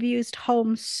 They've used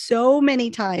home so many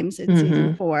times in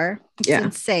season 4. It's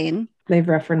insane. They've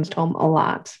referenced home a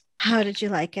lot. How did you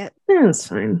like it? Yeah, it's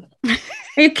fine. Are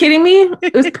you kidding me?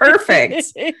 It was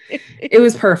perfect. It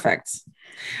was perfect.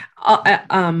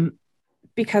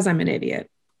 Because I'm an idiot.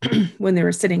 When they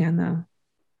were sitting on the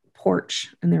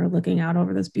porch and they were looking out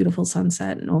over this beautiful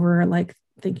sunset and over like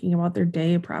thinking about their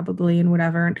day probably and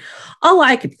whatever. And all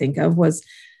I could think of was,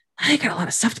 I got a lot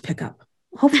of stuff to pick up.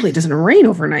 Hopefully it doesn't rain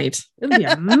overnight. It'll be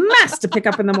a mess to pick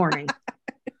up in the morning.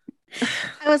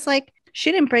 I was like,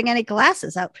 she didn't bring any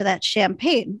glasses out for that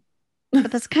champagne, but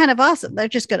that's kind of awesome. They're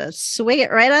just going to swing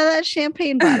it right out of that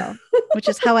champagne bottle, which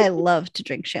is how I love to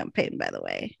drink champagne, by the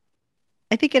way.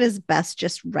 I think it is best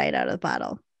just right out of the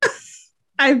bottle.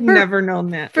 I've never known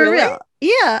that. For real.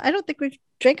 Yeah. I don't think we've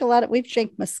drank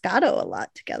Moscato a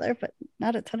lot together, but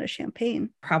not a ton of champagne.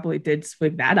 Probably did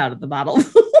swig that out of the bottle.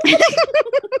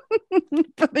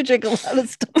 But we drink a lot of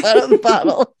stuff out of the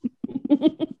bottle.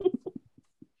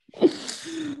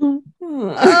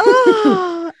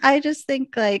 I just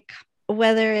think like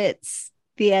whether it's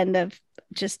the end of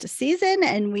just a season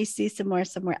and we see some more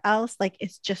somewhere else, like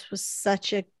it just was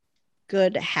such a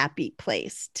good, happy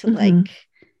place to like,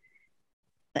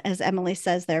 as Emily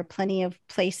says, there are plenty of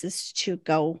places to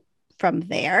go from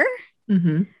there,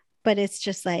 but it's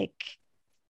just like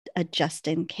a just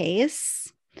in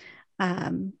case.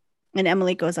 And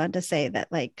Emily goes on to say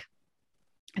that like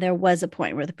there was a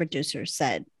point where the producer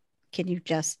said, can you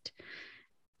just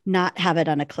not have it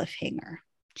on a cliffhanger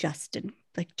just in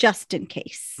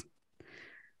case?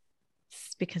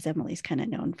 It's because Emily's kind of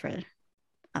known for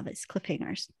these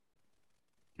cliffhangers.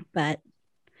 But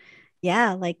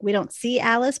yeah, like we don't see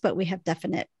Alice, but we have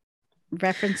definite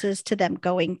references to them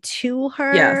going to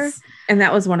her. Yes. And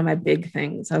that was one of my big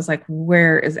things. I was like,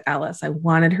 where is Alice? I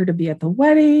wanted her to be at the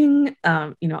wedding,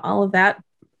 all of that.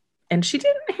 And she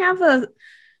didn't have a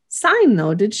sign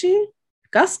though, did she?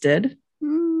 Gus did.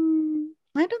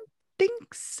 I don't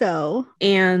think so.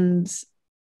 And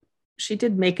she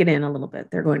did make it in a little bit.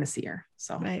 They're going to see her.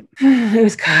 So right. It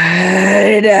was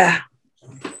good.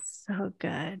 So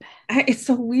good. It's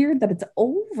so weird that it's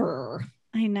over.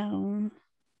 I know.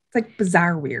 It's like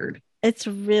bizarre weird. It's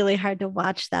really hard to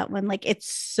watch that one. Like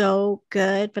it's so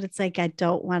good, but it's like I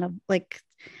don't want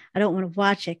to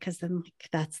watch it because then like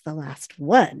that's the last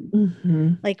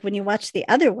one. Like when you watch the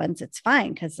other ones, it's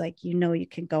fine because like you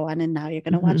can go on and now you're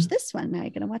going to watch this one. Now you're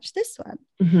going to watch this one.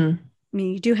 I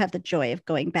mean, you do have the joy of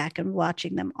going back and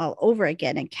watching them all over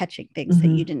again and catching things that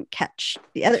you didn't catch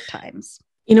the other times.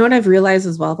 You know what I've realized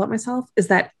as well about myself is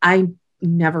that I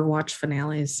never watch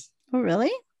finales. Oh,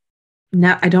 really?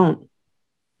 No, I don't.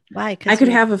 Why? I could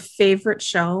have a favorite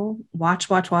show, watch,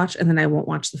 and then I won't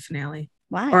watch the finale.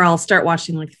 Why? Or I'll start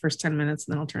watching like the first 10 minutes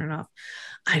and then I'll turn it off.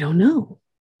 I don't know.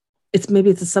 Maybe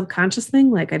it's a subconscious thing.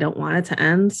 Like I don't want it to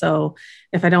end. So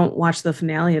if I don't watch the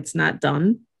finale, it's not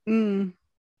done.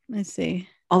 I see.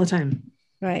 All the time.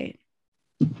 Right.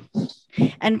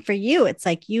 And for you, it's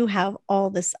like you have all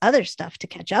this other stuff to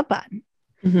catch up on.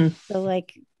 So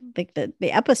like the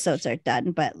episodes are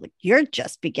done, but like you're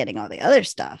just beginning all the other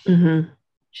stuff.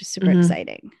 Which is super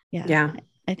exciting. Yeah.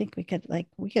 I think we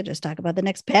could just talk about the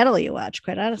next panel you watch,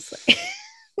 quite honestly.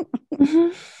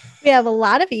 We have a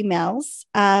lot of emails.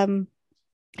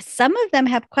 Some of them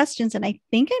have questions, and I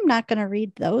think I'm not going to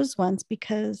read those ones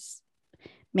because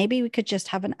maybe we could just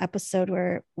have an episode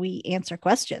where we answer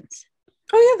questions.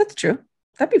 Oh, yeah, that's true.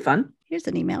 That'd be fun. Here's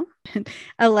an email.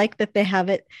 I like that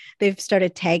they've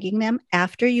started tagging them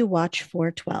after you watch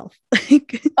 412.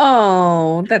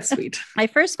 Oh, that's sweet. I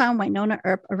first found Wynonna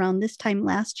Earp around this time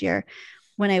last year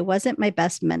when I wasn't my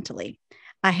best mentally.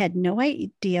 I had no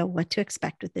idea what to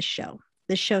expect with this show.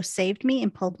 This show saved me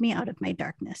and pulled me out of my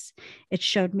darkness. It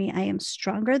showed me I am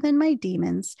stronger than my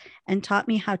demons and taught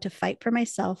me how to fight for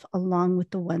myself along with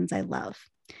the ones I love.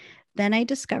 Then I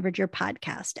discovered your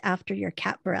podcast after your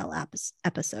Kat Burrell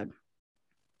episode.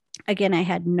 Again, I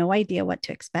had no idea what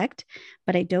to expect,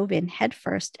 but I dove in head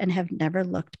first and have never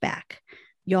looked back.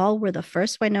 Y'all were the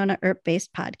first Wynonna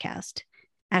Earp-based podcast,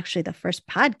 actually the first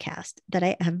podcast that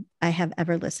I have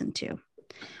ever listened to.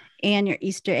 And your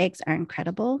Easter eggs are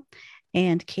incredible.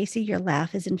 And Casey, your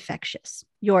laugh is infectious.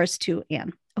 Yours too,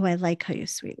 Anne. Oh, I like how you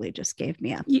sweetly just gave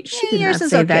me a. She did not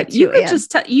say that. Too, you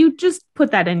could you just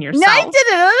put that in yourself. No, I didn't.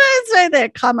 It's right there.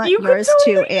 Comment yours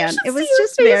too, Anne. It was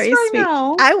just very sweet.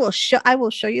 Now. I will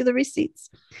show you the receipts.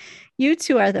 You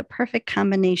two are the perfect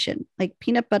combination, like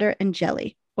peanut butter and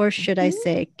jelly, or should I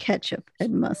say ketchup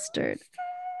and mustard?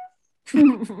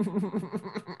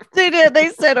 They did. They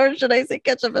said, or should I say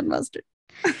ketchup and mustard?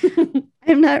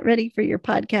 I'm not ready for your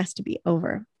podcast to be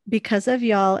over. Because of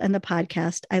y'all and the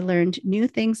podcast, I learned new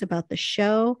things about the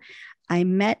show. I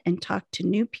met and talked to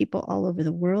new people all over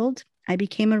the world. I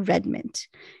became a Redmint.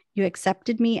 You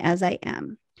accepted me as I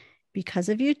am. Because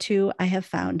of you two, I have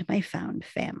found my found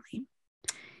family.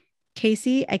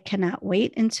 Casey, I cannot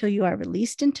wait until you are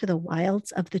released into the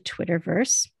wilds of the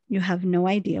Twitterverse. You have no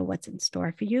idea what's in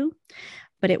store for you,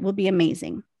 but it will be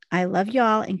amazing. I love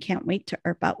y'all and can't wait to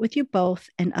erp out with you both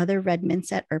and other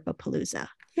Redmints at Erpapalooza.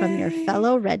 From your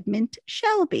fellow Redmint,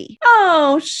 Shelby.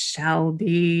 Oh,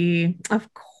 Shelby.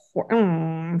 Of course.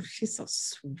 Oh, she's so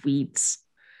sweet.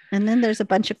 And then there's a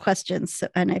bunch of questions,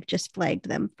 and I've just flagged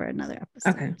them for another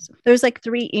episode. Okay. So there's like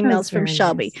 3 emails from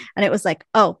Shelby, nice. And it was like,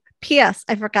 oh, P.S.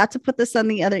 I forgot to put this on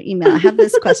the other email. I have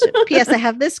this question. P.S. I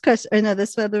have this question. Or no,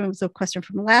 this other was a question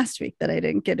from last week that I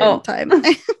didn't get in time.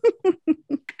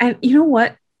 And you know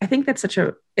what? I think that's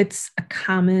it's a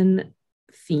common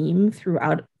theme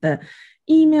throughout the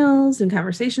emails and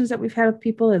conversations that we've had with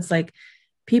people. It's like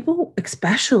people,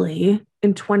 especially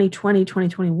in 2020,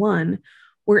 2021,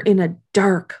 were in a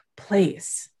dark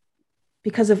place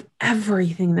because of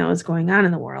everything that was going on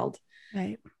in the world.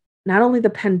 Right. Not only the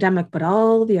pandemic, but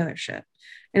all the other shit.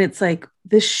 And it's like,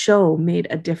 this show made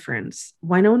a difference.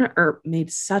 Wynonna Earp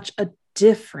made such a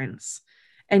difference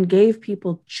and gave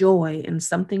people joy and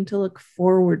something to look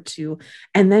forward to,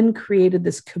 and then created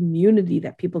this community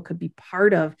that people could be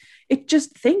part of. It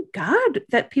just, thank God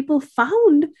that people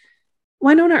found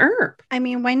Wynonna Earp. I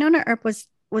mean, Wynonna Earp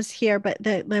was here, but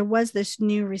there was this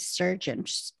new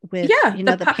resurgence with,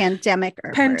 the pandemic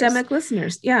Earpers. Pandemic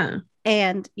listeners. Yeah.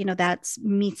 And, that's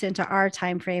meets into our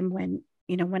time frame when,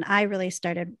 when I really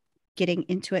started getting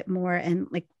into it more, and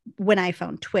like when I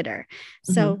found Twitter.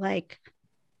 Mm-hmm. So like,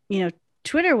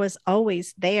 Twitter was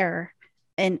always there,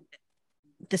 and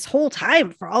this whole time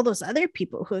for all those other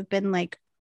people who have been like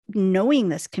knowing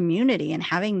this community and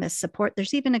having this support.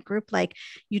 There's even a group like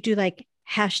you do like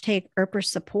hashtag Earper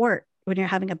support when you're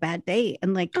having a bad day,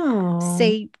 and like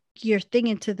say your thing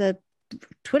into the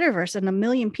Twitterverse, and 1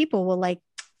 million people will like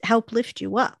help lift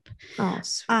you up. Oh,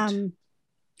 sweet.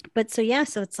 But so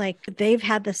it's like they've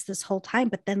had this whole time,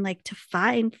 but then like to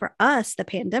find for us, the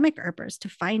pandemic Earpers, to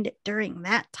find it during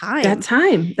that time. That's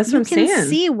what I'm saying. You can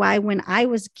see why when I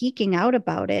was geeking out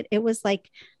about it, it was like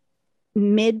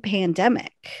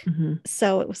mid-pandemic. Mm-hmm.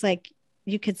 So it was like,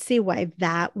 you could see why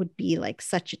that would be like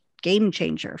such a game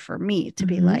changer for me to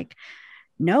be like,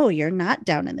 no, you're not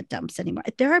down in the dumps anymore.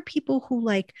 There are people who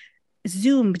like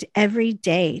Zoomed every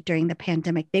day during the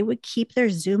pandemic. They would keep their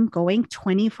Zoom going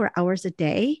 24 hours a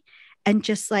day. And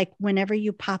just like whenever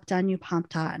you popped on,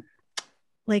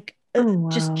 like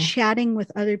just chatting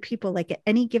with other people. Like at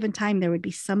any given time, there would be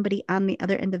somebody on the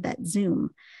other end of that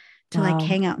Zoom to like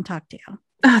hang out and talk to you.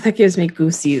 Oh, that gives me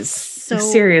goosies. So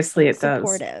seriously, it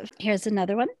supportive. does. Here's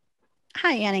another one.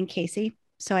 Hi, Ann and Casey.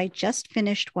 So I just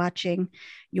finished watching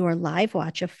your live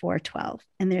watch of 412,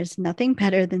 and there's nothing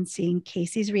better than seeing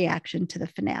Casey's reaction to the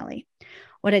finale.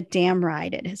 What a damn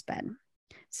ride it has been.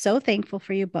 So thankful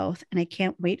for you both, and I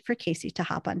can't wait for Casey to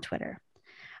hop on Twitter.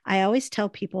 I always tell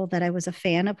people that I was a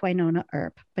fan of Wynonna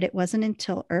Earp, but it wasn't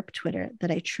until Earp Twitter that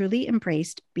I truly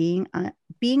embraced being an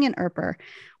Earper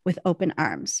with open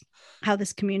arms. How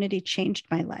this community changed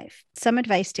my life. Some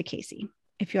advice to Casey.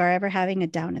 If you are ever having a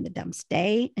down in the dumps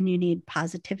day and you need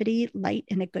positivity, light,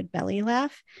 and a good belly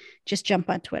laugh, just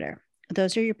jump on Twitter.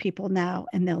 Those are your people now,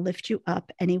 and they'll lift you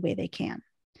up any way they can.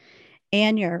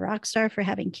 And you're a rock star for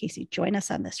having Casey join us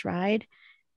on this ride.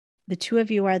 The two of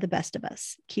you are the best of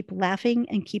us. Keep laughing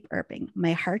and keep erping.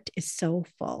 My heart is so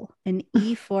full. An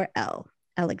E4L,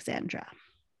 Alexandra.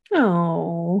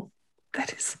 Oh,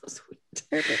 that is so sweet.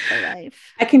 Erping for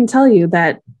life. I can tell you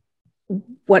that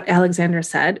what Alexandra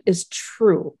said is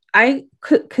true.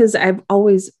 Because I've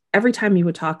always, every time you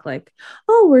would talk like,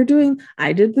 oh,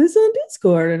 I did this on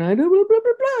Discord and I do blah, blah,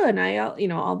 blah, blah. And I,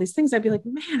 all these things, I'd be like,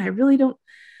 man, I really don't,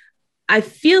 I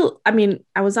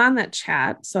was on that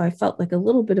chat. So I felt like a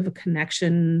little bit of a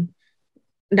connection,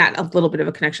 not a little bit of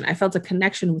a connection. I felt a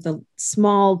connection with a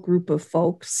small group of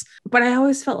folks, but I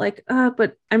always felt like,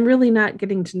 but I'm really not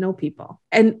getting to know people.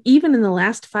 And even in the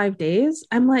last 5 days,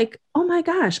 I'm like, oh my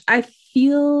gosh, I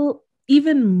feel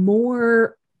even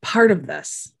more part of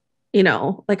this,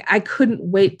 like I couldn't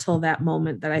wait till that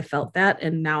moment that I felt that.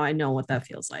 And now I know what that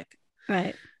feels like.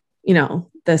 Right.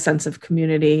 The sense of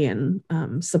community and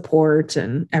support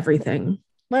and everything.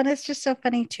 Well, it's just so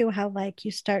funny too, how like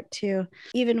you start to,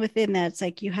 even within that, it's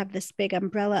like you have this big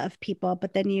umbrella of people,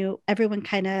 but then everyone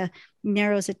kind of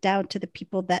narrows it down to the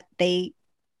people that they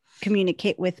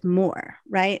communicate with more,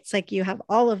 right? It's like you have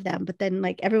all of them, but then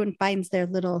like everyone finds their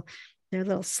little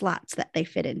slots that they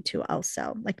fit into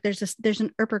also. Like there's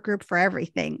an Earper group for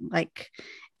everything, like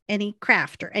any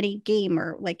craft or any game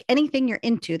or like anything you're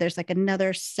into, there's like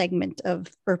another segment of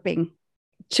Earping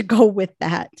to go with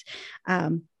that.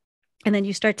 And then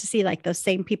you start to see like those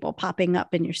same people popping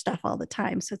up in your stuff all the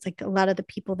time. So it's like a lot of the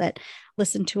people that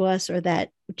listen to us or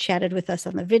that chatted with us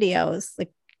on the videos,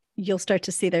 like you'll start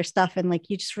to see their stuff and like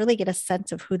you just really get a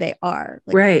sense of who they are.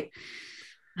 Like, right.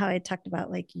 How I talked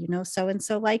about like, so and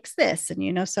so likes this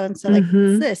and so and so likes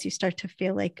this. You start to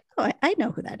feel like, oh, I know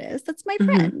who that is. That's my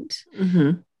friend.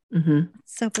 It's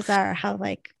so bizarre how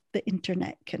like the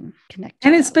internet can connect.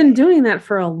 And it's been doing that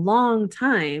for a long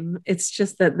time. It's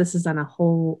just that this is on a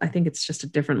whole, I think it's just a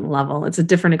different level. It's a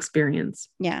different experience.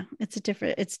 Yeah, it's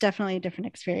definitely a different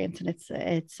experience. And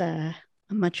it's a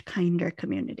much kinder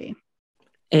community.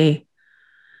 Amen.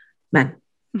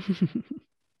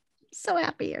 So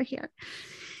happy you're here.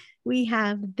 We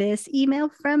have this email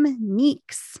from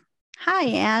Neeks. Hi,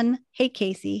 Anne. Hey,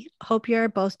 Casey. Hope you're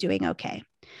both doing okay.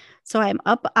 So I'm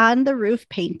up on the roof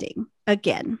painting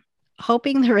again,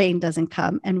 hoping the rain doesn't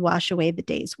come and wash away the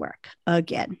day's work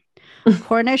again.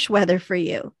 Cornish weather for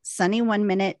you. Sunny 1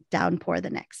 minute, downpour the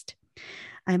next.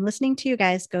 I'm listening to you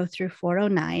guys go through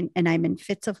 409 and I'm in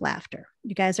fits of laughter.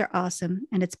 You guys are awesome.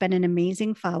 And it's been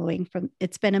amazing following from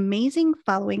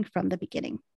the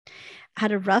beginning. I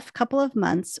had a rough couple of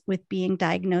months with being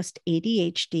diagnosed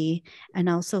ADHD and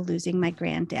also losing my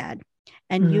granddad.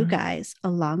 And you guys,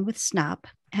 along with Snop,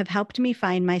 have helped me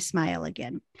find my smile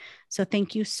again. So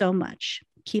thank you so much.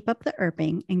 Keep up the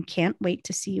Earping and can't wait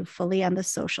to see you fully on the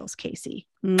socials, Casey.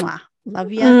 Mwah.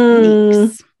 Love ya,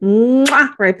 Neeks.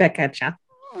 Mwah. Right back at ya.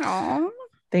 Aww.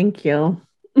 Thank you.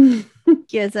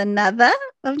 Here's another.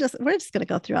 We're just going to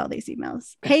go through all these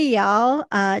emails. Hey, y'all.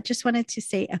 Just wanted to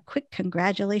say a quick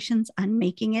congratulations on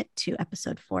making it to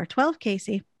episode 412,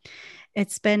 Casey.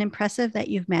 It's been impressive that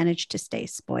you've managed to stay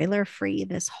spoiler free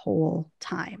this whole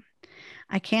time.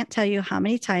 I can't tell you how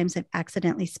many times I've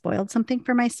accidentally spoiled something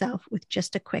for myself with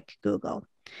just a quick Google.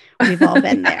 We've all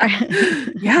been there.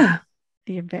 Yeah.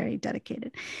 You're very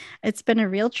dedicated. It's been a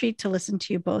real treat to listen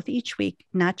to you both each week,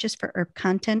 not just for Earp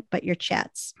content, but your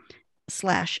chats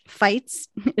 / fights,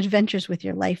 adventures with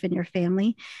your life and your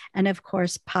family, and of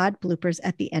course, pod bloopers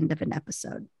at the end of an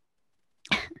episode.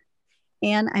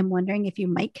 And I'm wondering if you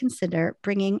might consider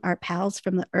bringing our pals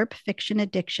from the Earp Fiction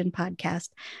Addiction podcast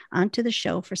onto the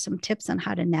show for some tips on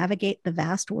how to navigate the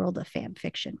vast world of fan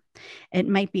fiction. It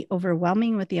might be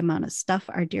overwhelming with the amount of stuff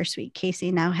our dear sweet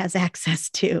Casey now has access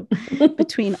to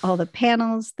between all the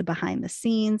panels, the behind the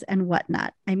scenes, and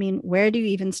whatnot. I mean, where do you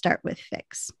even start with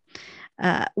fics?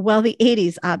 Well, the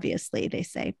 80s, obviously, they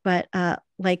say, but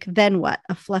like then what?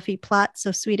 A fluffy plot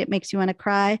so sweet it makes you want to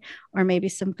cry, or maybe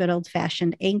some good old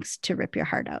fashioned angst to rip your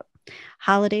heart out.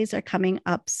 Holidays are coming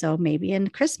up, so maybe in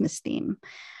Christmas theme.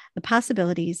 The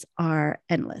possibilities are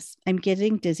endless. I'm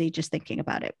getting dizzy just thinking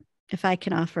about it. If I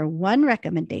can offer one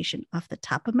recommendation off the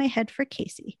top of my head for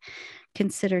Casey,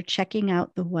 consider checking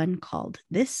out the one called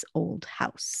This Old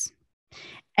House.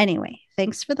 Anyway,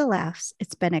 thanks for the laughs.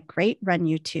 It's been a great run,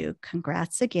 you two.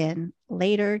 Congrats again.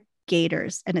 Later,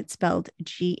 Gators. And it's spelled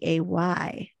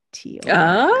Gayto.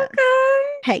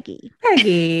 Okay.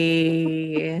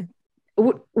 Peggy.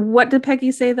 What did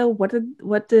Peggy say though? What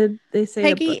did they say?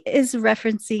 Peggy is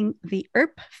referencing the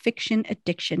Earp Fiction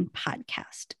Addiction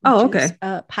podcast. Okay.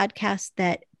 A podcast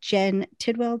that Jen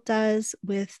Tidwell does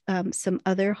with some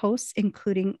other hosts,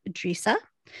 including Drisa.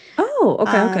 Oh,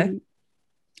 okay.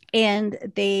 And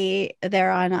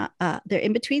they're on they're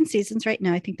in between seasons right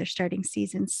now. I think they're starting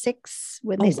season 6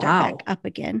 when they start back up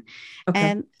again. Okay.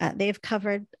 And they've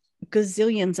covered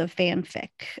gazillions of fanfic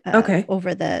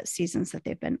over the seasons that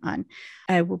they've been on.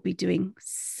 I will be doing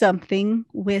something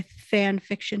with fan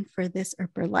fiction for this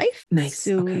Earper Life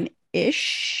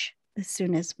soon-ish, as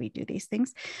soon as we do these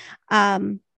things.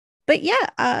 But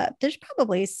yeah, there's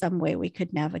probably some way we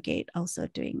could navigate also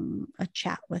doing a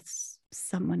chat with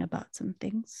someone about some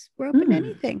things. We're open to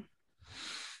anything.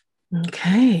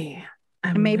 Okay.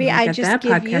 Maybe I just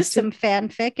give you some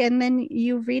fanfic and then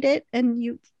you read it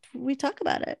and we talk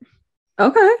about it.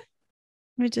 Okay.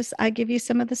 I give you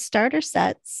some of the starter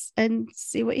sets and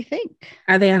see what you think.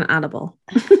 Are they on Audible?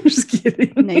 Just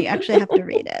kidding. No, you actually have to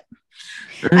read it.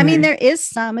 Okay. I mean, there is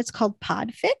some, it's called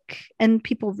Podfic and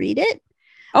people read it.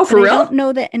 Oh, for real? I don't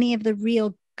know that any of the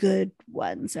real good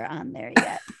ones are on there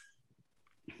yet.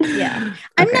 Yeah.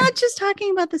 I'm not just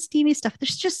talking about the steamy stuff.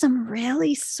 There's just some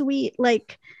really sweet,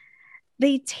 like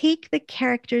they take the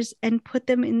characters and put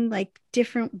them in like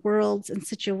different worlds and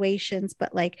situations,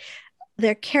 but like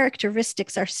their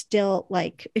characteristics are still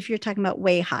like, if you're talking about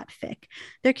Way Hot Fic,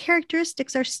 their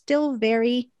characteristics are still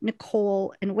very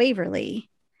Nicole and Waverly,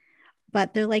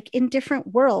 but they're like in different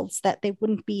worlds that they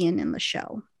wouldn't be in the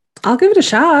show. I'll give it a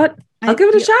shot. I'll give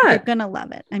it a shot. You're gonna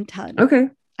love it. I'm telling you. Okay.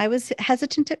 I was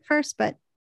hesitant at first, but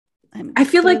I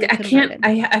feel like I can't.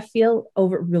 I feel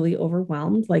really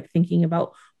overwhelmed, like thinking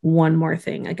about one more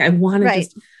thing. Like I want to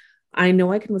just. I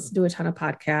know I can listen to a ton of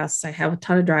podcasts. I have a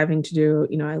ton of driving to do.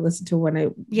 You know, I listen to when I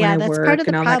that's work part of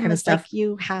the and all problem. that kind of stuff. Like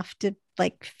you have to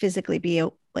like physically be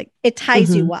like it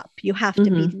ties you up. You have to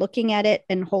be looking at it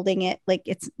and holding it. Like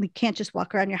you can't just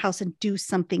walk around your house and do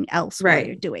something else while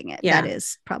you're doing it. Yeah. That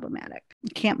is problematic.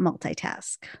 You can't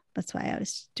multitask. That's why I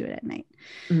always do it at night.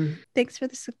 Thanks for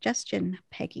the suggestion,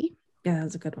 Peggy. Yeah, that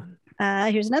was a good one.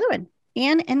 Here's another one.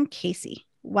 Anne and Casey.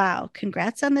 Wow,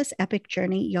 congrats on this epic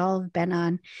journey y'all have been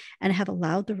on and have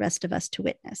allowed the rest of us to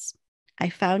witness. I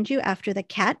found you after the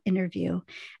cat interview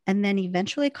and then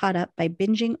eventually caught up by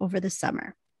binging over the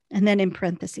summer. And then in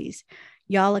parentheses,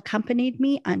 y'all accompanied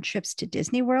me on trips to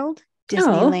Disney World,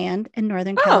 Disneyland, and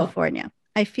Northern California.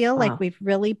 I feel like we've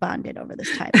really bonded over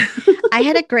this time. I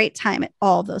had a great time at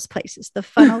all those places. The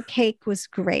funnel cake was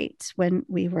great when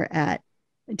we were at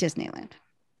Disneyland.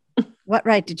 What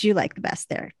ride did you like the best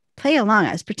there? Play along.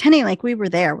 I was pretending like we were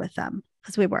there with them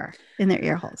because we were in their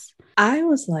ear holes. I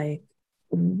was like,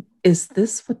 is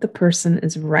this what the person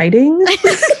is writing?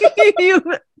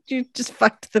 you just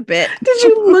fucked the bit. Did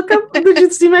you look up? Did you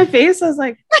see my face? I was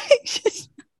like,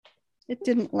 it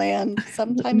didn't land.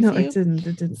 Sometimes it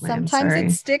didn't land. Sometimes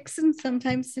it sticks and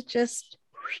sometimes it just.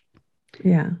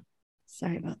 Yeah.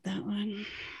 Sorry about that one.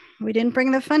 We didn't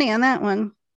bring the funny on that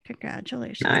one.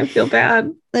 Congratulations. I feel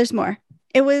bad. There's more.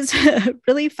 It was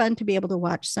really fun to be able to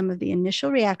watch some of the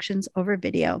initial reactions over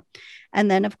video. And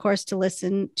then, of course, to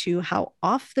listen to how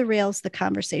off the rails the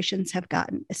conversations have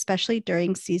gotten, especially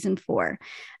during season 4.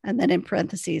 And then in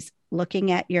parentheses, looking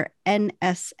at your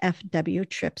NSFW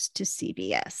trips to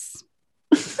CBS.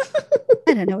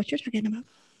 I don't know what you're talking about.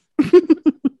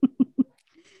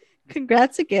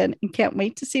 Congrats again, and can't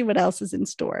wait to see what else is in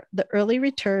store. The early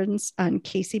returns on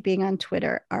Casey being on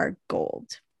Twitter are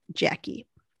gold. Jackie.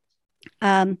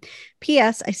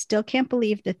 P.S. I still can't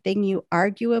believe the thing you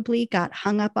arguably got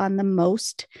hung up on the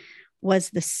most was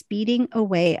the speeding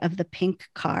away of the pink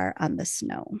car on the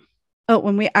snow. Oh,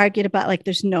 when we argued about like,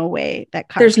 there's no way that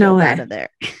car there's no way out of there.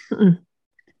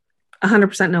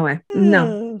 100% no way.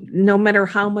 No matter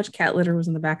how much cat litter was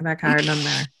in the back of that car, none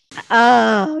there.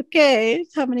 Oh, okay.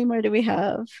 How many more do we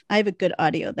have? I have a good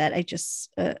audio that I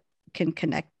just can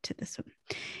connect to this one.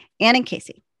 Anne and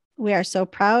Casey. We are so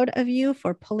proud of you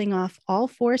for pulling off all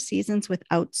 4 seasons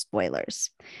without spoilers.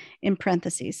 In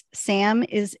parentheses, Sam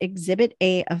is exhibit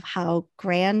A of how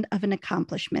grand of an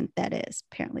accomplishment that is.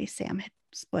 Apparently, Sam had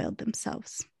spoiled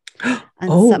themselves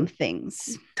on some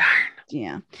things. Darn.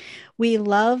 Yeah. We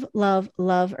love, love,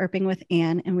 love Irping with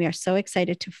Anne, and we are so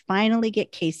excited to finally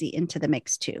get Casey into the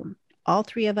mix too. All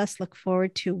 3 of us look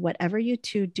forward to whatever you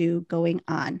 2 do going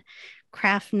on,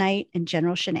 craft night and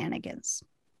general shenanigans.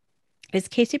 Is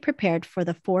Casey prepared for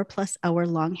the 4+ hour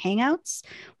long hangouts?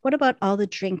 What about all the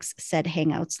drinks said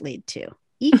hangouts lead to?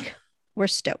 Eek, we're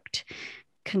stoked.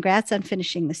 Congrats on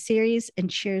finishing the series and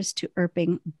cheers to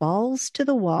Irping balls to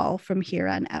the wall from here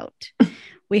on out.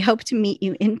 We hope to meet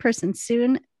you in person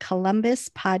soon. Columbus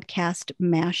podcast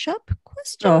mashup? ?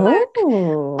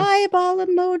 Eyeball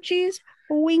emojis,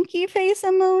 winky face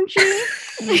emoji.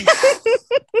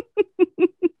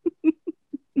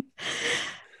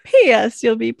 P.S.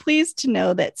 You'll be pleased to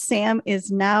know that Sam is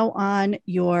now on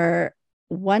your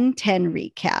 110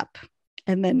 recap.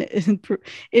 And then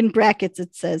in brackets,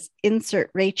 it says,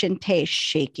 insert Rach and Tay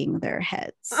shaking their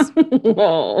heads.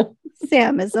 Whoa.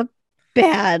 Sam is a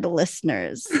bad listener.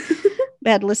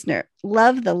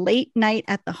 Love the late night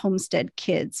at the Homestead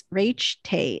kids, Rach,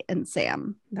 Tay, and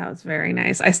Sam. That was very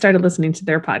nice. I started listening to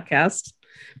their podcast.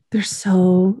 They're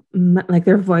so, like,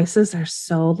 their voices are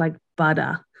so, like,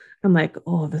 butter. I'm like,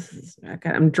 oh, this is,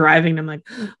 I'm driving. I'm like,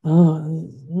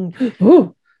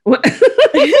 oh, what?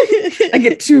 I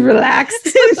get too relaxed.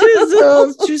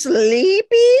 too sleepy.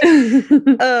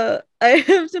 I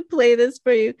have to play this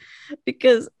for you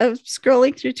because I'm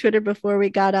scrolling through Twitter before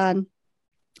we got on,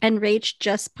 and Rach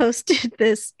just posted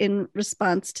this in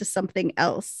response to something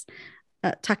else,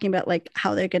 talking about like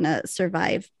how they're going to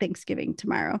survive Thanksgiving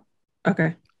tomorrow.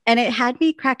 Okay. And it had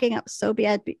me cracking up so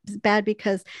bad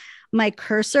because my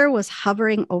cursor was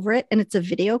hovering over it, and it's a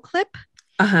video clip.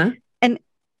 Uh-huh. And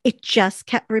it just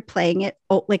kept replaying it.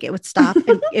 Oh, like it would stop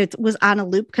and it was on a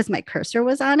loop because my cursor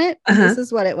was on it. And this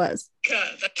is what it was. A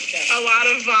lot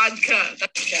of vodka.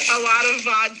 A lot of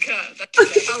vodka.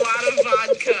 A lot of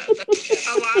vodka.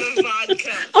 A lot of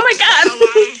vodka. Oh my God. A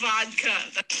lot of vodka.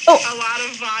 A lot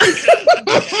of vodka.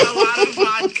 A lot of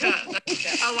vodka.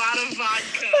 A lot of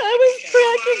vodka. I was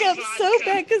cracking up so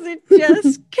bad because it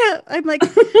just kept. I'm like,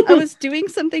 I was doing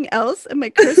something else and my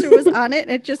cursor was on it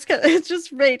and it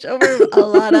just raged over a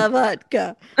lot of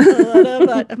vodka. A lot of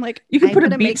vodka. I'm like, you can I'm put a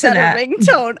gonna beat make to that that. a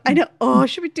ringtone. I know. Oh,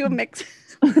 should we do a mix?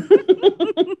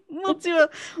 We'll do a,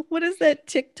 what is that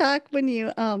TikTok when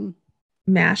you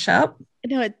mash up?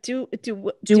 No, duet.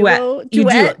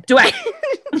 Duet.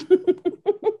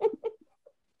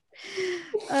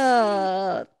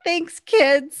 Thanks,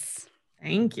 kids.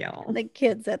 Thank you. The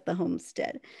kids at the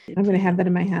homestead. I'm gonna have that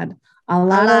in my head. A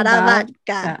lot of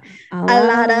vodka. A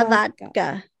lot of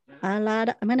vodka. I'm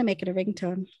gonna make it a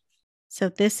ringtone. So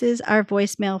this is our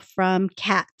voicemail from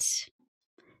Kat.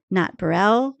 Not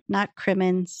Burrell, not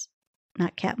Crimmins,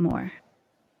 not Kat Moore.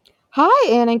 Hi,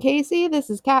 Ann and Casey. This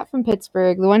is Kat from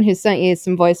Pittsburgh, the one who sent you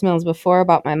some voicemails before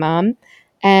about my mom.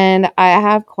 And I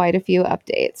have quite a few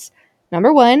updates.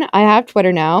 Number one, I have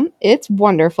Twitter now. It's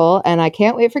wonderful, and I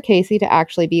can't wait for Casey to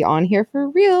actually be on here for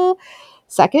real.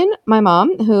 Second, my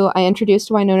mom, who I introduced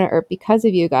to Wynonna Earp because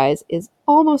of you guys, is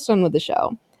almost done with the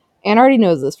show. Ann already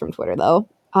knows this from Twitter, though.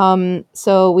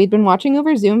 So we'd been watching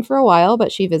over Zoom for a while,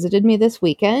 but she visited me this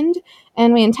weekend,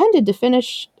 and we intended to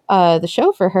finish the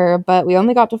show for her, but we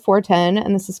only got to 410,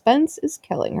 and the suspense is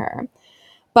killing her.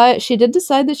 But she did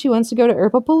decide that she wants to go to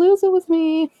Earpapalooza with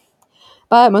me.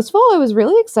 But most of all, I was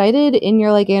really excited in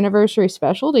your anniversary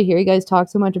special to hear you guys talk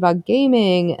so much about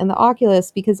gaming and the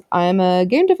Oculus, because I'm a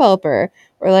game developer,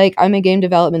 or I'm a game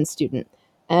development student.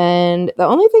 And the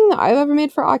only thing that I've ever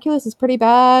made for Oculus is pretty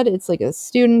bad. It's like a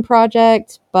student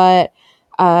project, but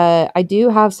I do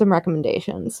have some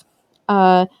recommendations.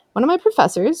 One of my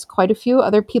professors, quite a few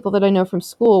other people that I know from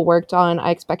school worked on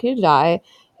I Expect You to Die,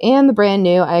 and the brand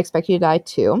new I Expect You to Die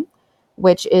 2,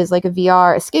 which is like a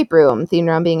VR escape room themed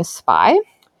around being a spy.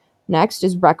 Next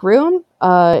is Rec Room,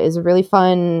 is a really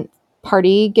fun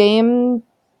party game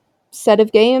set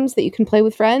of games that you can play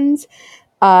with friends.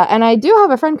 And I do have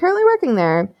a friend currently working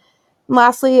there. And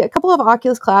lastly, a couple of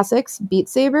Oculus classics. Beat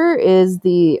Saber is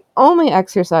the only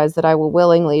exercise that I will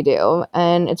willingly do,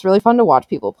 and it's really fun to watch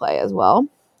people play as well.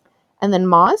 And then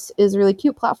Moss is a really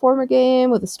cute platformer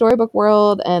game with a storybook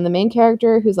world and the main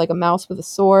character who's like a mouse with a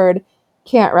sword.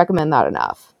 Can't recommend that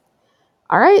enough.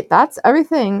 All right, that's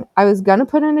everything. I was going to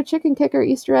put in a chicken kicker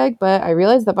Easter egg, but I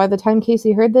realized that by the time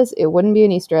Casey heard this, it wouldn't be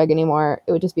an Easter egg anymore.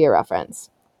 It would just be a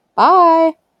reference.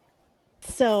 Bye.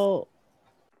 So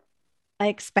I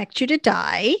Expect You to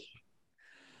Die.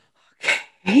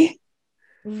 Okay.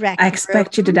 I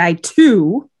Expect You to Die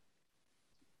 2.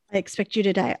 I Expect You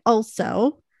to Die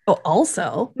also. Oh,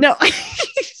 also? No.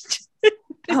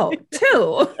 Oh, 2.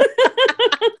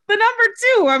 The number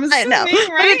 2. I'm assuming, I know. right?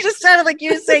 But it just sounded like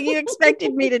you were saying you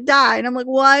expected me to die. And I'm like,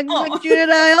 well, I expect you to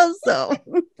die also.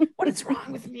 What is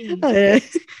wrong with me?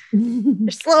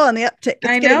 You're slow on the uptick.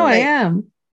 I know I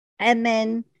am. And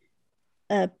then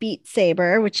Beat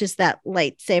Saber, which is that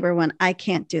lightsaber one. I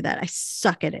can't do that. I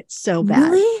suck at it so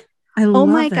bad. Really? Oh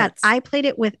my God. I played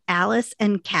it with Alice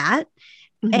and Kat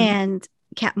and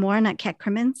Kat Moore, not Kat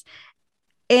Crimmins.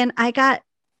 And I got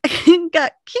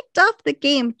kicked off the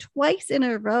game twice in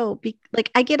a row.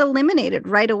 I get eliminated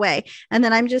right away. And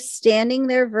then I'm just standing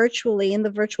there virtually in the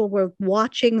virtual world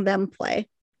watching them play.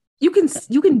 You can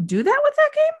do that with that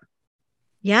game?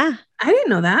 Yeah. I didn't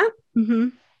know that. Mm-hmm.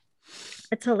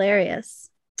 It's hilarious.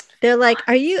 They're like,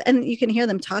 are you, and you can hear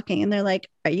them talking and they're like,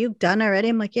 are you done already?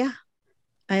 I'm like, yeah.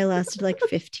 I lasted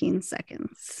 15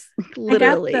 seconds.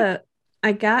 Literally.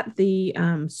 I got the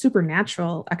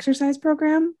Supernatural exercise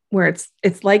program where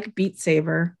it's like Beat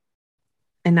Saber,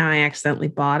 and now I accidentally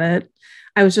bought it.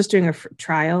 I was just doing a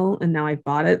trial and now I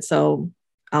bought it, so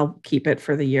I'll keep it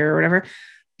for the year or whatever.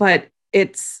 But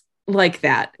it's like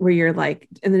that where you're like,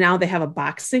 and now they have a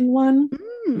boxing one.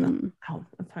 Oh, I'll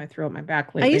probably throw it my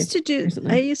back lately. I used to do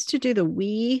the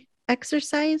Wii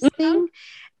exercise thing.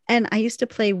 And I used to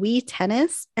play Wii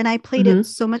tennis, and I played it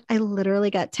so much. I literally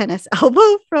got tennis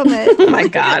elbow from it. Oh my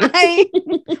God.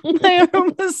 My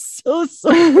arm was so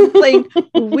sore from playing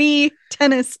Wii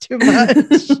tennis too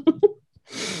much.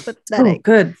 Oh,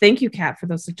 good. Thank you, Kat, for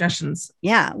those suggestions.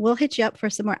 Yeah, we'll hit you up for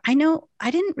some more. I know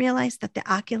I didn't realize that the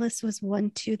Oculus was one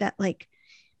too that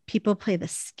people play the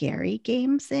scary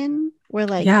games in,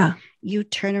 where you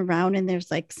turn around and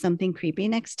there's something creepy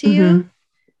next to you.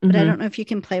 But I don't know if you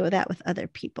can play with that with other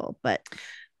people. But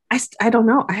I don't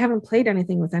know. I haven't played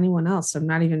anything with anyone else. So I'm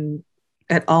not even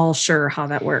at all sure how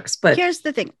that works. But here's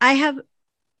the thing.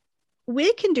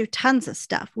 We can do tons of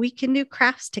stuff. We can do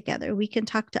crafts together. We can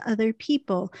talk to other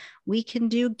people. We can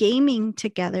do gaming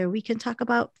together. We can talk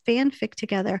about fanfic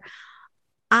together.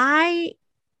 I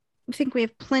think we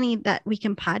have plenty that we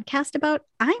can podcast about.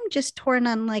 I'm just torn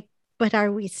on like, but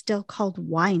are we still called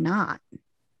Why Not?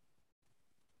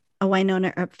 A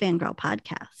Wynonna Earp Fangirl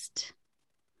podcast.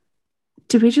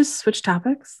 Did we just switch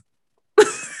topics?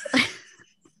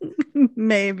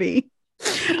 Maybe.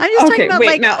 I'm just talking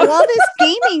about all this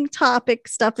gaming topic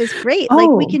stuff is great. Like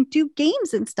we can do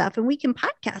games and stuff and we can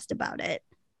podcast about it.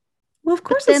 Well, of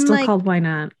course it's still called Why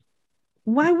Not?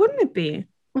 Why wouldn't it be?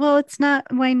 Well, it's not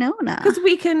Wynonna. Because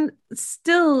we can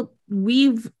still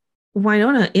weave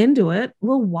Wynonna into it.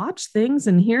 We'll watch things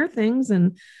and hear things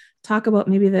and talk about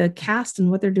maybe the cast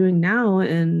and what they're doing now.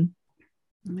 And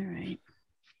all right.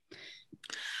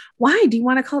 Why? Do you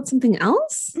want to call it something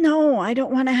else? No, I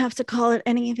don't want to have to call it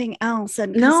anything else.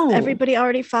 And everybody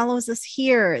already follows us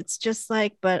here. It's just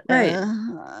like, but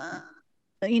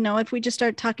if we just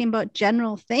start talking about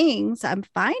general things, I'm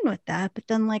fine with that. But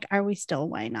then like, are we still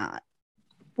Why Not?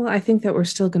 Well, I think that we're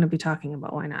still going to be talking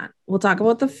about Why Not. We'll talk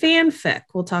about the fanfic.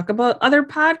 We'll talk about other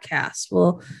podcasts.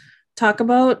 We'll talk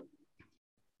about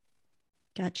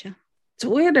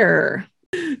Twitter.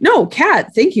 No,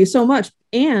 Kat, thank you so much.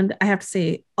 And I have to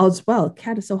say as well,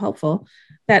 Kat is so helpful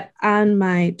that on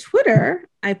my Twitter,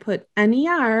 I put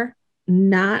NER,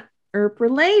 not ERP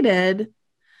related.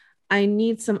 I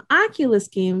need some Oculus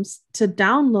games to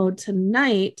download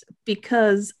tonight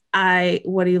because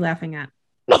what are you laughing at?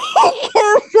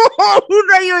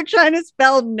 That you were trying to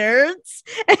spell nerds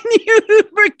and you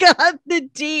forgot the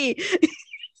D.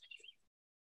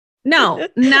 No,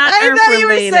 not I thought you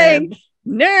were saying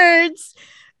nerds.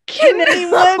 Can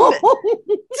anyone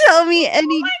tell me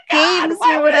any games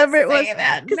or whatever it was?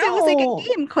 Because it was like a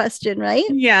game question, right?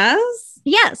 Yes.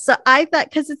 Yeah. So I thought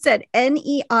because it said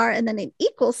NER and then an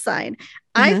equal sign,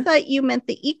 I thought you meant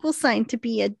the equal sign to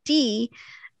be a D.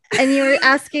 And you were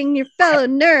asking your fellow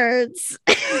nerds.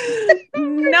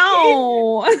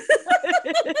 No.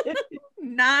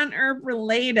 Non-ERP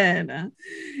related.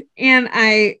 And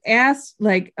I asked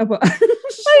like about I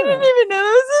didn't even know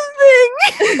it was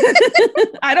a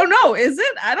thing. I don't know. Is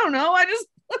it? I don't know. I just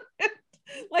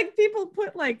like people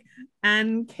put like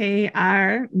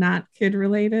NKR, not kid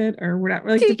related or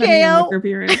whatever, like depending on what group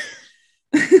you're in.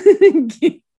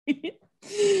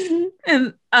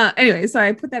 And anyway, so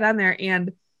I put that on there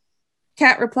and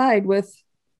Kat replied with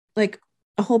like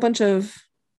a whole bunch of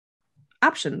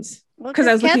options because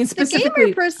I was looking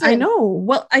specifically. I know.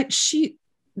 Well,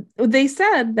 they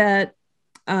said that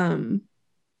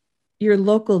your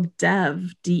local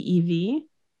DEV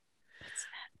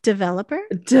developer.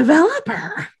 Oh.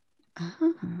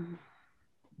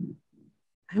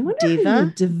 I wonder how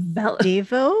you develop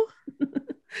Devo.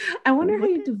 I wonder how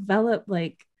you develop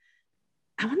I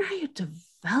wonder how you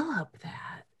develop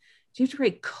that. Do you have to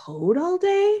write code all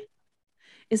day?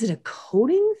 Is it a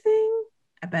coding thing?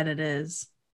 I bet it is.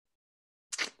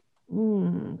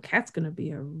 Kat's gonna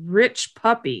be a rich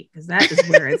puppy because that is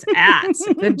where it's at.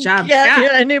 Good job, Kat.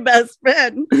 You're a new best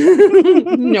friend.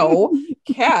 No,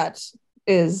 Kat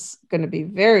is gonna be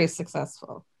very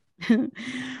successful.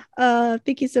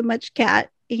 Thank you so much, Kat.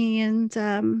 And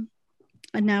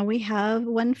now we have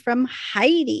one from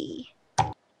Heidi.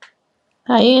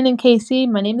 Hi, Anne and Casey.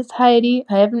 My name is Heidi.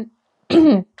 I haven't.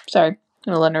 Sorry,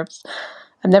 I'm a little nervous.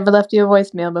 I've never left you a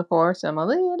voicemail before, so I'm a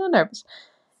little nervous.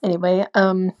 Anyway,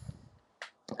 I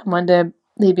wanted to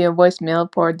leave you a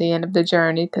voicemail for the end of the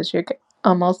journey because you're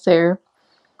almost there.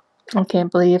 I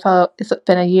can't believe how it's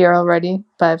been a year already,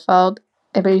 but I followed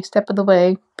every step of the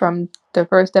way from the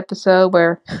first episode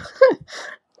where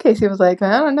Casey was like,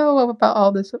 I don't know about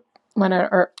all this Wynonna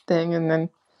Earp thing, and then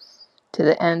to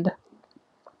the end.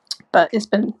 But it's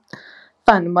been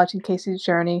fun watching Casey's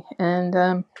journey, and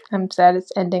I'm sad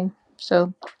it's ending.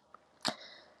 So,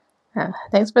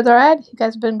 thanks for the ride. You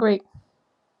guys have been great.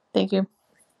 Thank you.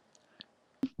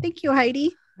 Thank you,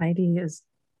 Heidi. Heidi is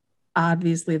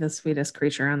obviously the sweetest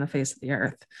creature on the face of the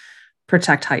earth.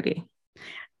 Protect Heidi.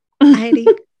 Heidi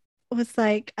was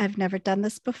like, I've never done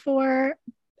this before,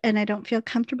 and I don't feel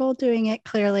comfortable doing it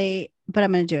clearly, but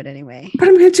I'm going to do it anyway.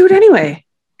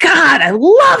 God, I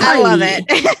love Heidi. I love it.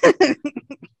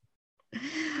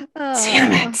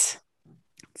 Damn it.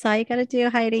 That's all you got to do,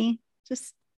 Heidi.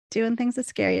 Just doing things that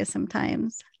scare you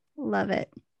sometimes. Love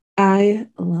it. I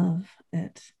love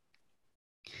it.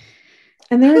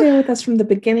 And they were there with us from the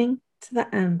beginning to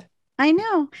the end. I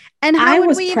know. And how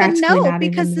would we even know?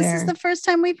 Because this is the first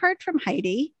time we've heard from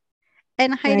Heidi.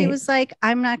 And Heidi Right. was like,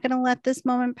 I'm not going to let this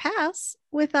moment pass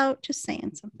without just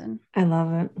saying something. I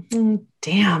love it.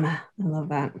 Damn. I love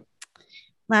that.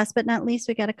 Last but not least,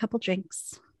 we got a couple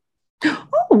drinks.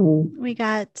 Oh, We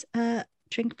got a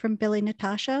drink from Billy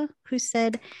Natasha, who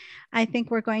said, I think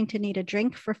we're going to need a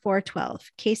drink for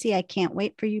 412. Casey, I can't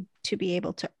wait for you to be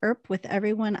able to erp with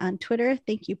everyone on Twitter.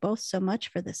 Thank you both so much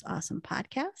for this awesome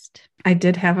podcast. I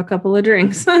did have a couple of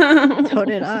drinks. So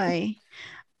did I.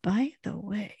 By the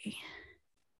way,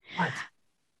 What?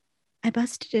 I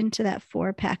busted into that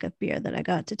 4-pack of beer that I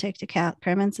got to take to Cat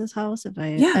Cremence's house if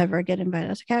I ever get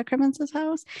invited to Cat Cremence's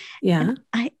house. Yeah. And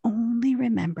I only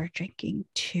remember drinking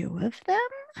 2 of them.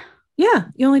 Yeah.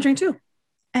 You only drink 2.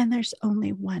 And there's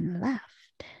only 1 left.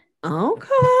 Okay.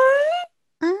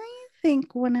 I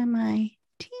think one of my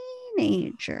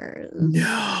teenagers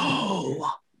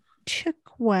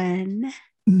took one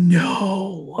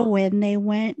when they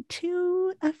went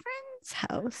to a friend's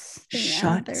house the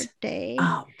other day.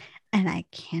 Up. And I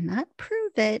cannot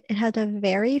prove it. It had a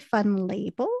very fun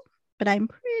label, but I'm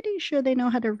pretty sure they know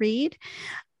how to read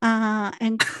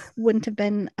and wouldn't have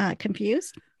been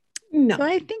confused. No. So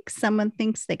I think someone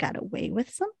thinks they got away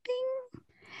with something.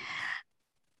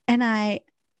 And I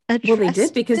Well, they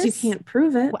did because you can't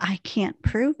prove it. Well, I can't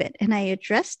prove it. And I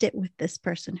addressed it with this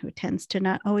person who tends to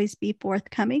not always be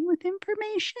forthcoming with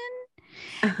information.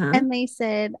 And they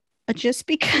said, just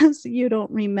because you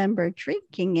don't remember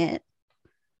drinking it.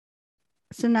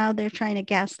 So now they're trying to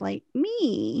gaslight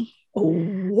me. Oh,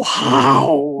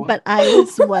 wow. But I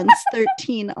was once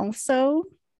 13 also.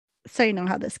 So you know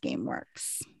how this game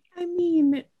works. I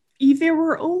mean, there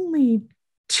were only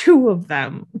 2 of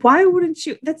them. Why wouldn't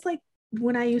you? That's like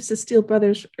when I used to steal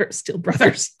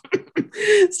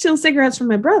cigarettes from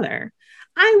my brother.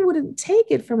 I wouldn't take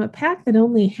it from a pack that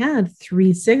only had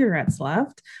 3 cigarettes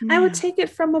left. I would take it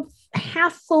from a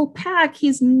half full pack.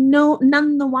 He's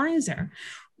none the wiser.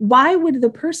 Why would the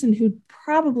person who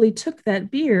probably took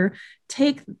that beer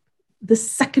take the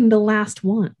second to last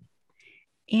one?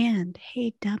 And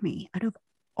hey, dummy, out of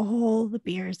all the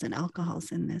beers and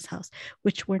alcohols in this house,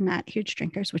 which we're not huge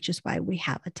drinkers, which is why we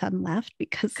have a ton left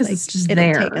because like, it's just it'll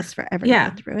there. take us forever to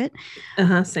go through it.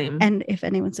 Same. And if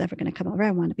anyone's ever going to come over, I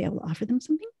want to be able to offer them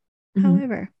something.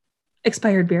 However,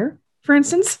 expired beer, for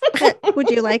instance.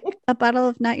 Would you like a bottle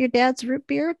of Not Your Dad's root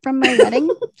beer from my wedding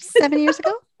 7 years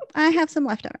ago? I have some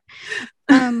left over.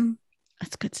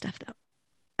 That's good stuff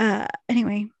though.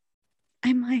 Anyway,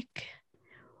 I'm like,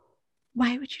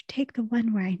 why would you take the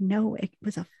one where I know it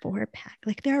was a 4-pack?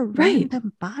 Like there are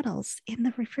random bottles in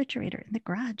the refrigerator in the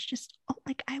garage.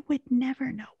 Like I would never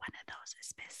know one of those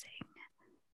is missing.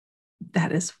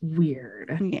 That is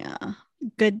weird. Yeah.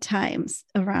 Good times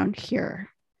around here.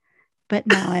 But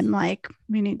now I'm like,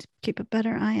 we need to keep a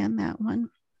better eye on that one.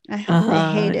 I hope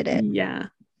they hated it. Yeah.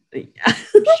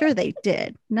 I'm sure they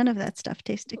did. None of that stuff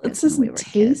tasted good. It doesn't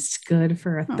taste good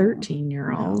for a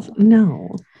 13-year-old.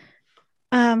 No.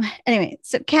 Anyway,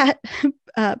 so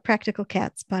Practical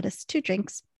Cats bought us 2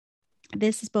 drinks.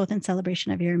 This is both in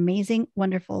celebration of your amazing,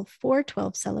 wonderful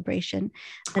 412 celebration.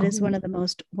 That is one of the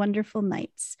most wonderful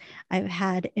nights I've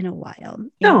had in a while.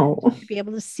 To be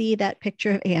able to see that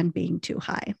picture of Anne being too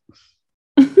high.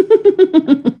 I have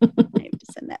to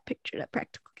send that picture to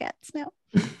Practical Cats now.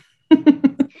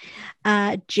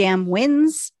 Jam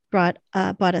Wins bought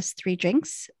us 3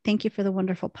 drinks. Thank you for the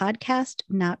wonderful podcast.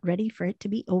 Not ready for it to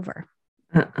be over.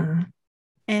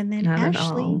 And then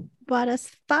Ashley bought us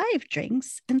 5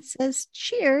 drinks and says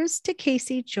cheers to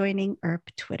Casey joining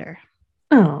ERP Twitter.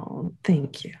 Oh,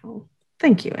 thank you.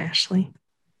 Thank you, Ashley.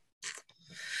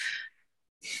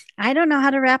 I don't know how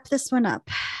to wrap this one up.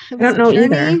 I don't know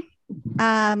either.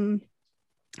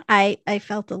 I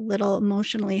felt a little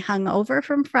emotionally hungover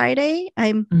from Friday.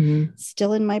 I'm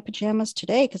still in my pajamas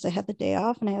today because I had the day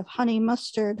off and I have honey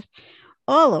mustard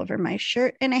all over my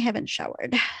shirt and I haven't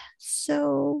showered.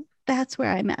 So that's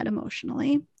where I'm at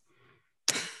emotionally.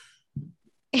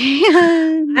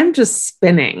 And I'm just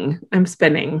spinning. I'm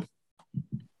spinning.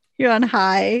 You're on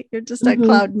high. You're just on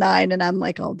cloud 9 and I'm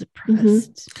like all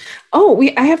depressed. Oh,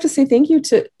 I have to say thank you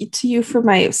to you for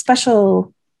my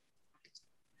special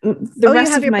rest you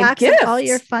have of your my box gifts. Of all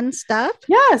your fun stuff?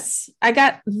 Yes. I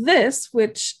got this,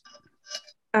 which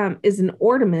is an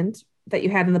ornament that you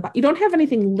had in the box. You don't have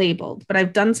anything labeled, but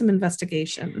I've done some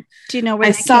investigation. Do you know where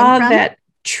I saw came from? that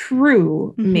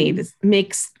True makes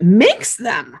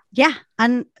them. Yeah,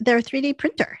 on their 3D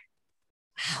printer.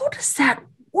 How does that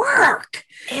work?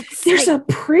 There's like, a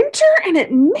printer and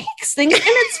it makes things and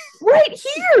it's right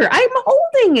here. I'm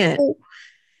holding it.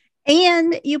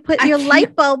 And you put your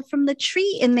light bulb from the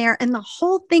tree in there and the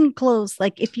whole thing glows.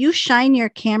 Like if you shine your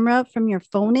camera from your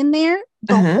phone in there,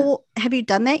 the whole, have you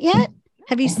done that yet?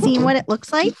 Have you seen what it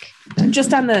looks like?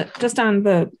 Just on the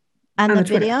video?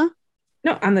 Twitter.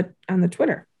 No, on the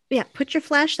Twitter. Yeah. Put your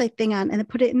flashlight thing on and then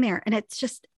put it in there. And it's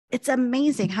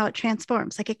amazing how it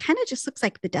transforms. Like it kind of just looks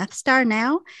like the Death Star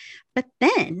now, but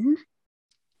then.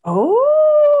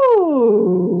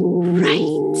 Oh,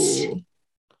 right.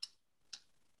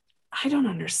 I don't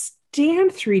understand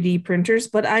 3D printers,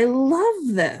 but I love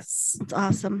this. It's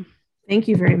awesome. Thank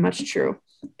you very much, True.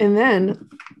 And then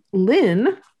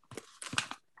Lynn,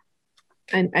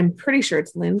 and I'm pretty sure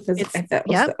it's Lynn because that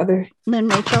was the other. Lynn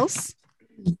Rachels.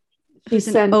 Who's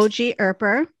an OG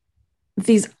Earper.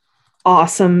 These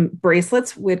awesome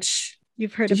bracelets, which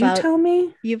you've heard about. Did you tell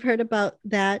me? You've heard about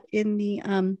that in the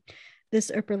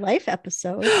This Earper Life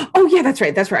episode. Oh yeah, that's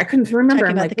right. I couldn't remember.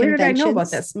 I'm like, where did I know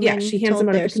about this? Yeah, she hands them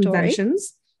out at the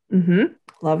conventions.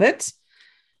 Love it.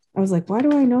 I was like, why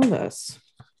do I know this?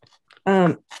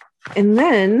 And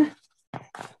then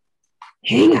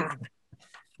hang on.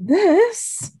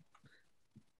 This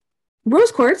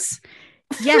rose quartz.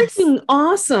 Yes. Freaking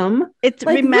awesome. It's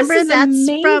like, remember that's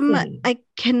amazing. From I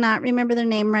cannot remember their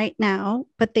name right now,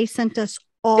 but they sent us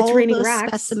all those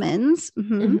specimens.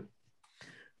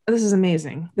 This is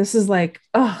amazing. This is like,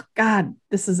 oh God,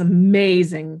 this is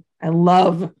amazing. I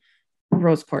love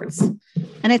rose quartz.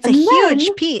 And it's a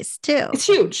huge piece too. It's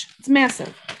huge. It's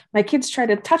massive. My kids tried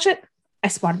to touch it. I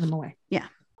swatted them away. Yeah.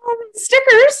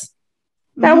 Stickers.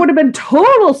 That would have been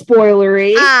total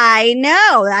spoilery. I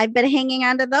know. I've been hanging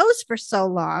on to those for so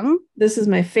long. This is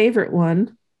my favorite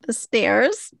one. The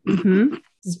stairs. This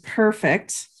is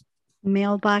perfect.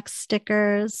 Mailbox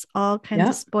stickers, all kinds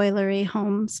of spoilery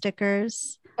home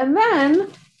stickers. And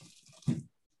then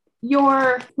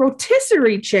your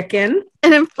rotisserie chicken.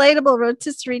 An inflatable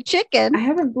rotisserie chicken. I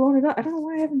haven't blown it up. I don't know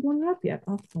why I haven't blown it up yet.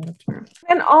 I'll blow it up tomorrow.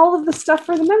 And all of the stuff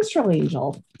for the menstrual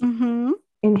angel.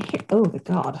 And here, oh the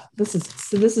God, this is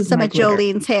some of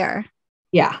Jolene's hair.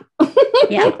 Yeah.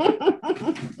 Yeah.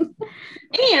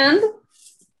 And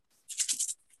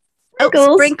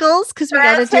sprinkles, because we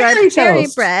got to do our fairy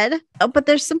bread. Oh, but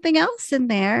there's something else in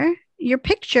there. Your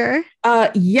picture.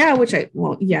 Yeah,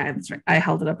 that's right. I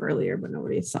held it up earlier, but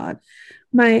nobody saw it.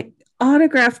 My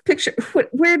autographed picture.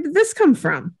 Where did this come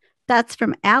from? That's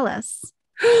from Alice.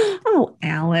 Oh,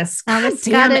 Alice. Alice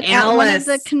got it at one of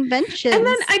the conventions. And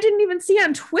then I didn't even see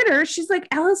on Twitter. She's like,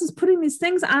 Alice is putting these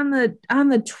things on there.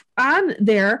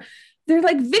 They're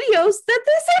like videos that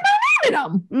they say my name in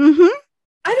them.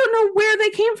 I don't know where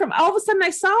they came from. All of a sudden I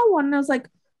saw one and I was like,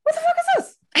 what the fuck is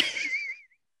this?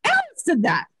 Alice did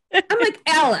that. I'm like,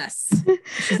 Alice.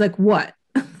 She's like, what?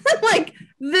 I'm like,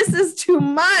 this is too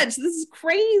much. This is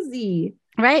crazy.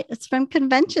 Right. It's from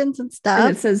conventions and stuff.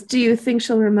 And it says, do you think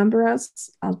she'll remember us?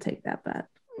 I'll take that bet.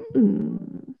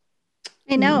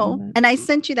 I know. And I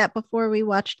sent you that before we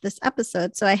watched this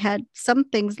episode. So I had some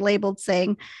things labeled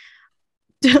saying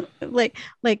like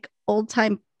old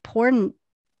time porn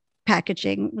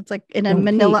packaging. It's like in a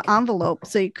manila envelope.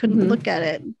 So you couldn't look at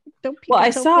it. Don't peek. Well, I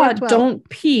saw don't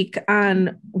peek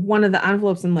on one of the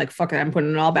envelopes and like, fuck it, I'm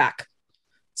putting it all back.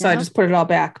 So I just put it all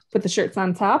back, put the shirts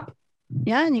on top.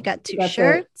 Yeah, and you got two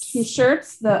shirts. Two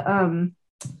shirts, the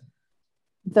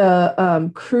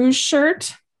cruise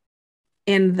shirt,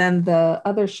 and then the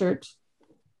other shirt.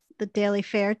 The Daily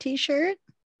Fair t-shirt.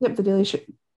 Yep, the Daily shirt.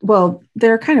 Well,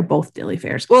 they're kind of both Daily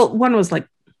Fairs. Well, one was like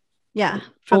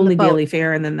only Daily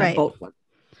Fair, and then the boat one.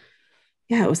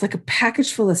 Yeah, it was like a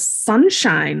package full of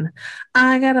sunshine.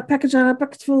 I got a package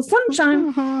full of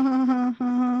sunshine.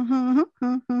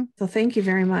 So thank you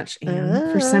very much,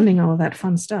 Anne, for sending all of that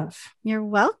fun stuff. You're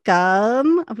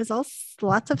welcome. It was all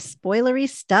lots of spoilery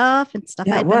stuff and stuff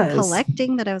I'd been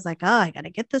collecting that I was like, oh, I got to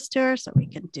get this to her so we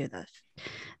can do the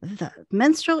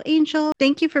menstrual angel.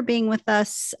 Thank you for being with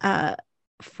us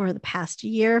for the past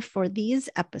year for these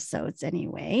episodes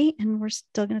anyway, and we're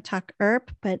still going to talk ERP,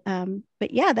 but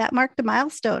yeah, that marked a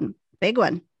milestone, big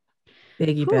one.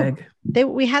 Big.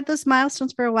 We had those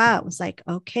milestones for a while. It was like,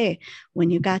 okay, when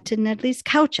you got to Nedley's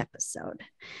couch episode,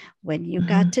 when you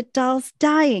got to Doll's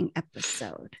dying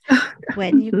episode,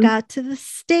 when you got to the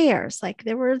stairs, like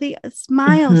there were the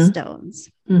milestones,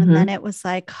 and then it was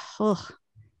like, oh,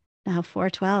 now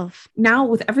 412. Now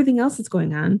with everything else that's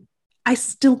going on, I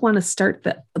still want to start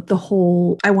the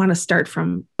whole. I want to start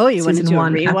from you want to do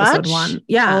one, episode 1.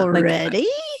 Yeah, already.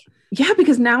 Yeah,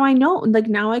 because now I know. Like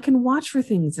now I can watch for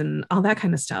things and all that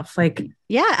kind of stuff. Like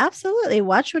yeah, absolutely.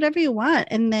 Watch whatever you want,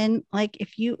 and then like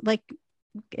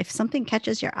if something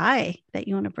catches your eye that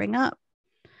you want to bring up,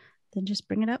 then just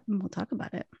bring it up and we'll talk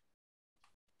about it.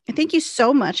 And thank you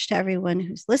so much to everyone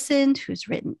who's listened, who's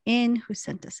written in, who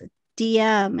sent us a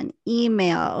DM, an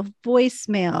email,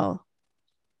 voicemail,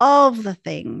 all of the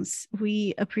things.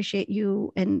 We appreciate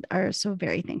you and are so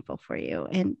very thankful for you.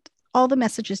 And all the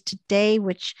messages today,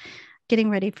 which getting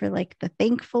ready for like the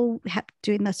thankful,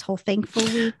 doing this whole thankful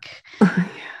week.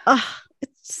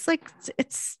 It's like,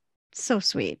 it's so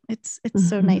sweet. It's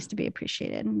so nice to be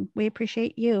appreciated. And we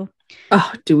appreciate you.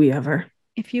 Oh, do we ever?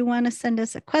 If you want to send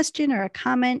us a question or a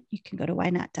comment, you can go to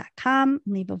whynot.com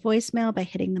and leave a voicemail by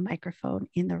hitting the microphone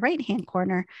in the right-hand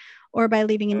corner, or by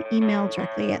leaving an email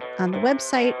directly on the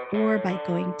website, or by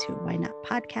going to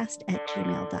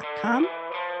whynotpodcast@gmail.com.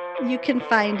 You can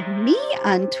find me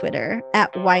on Twitter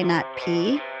at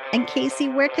whynotp. And Casey,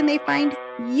 where can they find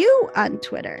you on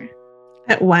Twitter?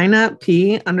 At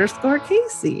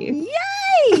whynotp_Casey.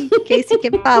 Yay! Casey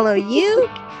can follow you.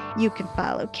 You can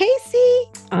follow Casey.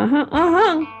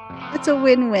 It's a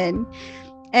win-win.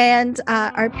 And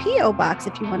our P.O. box,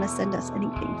 if you want to send us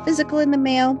anything physical in the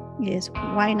mail, is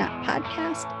Why Not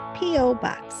Podcast, P.O.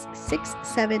 Box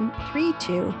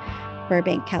 6732,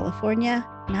 Burbank, California,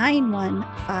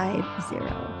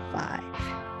 91505.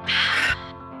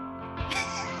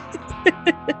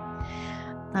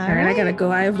 All right, I gotta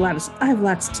go. I have lots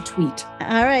to tweet.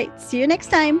 All right. See you next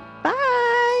time.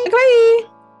 Bye. Bye.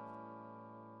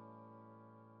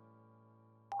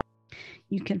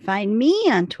 You can find me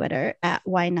on Twitter at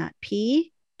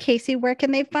whynotp. Casey, where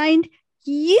can they find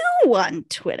you on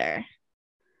Twitter?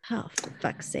 Oh, for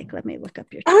fuck's sake, let me look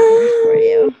up your Twitter for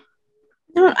you.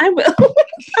 No, I will.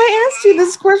 I asked you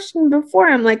this question before.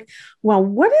 I'm like, well,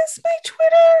 what is my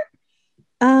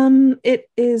Twitter? It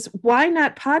is Why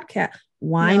Not Podcast.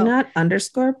 Why not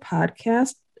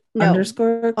 _podcast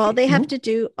 _ all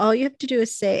you have to do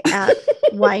is say at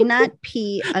why not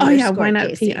p _ why not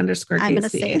Casey. p _ Casey. I'm going to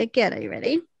say it again. Are you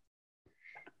ready?